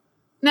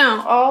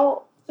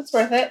 No, it's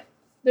worth it.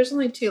 There's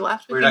only 2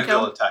 left. We We're can not going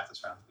kill. to attack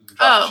this round. You can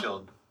drop Oh. the shield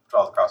and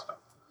draw the crossbow.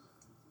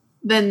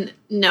 Then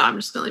no, I'm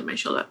just gonna leave my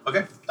shield up.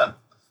 Okay, done.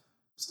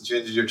 Since you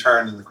ended your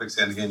turn in the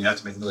quicksand again, you have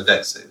to make another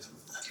dex save.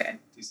 Okay.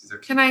 DC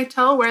 13. Can I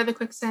tell where the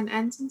quicksand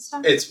ends and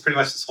stuff? It's pretty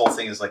much this whole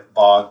thing is like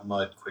bog,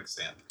 mud,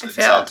 quicksand. I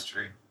inside failed. the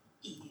tree.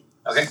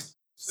 Okay.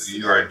 So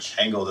you are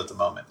entangled at the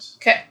moment.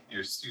 Okay.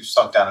 You're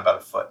sunk down about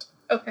a foot.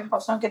 Okay.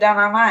 I'll sunk it down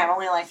on mine. I'm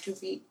only like 2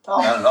 feet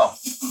tall. Not at all.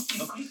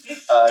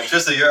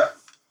 Trista, you're up.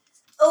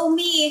 Oh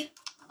me,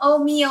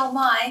 oh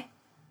my.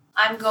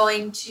 I'm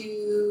going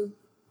to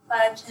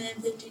 5,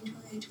 10, 15,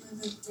 20,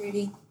 25,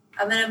 30.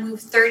 I'm going to move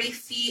 30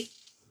 feet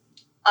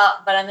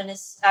up, but I'm not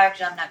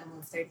going to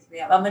move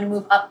 33 up. I'm going to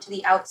move up to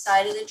the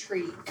outside of the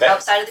tree,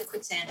 outside of the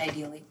quicksand,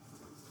 ideally.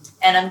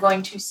 And I'm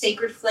going to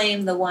Sacred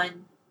Flame the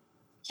one.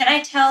 Can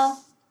I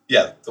tell?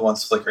 Yeah, the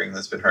one's flickering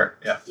that's been hurt.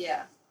 Yeah.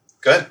 Yeah.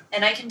 Good.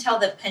 And I can tell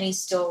that Penny's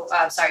still,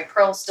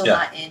 Pearl's still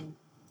not in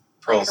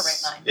Pearl's, her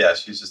right mind. Yeah,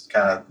 she's just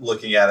kind of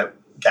looking at it,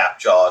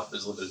 gap-jawed.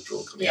 There's a little bit of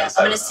drool coming out.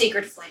 I'm going to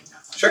Sacred Flame now.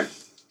 Sure.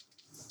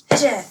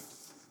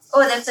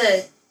 Oh, that's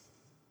a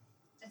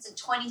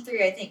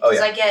 23, I think. Oh,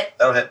 yeah.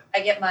 That'll hit. I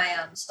get my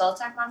spell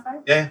attack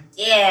modifier? Yeah.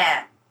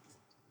 Yeah.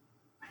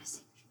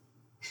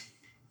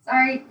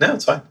 Sorry, No,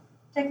 it's fine.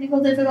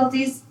 technical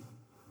difficulties.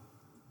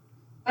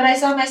 But I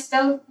saw my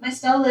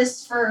spell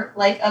list for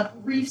like a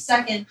brief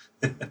second.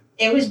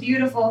 It was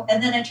beautiful,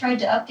 and then I tried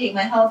to update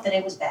my health, and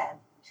it was bad.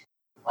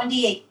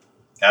 1d8.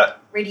 Got it.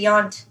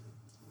 Radiant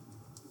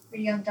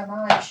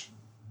damage.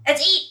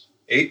 That's 8.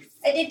 8.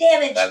 I did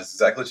damage. That is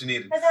exactly what you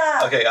needed.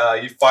 Huzzah.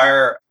 Okay, you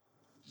fire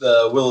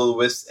the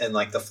will-o'-the-wisp, and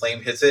like the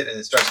flame hits it, and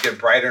it starts to get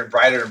brighter and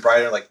brighter and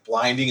brighter, like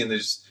blinding, and it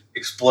just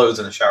explodes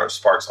in a shower of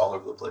sparks all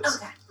over the place.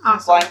 Okay.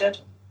 Awesome. Blinded.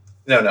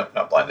 No,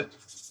 not blinded.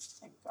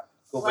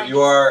 Cool, but you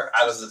are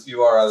out of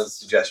the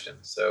suggestion,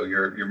 so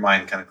your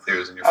mind kind of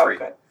clears and you're free.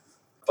 Good.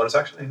 Bonus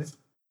action, anything?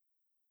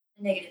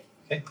 Negative.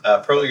 Okay,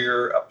 Pearl,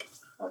 you're up.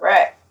 All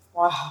right.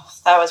 Wow,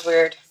 that was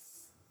weird.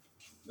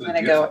 I'm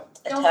gonna go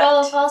attack. Don't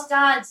follow false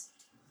gods.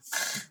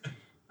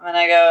 I'm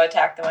gonna go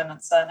attack the one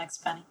that's next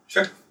to Penny.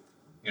 Sure.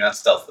 You're not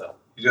stealth though.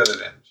 You do have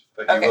advantage,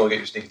 but Okay. you will get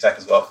your sneak attack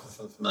as well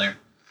from the familiar.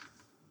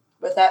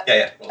 With that?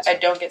 Yeah. I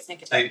don't get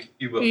sneak attack.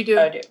 You will. You do.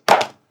 I do.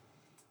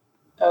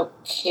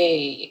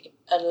 Okay.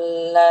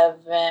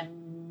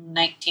 11,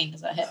 19.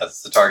 Does that hit?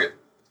 That's the target.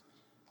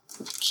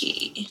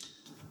 Okay.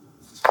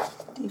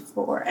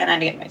 D4. And I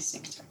get my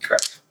sneak attack.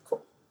 Correct.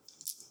 Cool.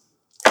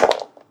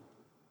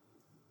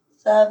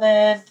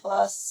 7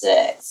 plus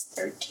 6.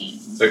 13.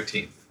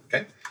 13.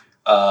 Okay.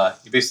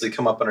 You basically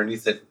come up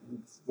underneath it,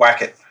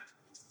 whack it,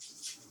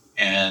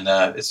 and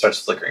it starts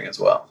flickering as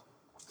well.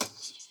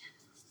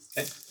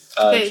 Okay.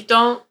 Okay,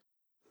 don't.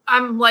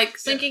 I'm like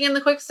sinking in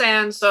the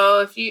quicksand,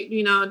 so if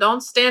you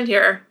don't stand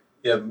here.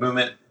 You have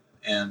movement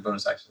and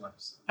bonus action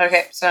left.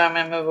 Okay, so I'm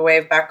going to move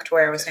away back to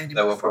where I was standing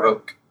That will before.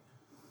 provoke.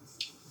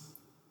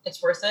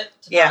 It's worth it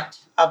to Yeah. not.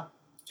 I'll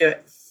do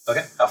it.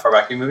 Okay. How far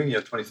back are you moving? You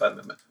have 25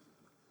 movement.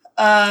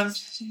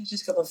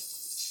 Just a couple of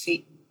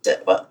feet.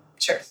 Well,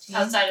 sure.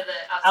 Outside of the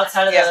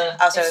Outside of Yeah,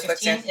 the outside of the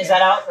 15? quicksand, Is yeah.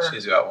 that out or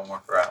She's you out one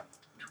more for out.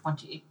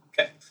 20?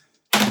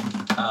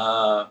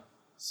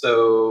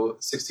 So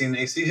 16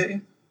 AC hit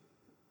you?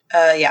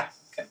 Yeah.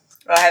 Okay.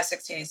 Well, I have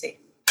 16 AC.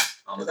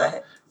 On Does the that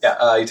hit?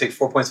 Yeah, you take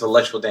 4 points of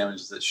electrical damage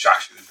as it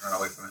shocks you and you run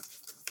away from it.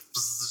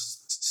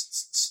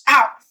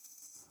 Ow!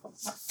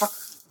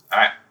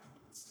 Alright.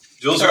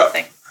 Jules, you're up.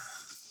 Thing.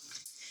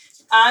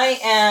 I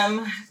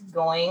am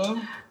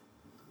going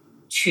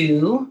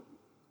to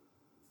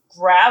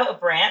grab a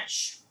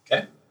branch.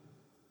 Okay.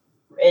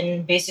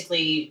 And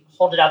basically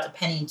hold it out to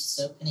Penny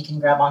so Penny can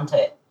grab onto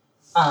it.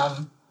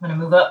 I'm going to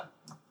move up.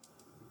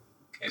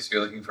 Okay, so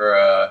you're looking for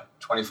a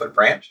 20-foot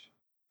branch?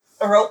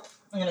 A rope.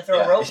 I'm going to throw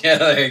a rope. Yeah,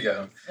 there you go. I'm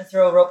going to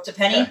throw a rope to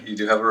Penny. Yeah, you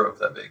do have a rope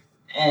that big.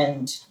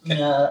 And I'm going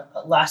to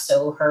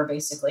lasso her,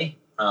 basically.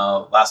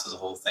 Lasso's a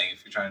whole thing.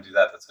 If you're trying to do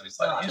that, that's going to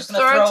be No, slightly I'm just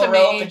easier. going to Throw it throw a to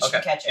rope me. and she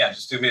can catch it. Yeah,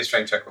 just do me a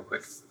strength check real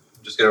quick.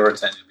 Just get over a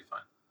 10, you'll be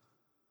fine.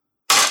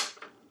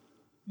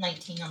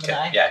 19 on the Okay.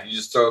 die. Yeah,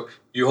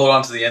 you hold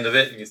on to the end of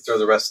it and you throw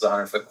the rest of the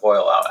 100-foot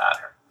coil out at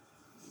her.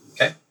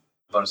 Okay?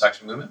 Bonus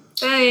action movement.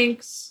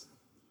 Thanks.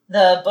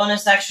 The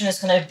bonus action is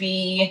going to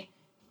be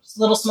just a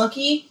little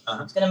smoky.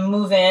 Uh-huh. He's going to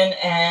move in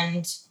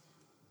and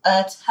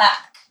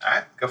attack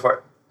Alright, go for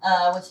it.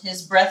 with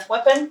his breath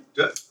weapon.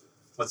 Do it.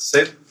 What's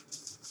the save?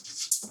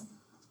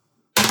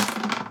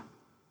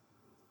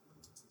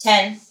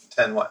 10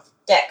 10 what?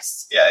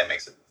 dex. Yeah, it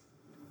makes it.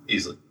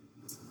 Easily.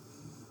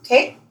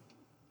 Okay.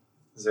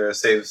 Is there a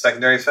save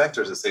secondary effect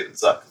or is it save and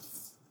suck?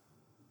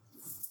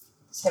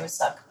 Save a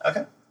suck.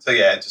 Okay. So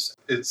yeah,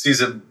 it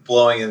sees it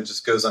blowing and it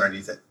just goes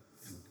underneath it.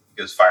 And it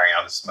goes firing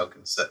out of smoke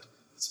and soot.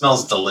 It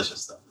smells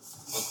delicious though.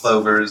 With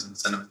clovers and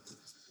cinnamon.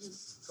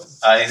 Cool.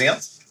 Anything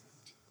else?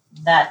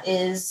 That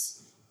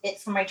is it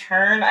for my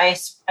turn. I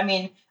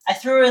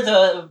threw her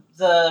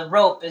the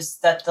rope. Is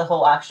that the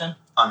whole action?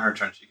 On her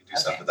turn, she can do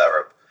stuff Okay. with that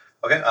rope.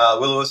 Okay,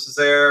 Will-O-Wisp is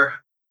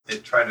there.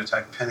 It tried to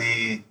attack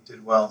Penny.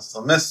 Did well.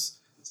 Still miss.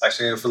 It's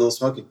actually going to go for Little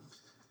Smoky.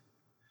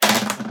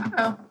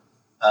 Oh.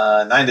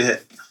 9 to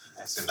hit.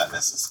 I assume that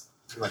misses.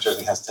 Pretty much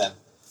everything has 10.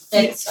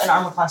 It's an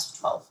armor class of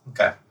 12.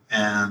 Okay.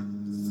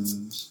 And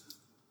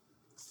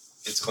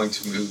it's going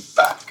to move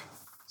back.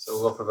 So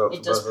we'll provoke.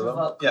 It does both of them.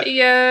 provoke. Yeah.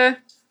 Yeah.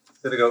 It's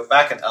going to go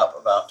back and up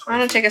about 20 I'm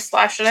gonna take a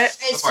slash at it.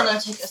 It's Go for going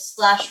to take a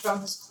slash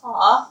from his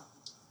claw.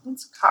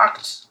 It's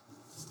cocked.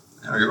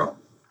 Now you roll.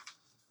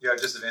 You have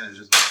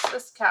disadvantages.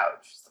 This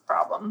couch is the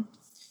problem.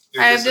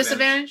 You're I have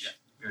disadvantage? Yeah,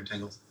 you're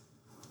entangled.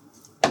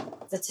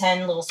 It's a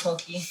 10, little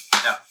smoky.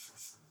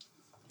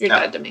 You're No.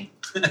 dead to me.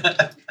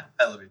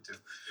 I love you too.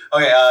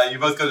 Okay, you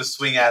both go to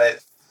swing at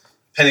it.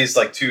 Penny's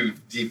like too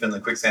deep in the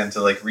quicksand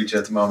to like reach it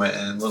at the moment,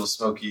 and Little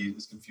Smoky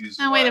is confused.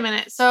 Now, wait a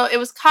minute. So it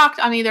was cocked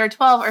on either a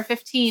 12 or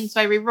 15, so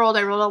I re-rolled.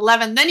 I rolled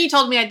 11. Then you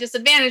told me I had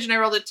disadvantage, and I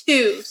rolled a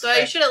 2, so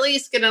I should at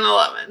least get an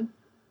 11.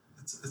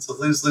 It's a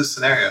lose-lose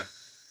scenario.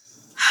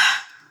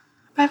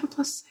 I have a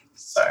 +6.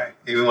 Sorry.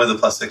 Even with a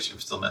 +6, you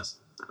still miss.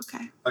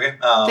 Okay. Okay.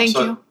 Thank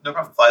so you. No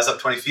problem. Flies up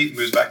 20 feet,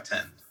 moves back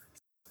 10.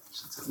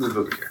 Let's move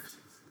over here.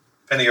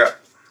 Penny, you're up.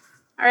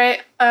 All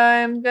right.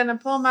 I'm going to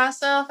pull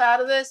myself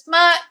out of this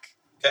muck.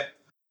 Okay.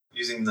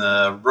 Using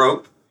the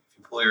rope, if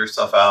you pull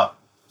yourself out,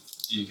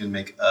 you can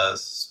make a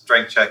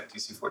strength check,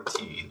 DC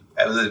 14.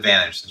 That was an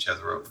advantage since you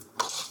have the rope.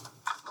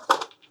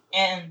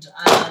 And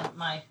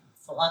my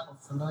lack of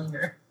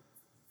familiar.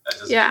 That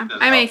doesn't- Yeah,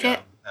 doesn't I help make you. it.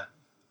 Yeah.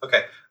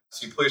 Okay.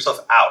 So you pull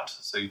yourself out,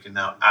 so you can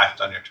now act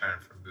on your turn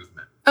for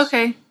movement.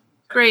 Okay.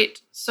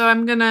 Great. So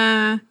I'm going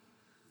to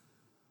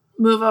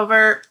move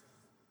over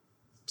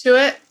to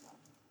it.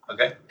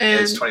 Okay. And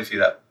it's 20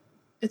 feet up.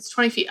 It's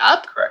 20 feet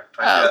up. Correct.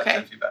 20 Oh, feet okay. up,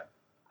 10 feet back.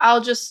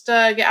 I'll just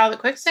get out of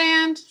the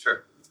quicksand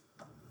Sure.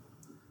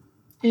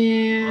 Well,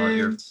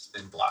 you're and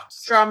been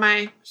blocked. draw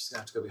my You're just going to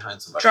have to go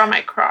behind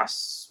somebody.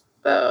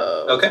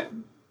 crossbow. Okay.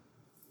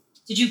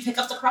 Did you pick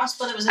up the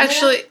crossbow that was in there?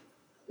 Actually,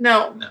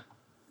 no. No.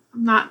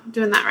 I'm not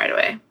doing that right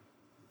away.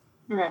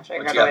 We're going to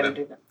figure What out you a way got, to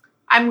do that.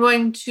 I'm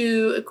going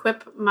to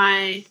equip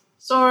my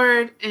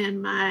sword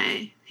and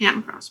my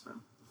hand crossbow.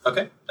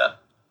 Okay. Done.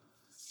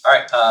 All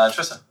right.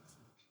 Tristan.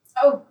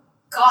 Oh,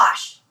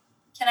 gosh.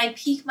 Can I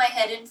peek my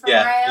head in from where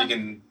I Yeah, am? you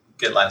can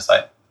get line of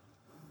sight.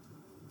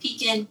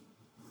 Peek in.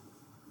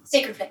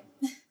 Sacred Flame.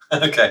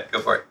 Okay, go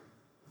for it.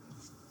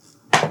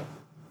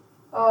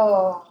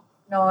 Oh,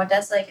 no,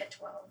 that's like a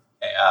 12.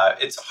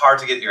 Okay, it's hard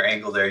to get your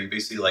angle there. You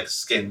basically like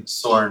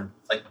Sorn,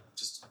 like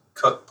just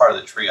cook part of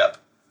the tree up.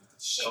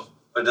 Shit. So,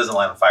 but it doesn't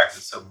light on fire because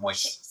it's so Shit.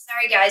 moist.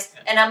 Sorry, guys.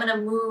 Yeah. And I'm going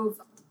to move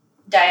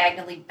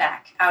diagonally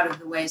back out of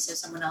the way so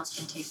someone else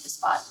can take the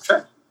spot.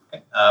 Sure.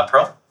 Okay.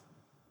 Pearl?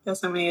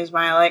 Guess I'm going to use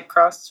my light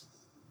cross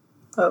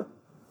bow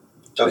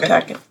to Okay.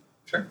 attack it.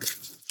 Sure.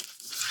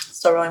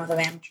 Still rolling with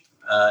advantage.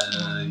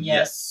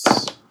 Yes.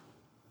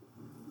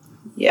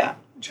 Yeah.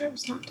 Sure,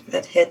 it's not too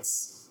That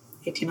hits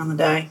 18 on the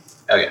die.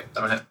 Okay, I'm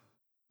gonna hit.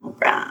 All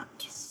right.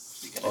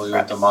 Oh,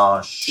 you're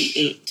damage.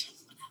 D8.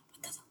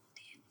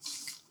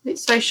 Wait,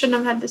 so I shouldn't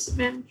have had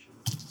disadvantage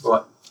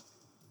What?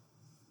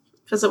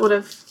 because it would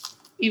have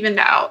evened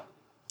out.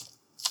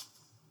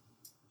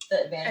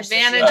 The advantage.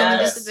 Advantage Oh, and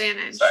okay.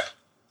 disadvantage. Sorry.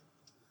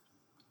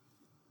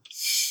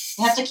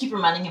 You have to keep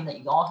reminding him that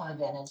you all have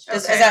advantage.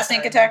 Does Okay. that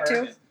sneak attack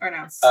too? Or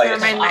no? Oh, yeah.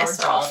 Remind Our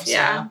myself. jobs,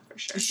 Yeah, for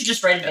sure. You should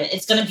just write it.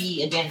 It's going to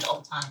be advantage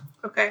all the time.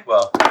 Okay.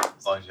 Well,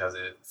 as long as you have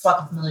the.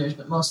 Flock of familiars,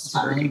 but most of the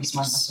time I'm going to be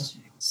smart enough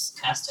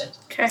to cast it.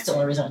 Okay. That's the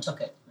only reason I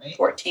took it, right?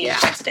 14 Yeah.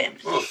 points of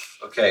damage. Oof.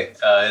 Okay,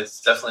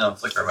 it's definitely on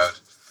flicker mode.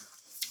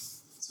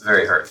 It's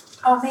very hurt.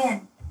 Oh,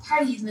 man.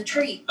 Party in the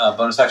tree.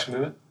 Bonus action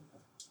movement.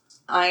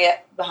 I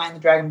get behind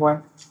the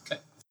dragonborn.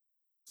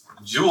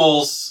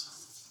 Jules.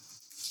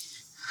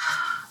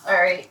 All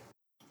right.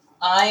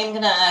 I'm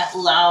going to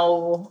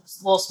allow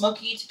Little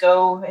Smoky to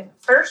go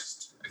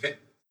first. Okay,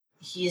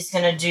 He's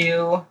going to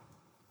do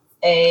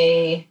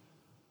a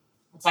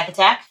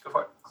attack. go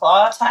for it.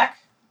 Claw attack.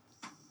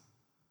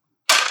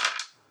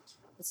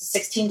 It's a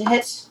 16 to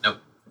hit. Nope.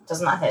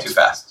 Does not hit. Too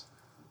fast.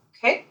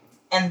 Okay.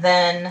 And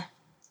then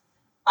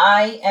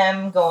I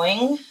am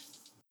going.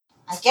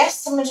 I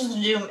guess I'm just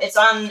gonna do. It's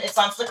on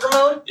flicker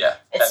mode. Yeah.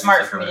 It's heavy smart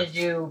flicker for me mode. to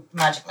do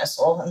magic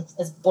missile, and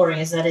as boring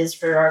as that is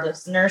for our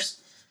listeners.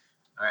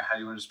 All right, how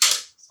do you want to spell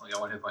it? It's only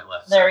got 1 hit point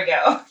left. There we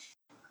go.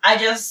 I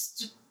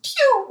just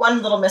pew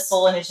one little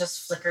missile, and it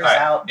just flickers All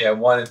right. out. Yeah,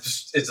 one.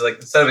 It's like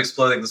instead of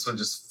exploding, this one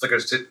just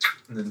flickers to,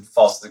 and then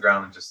falls to the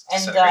ground and just And,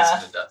 disintegrates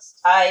into dust.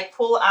 I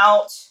pull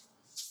out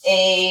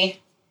a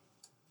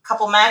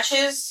couple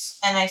matches,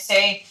 and I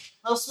say,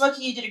 "Little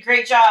Smoky, you did a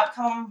great job.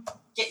 Come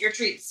get your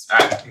treats." All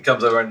right, he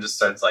comes over and just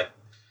starts like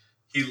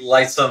he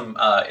lights them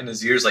in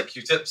his ears like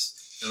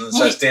Q-tips, and then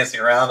starts dancing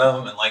around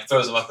them and like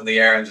throws them up in the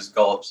air and just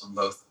gullops them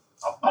both.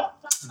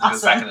 And then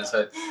goes back in his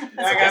hood.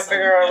 I gotta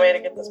figure out a way to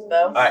get this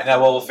bow. All right,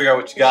 now we'll figure out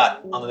what you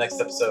got on the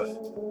next episode.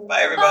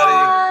 Bye, everybody.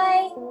 Bye.